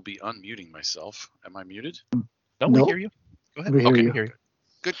 I will be unmuting myself. Am I muted? No, we Nope. hear you. Go ahead. We hear Okay, you. we hear you.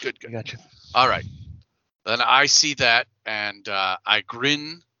 Good, good, I good. got you. All right. Then I see that, and I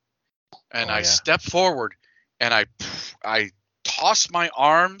grin, and Oh, I yeah. step forward, and I toss my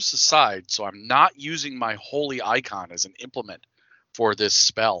arms aside, so I'm not using my holy icon as an implement for this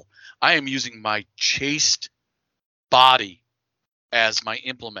spell. I am using my chaste body as my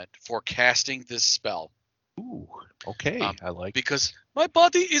implement for casting this spell, Ooh, okay. I like because my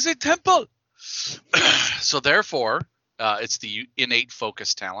body is a temple. So therefore, it's the innate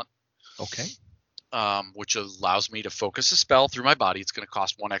focus talent. Okay. Which allows me to focus a spell through my body. It's going to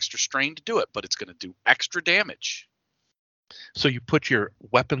cost 1 extra strain to do it, but it's going to do extra damage. So you put your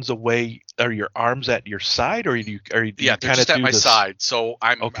weapons away, or your arms at your side, or do you Yeah, they're kind just of at do my this? side. So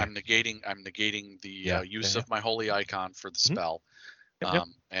I'm Okay. negating the Yeah, use yeah, of my holy icon for the Mhm. spell. Yep.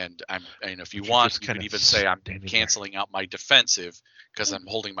 And if you But you're want, just you could kinda even say I'm standing there. canceling out my defensive because I'm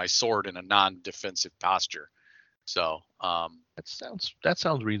holding my sword in a non-defensive posture. So, That sounds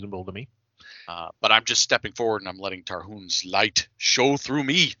reasonable to me. but I'm just stepping forward and I'm letting Tarhoon's light show through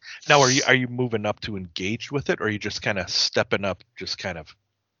me. Now, are you moving up to engage with it, or are you just kind of stepping up, just kind of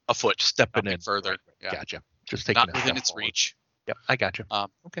A foot, stepping nothing in further. Yeah. Gotcha. Just taking Not a within step its forward. reach. Yep, I gotcha.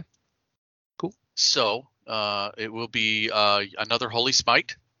 So it will be another holy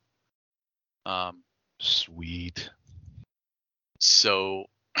smite. Sweet. So,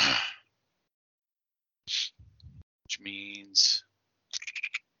 which means,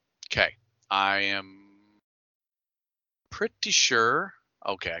 okay, I am pretty sure.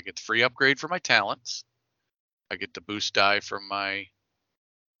 Okay, I get the free upgrade for my talents. I get the boost die from my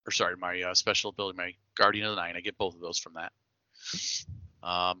special ability, my Guardian of the Night. I get both of those from that.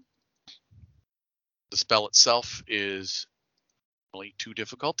 The spell itself is only 2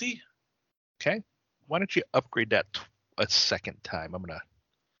 difficulty. Okay. Why don't you upgrade that a second time? I'm gonna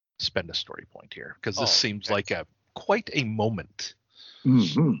spend a story point here because this Oh, seems okay. like quite a moment.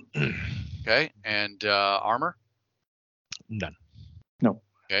 Mhm. Okay, and armor. None.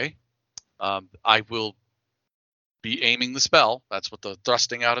 Okay. I will be aiming the spell. That's what the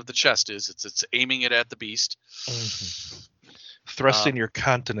thrusting out of the chest is. It's aiming it at the beast. Thrusting your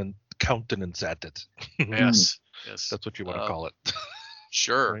countenance at it. Yes. Yes. That's what you want to call it.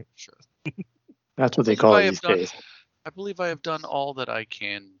 Sure. Right. Sure. That's what they believe call I it have these done- days. I believe I have done all that I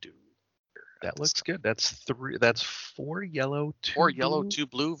can do. That looks good. That's 4 yellow, 2 4 yellow, blue. 2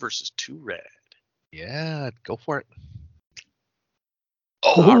 blue versus 2 red. Yeah, go for it.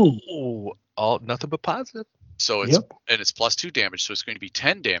 Ooh. Oh, all nothing but positive. So it's plus 2 damage, so it's going to be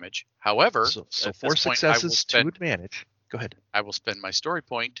 10 damage. However, So at 4 this point, I will successes, 2 spend- advantage. Go ahead. I will spend my story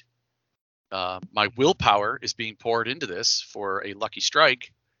point. My willpower is being poured into this for a lucky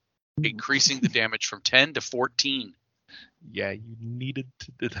strike, increasing the damage from 10 to 14. Yeah, you needed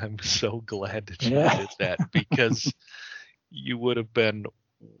to. I'm so glad that you Yeah. did that because you would have been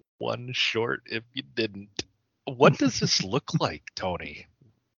 1 short if you didn't. What does this look like, Tony?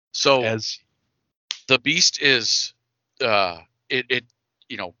 So As the beast is, Lydiara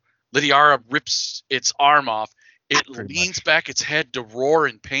rips its arm off. It Very leans much. back its head to roar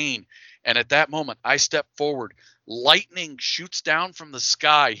in pain. And at that moment, I step forward. Lightning shoots down from the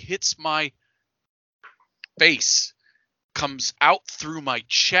sky, hits my face, comes out through my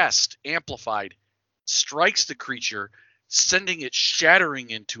chest, amplified, strikes the creature, sending it shattering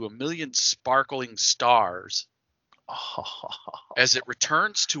into a million sparkling stars as it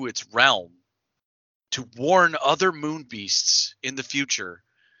returns to its realm to warn other moon beasts in the future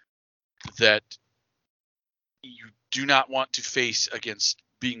that you do not want to face against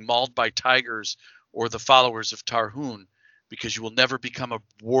being mauled by tigers or the followers of Tarhun, because you will never become a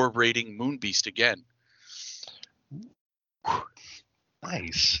war-raiding moon beast again.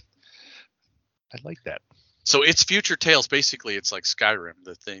 nice. I like that. So it's future tales. Basically, it's like Skyrim.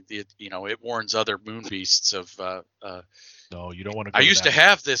 It warns other moon beasts of. No, you don't want to. I used to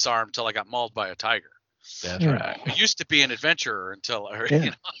have this arm until I got mauled by a tiger. That's Yeah. right. I used to be an adventurer until Yeah.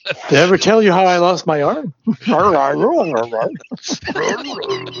 Did I ever tell you how I lost my arm?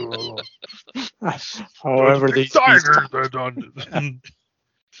 However, these tigers are done. And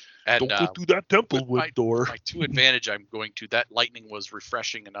Don't go through that temple with door. my 2 advantage, I'm going to. That lightning was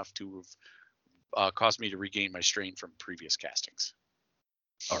refreshing enough to have caused me to regain my strain from previous castings.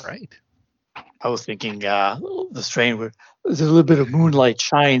 All right. I was thinking the strain where there's a little bit of moonlight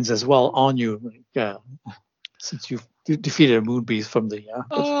shines as well on you, since you've defeated a moon beast from the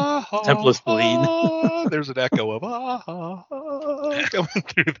Temple of Spleen. There's an echo of coming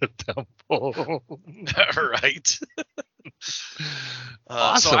through the temple. Right.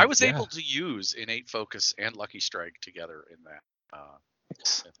 Awesome, So I was yeah. able to use Innate Focus and Lucky Strike together in that.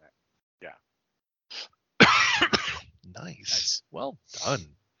 Nice. Well done.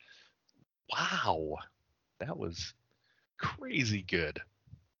 Wow. That was crazy good.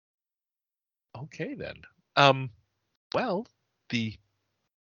 Okay then. Well, the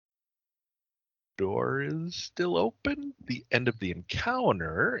door is still open. The end of the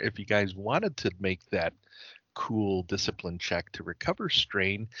encounter, if you guys wanted to make that cool discipline check to recover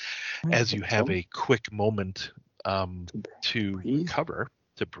strain, as you have a quick moment to breathe. recover,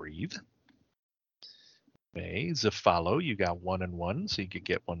 to breathe. Zafalo, you got 1 and 1, so you could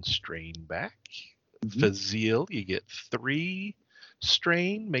get 1 strain back. Fazil, you get 3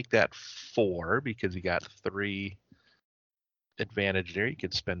 strain, make that 4 because you got 3 advantage there. You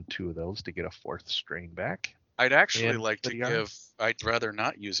could spend 2 of those to get a 4th strain back. I'd actually And like to Lydiara? give. I'd rather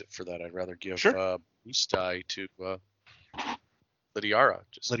not use it for that. I'd rather give Sure. boost die to Lydiara.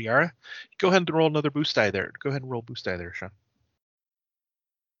 Just Lydiara, go ahead and roll another boost die there. Go ahead and roll boost die there, Sean.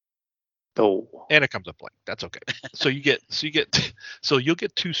 Oh, And it comes up blank. That's okay. So you'll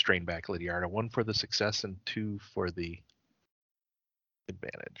get 2 strain back, Lydiara. 1 for the success and 2 for the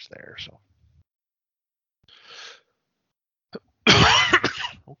advantage there. So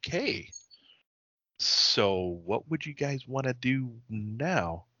okay. So what would you guys want to do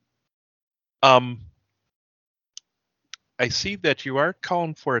now? I see that you are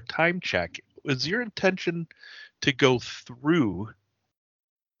calling for a time check. Is your intention to go through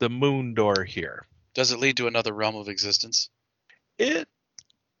the moon door here? does it lead to another realm of existence? It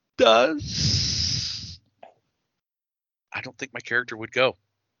does. I don't think my character would go.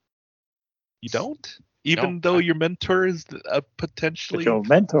 You don't? Even No, though your mentor is potentially your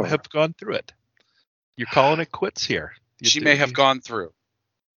mentor. have gone through it. You're calling it quits here. She may have gone through.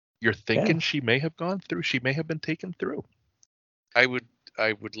 You're thinking Yeah. she may have gone through. She may have been taken through. I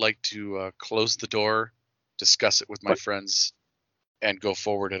would like to close the door, discuss it with my friends, and go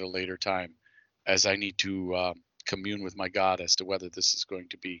forward at a later time, as I need to commune with my God as to whether this is going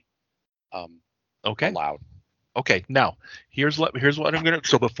to be Okay. allowed. Okay. Now, here's what I'm gonna.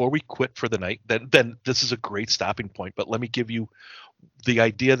 So before we quit for the night, then this is a great stopping point. But let me give you the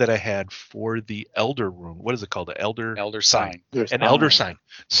idea that I had for the elder rune. What is it called? The elder Sign. an elder sign.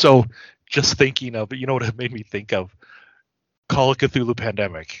 So just thinking of, you know what it made me think of? Call of Cthulhu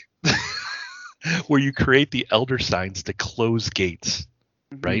Pandemic, where you create the elder signs to close gates,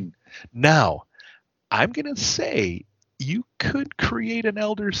 right? Now, I'm going to say you could create an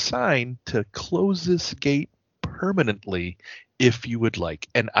elder sign to close this gate permanently if you would like.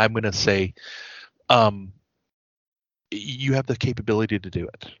 And I'm going to say you have the capability to do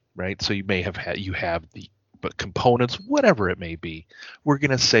it, right? So you may have the but components, whatever it may be. We're going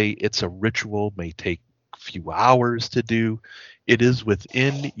to say it's a ritual, may take a few hours to do. It is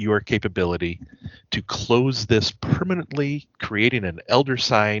within your capability to close this permanently, creating an elder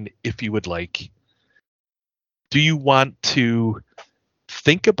sign if you would like. Do you want to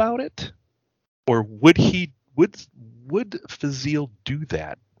think about it? Or would Fazil do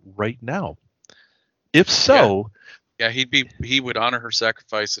that right now? If so, Yeah, he would honor her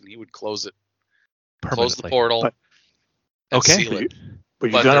sacrifice and he would close it, permanently. close the portal, But- and Okay. seal it. But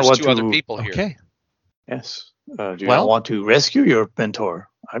you But don't there's want two to. other people here. Okay. Yes. Do you Well- not want to rescue your mentor?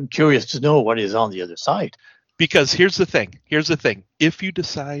 I'm curious to know what is on the other side. Because here's the thing. If you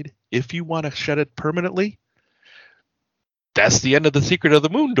decide, if you want to shut it permanently, that's the end of the Secret of the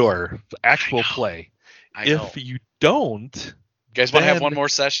Moon Door actual play. I know. If you don't, You guys want to have then- one more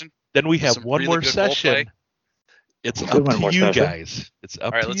session? then we With have some one really more good role session. play? It's Do up one to more you session. guys. It's up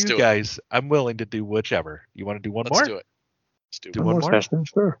All right, to let's you do it. guys. I'm willing to do whichever. You want to do one Let's more? do it. Let's do it. Do one more? session,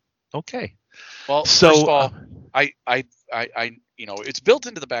 sure. Okay. Well, So, first of all, I, it's built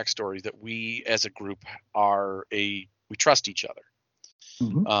into the backstory that we as a group we trust each other.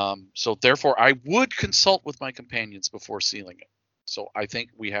 Mhm. So therefore, I would consult with my companions before sealing it. So I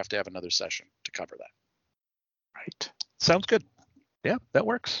think we have to have another session to cover that. Right. sounds good. Yeah, that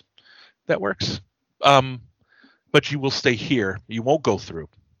works. But you will stay here. You won't go through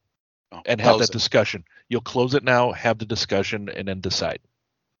Oh, and have close that it. discussion. You'll close it now, have the discussion, and then decide.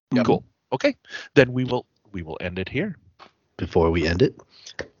 Yep. Cool. Okay. Then we will end it here. Before we end it,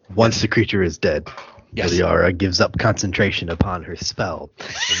 once the creature is dead, Yes. Liara gives up concentration upon her spell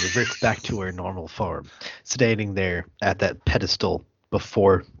and reverts back to her normal form, standing there at that pedestal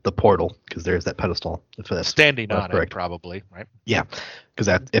before the portal, because there's that pedestal. If that's Standing that's on it, correct. probably, right? Yeah, because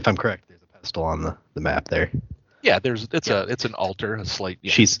if I'm correct, there's a pedestal on the map there. Yeah, it's an altar, a slight.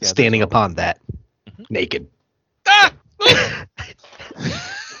 Yeah, She's yeah, standing there's upon that, Mhm. naked. Ah!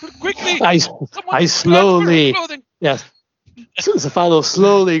 Quickly! I Someone grab her slowly, clothing! yes. So Zafalo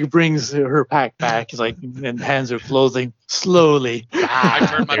slowly brings her pack back, like, and hands her clothing slowly. I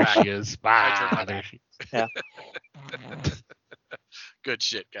turned my there back. she is. I turned my There back. she- Good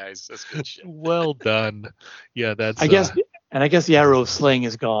shit, guys. That's good shit. Well done. Yeah, that's. I guess the arrow sling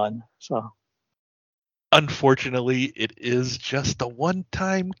is gone. So Unfortunately, it is just a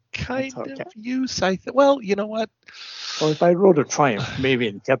one-time kind That's okay. of use. Well, you know what? or if I rolled a triumph, maybe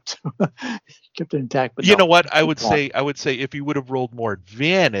and kept it intact. But You no, know what? I would it's gone. say if you would have rolled more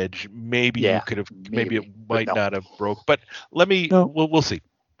advantage, maybe Yeah, you could have. Maybe it maybe, but might no. not have broke. But let me. No. We'll see.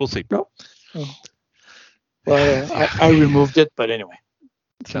 We'll see. No. Well, I removed it, but anyway,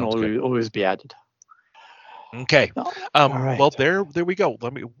 it can Sounds good. always be added. Okay. No. All right. Well, there we go.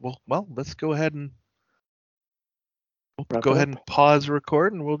 Well, let's go ahead and Wrap go it ahead up. and pause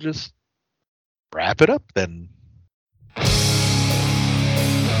record, and we'll just wrap it up then.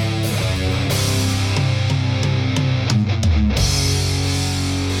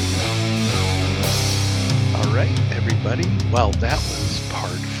 All right, everybody. Well, that was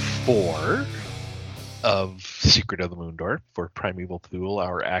part 4 of Secret of the Moon Door for Primeval Thule,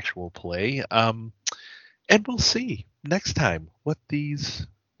 our actual play. And we'll see next time what Fazil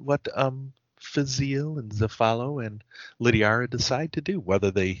and Zafalo and Lidiara decide to do,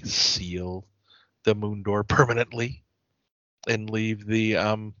 whether they seal the Moon Door permanently and leave the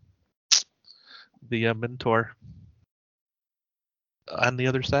mentor on the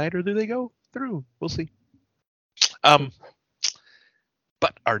other side, or do they go through? We'll see.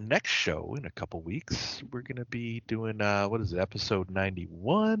 But our next show in a couple weeks, we're going to be doing episode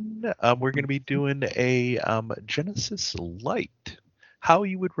 91. We're going to be doing a Genesis Lite. How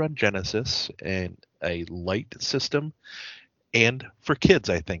you would run Genesis and a light system, and for kids,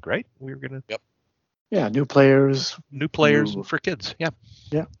 I think, right? We're gonna Yeah, new players. new players New- for kids, yeah.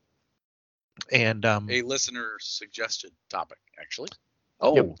 Yeah. And A listener suggested topic, actually.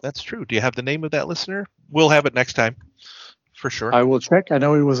 oh, that's true. Do you have the name of that listener? We'll have it next time, for sure. I will check. I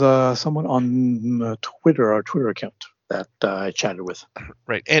know it was someone on Twitter, our Twitter account that I chatted with.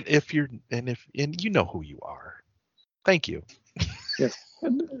 Right, and if you know who you are, thank you. Yes,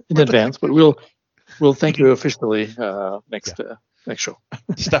 in advance. But we'll thank you officially next show.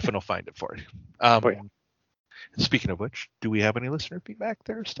 Stefan will find it for you. yeah. Speaking of which, do we have any listener feedback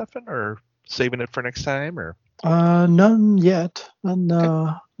there, Stefan, or saving it for next time, or? None yet.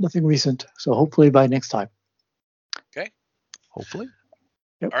 Nothing recent. So hopefully by next time. Hopefully.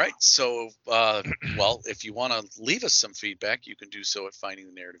 Yep. All right. So, well, if you want to leave us some feedback, you can do so at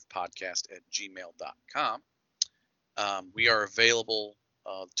findingthenarrativepodcast@gmail.com. We are available.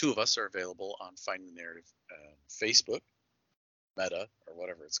 2 of us are available on Finding the Narrative Facebook, Meta, or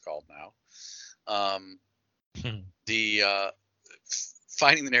whatever it's called now. The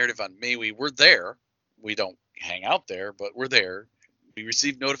Finding the Narrative on MeWe, we're there. We don't hang out there, but we're there. We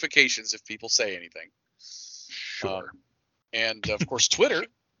receive notifications if people say anything. Sure. And of course, Twitter,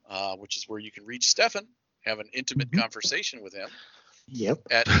 which is where you can reach Stefan, have an intimate conversation with him. Yep.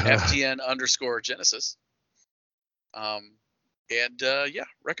 At FTN_Genesis.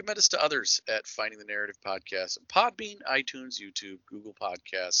 Recommend us to others at Finding the Narrative Podcast on Podbean, iTunes, YouTube, Google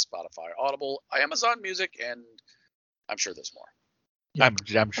Podcasts, Spotify, Audible, Amazon Music, and I'm sure there's more. Yeah.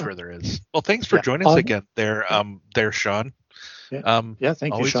 I'm sure there is. Well, thanks for joining us again there, Sean. Yeah,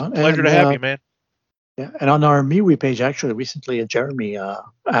 thank you, Sean. Always a pleasure to have you, man. Yeah, and on our MeWe page, actually, recently, Jeremy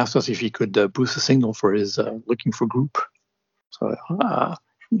asked us if he could boost the signal for his looking for group. So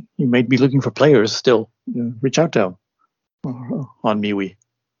he might be looking for players still. Reach out to him on MeWe.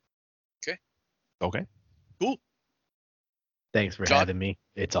 Okay. Cool. Thanks for John? having me.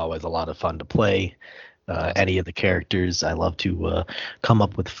 It's always a lot of fun to play. Any of the characters, I love to come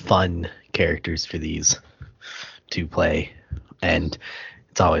up with fun characters for these to play, and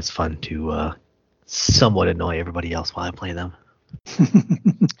it's always fun to somewhat annoy everybody else while I play them.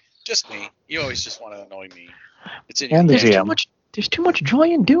 Just me. You always just want to annoy me. It's in And your the nature. GM. There's too much joy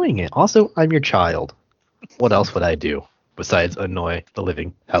in doing it. Also, I'm your child. What else would I do besides annoy the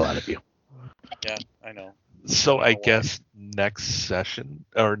living hell out of you? Yeah, I know. So I I know why. guess next session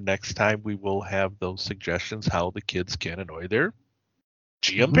or next time we will have those suggestions how the kids can annoy their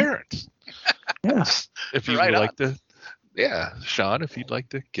GM parents. Yes. If you Right would on. like to, Sean, if you'd like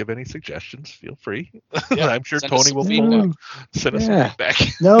to give any suggestions, feel free. Yeah, I'm sure send us Tony some will feedback. send us Yeah. some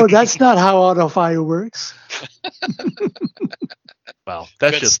feedback. No, that's not how AutoFire works. Well,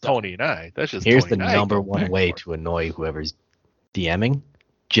 that's Good just stuff. Tony and I. That's just Here's Tony the and I number going back one and way forth. to annoy whoever's DMing.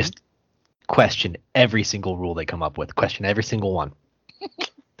 Just question every single rule they come up with. Question every single one.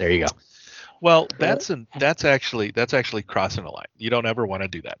 There you go. Well, that's actually crossing a line. You don't ever want to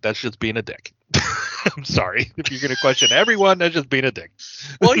do that. That's just being a dick. I'm sorry. If you're going to question everyone, that's just being a dick.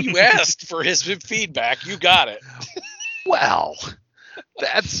 Well, you asked for his feedback. You got it. Well,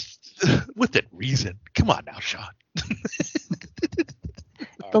 that's within reason. Come on now, Sean.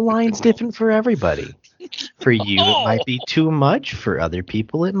 The line's different for everybody. For you, it might be too much. For other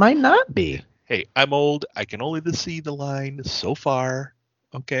people, it might not be. Hey, I'm old. I can only see the line so far.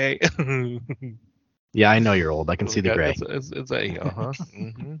 Okay. Yeah, I know you're old. I can see the gray. It's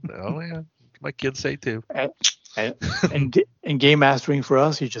Oh yeah. My kids say too. And game mastering for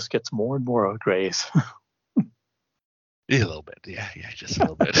us, he just gets more and more grays. Yeah, a little bit. Yeah, just a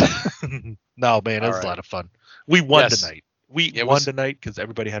little bit. No, man, it was All a right. lot of fun. We won Yes. tonight. We It won was- tonight because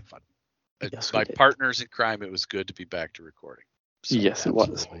everybody had fun. Yes, we My did. partners in crime, it was good to be back to recording. So Yes, it was.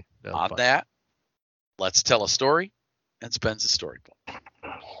 Absolutely. That was on fun. that, let's tell a story and spends a story point.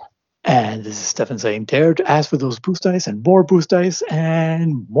 And this is Stefan saying, dare to ask for those boost dice and more boost dice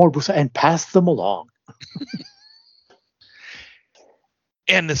and more boost dice and pass them along.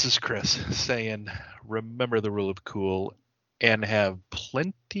 And this is Chris saying, remember the rule of cool and have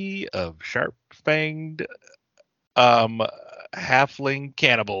plenty of sharp-fanged halfling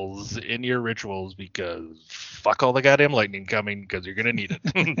cannibals in your rituals because fuck all the goddamn lightning coming because you're going to need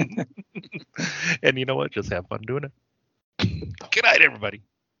it. And you know what? Just have fun doing it. Good night, everybody.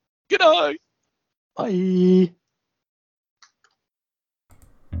 Good night. Bye.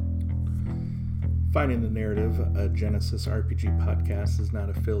 Finding the Narrative, a Genesis RPG podcast, is not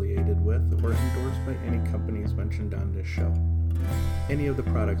affiliated with or endorsed by any companies mentioned on this show. Any of the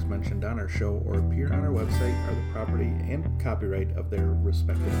products mentioned on our show or appear on our website are the property and copyright of their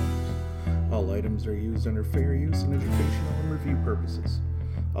respective owners. All items are used under fair use and educational and review purposes.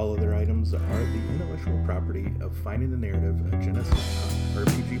 All other items are the intellectual property of Finding the Narrative, a Genesis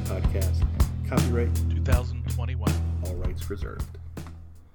RPG podcast. Copyright 2021. all rights reserved.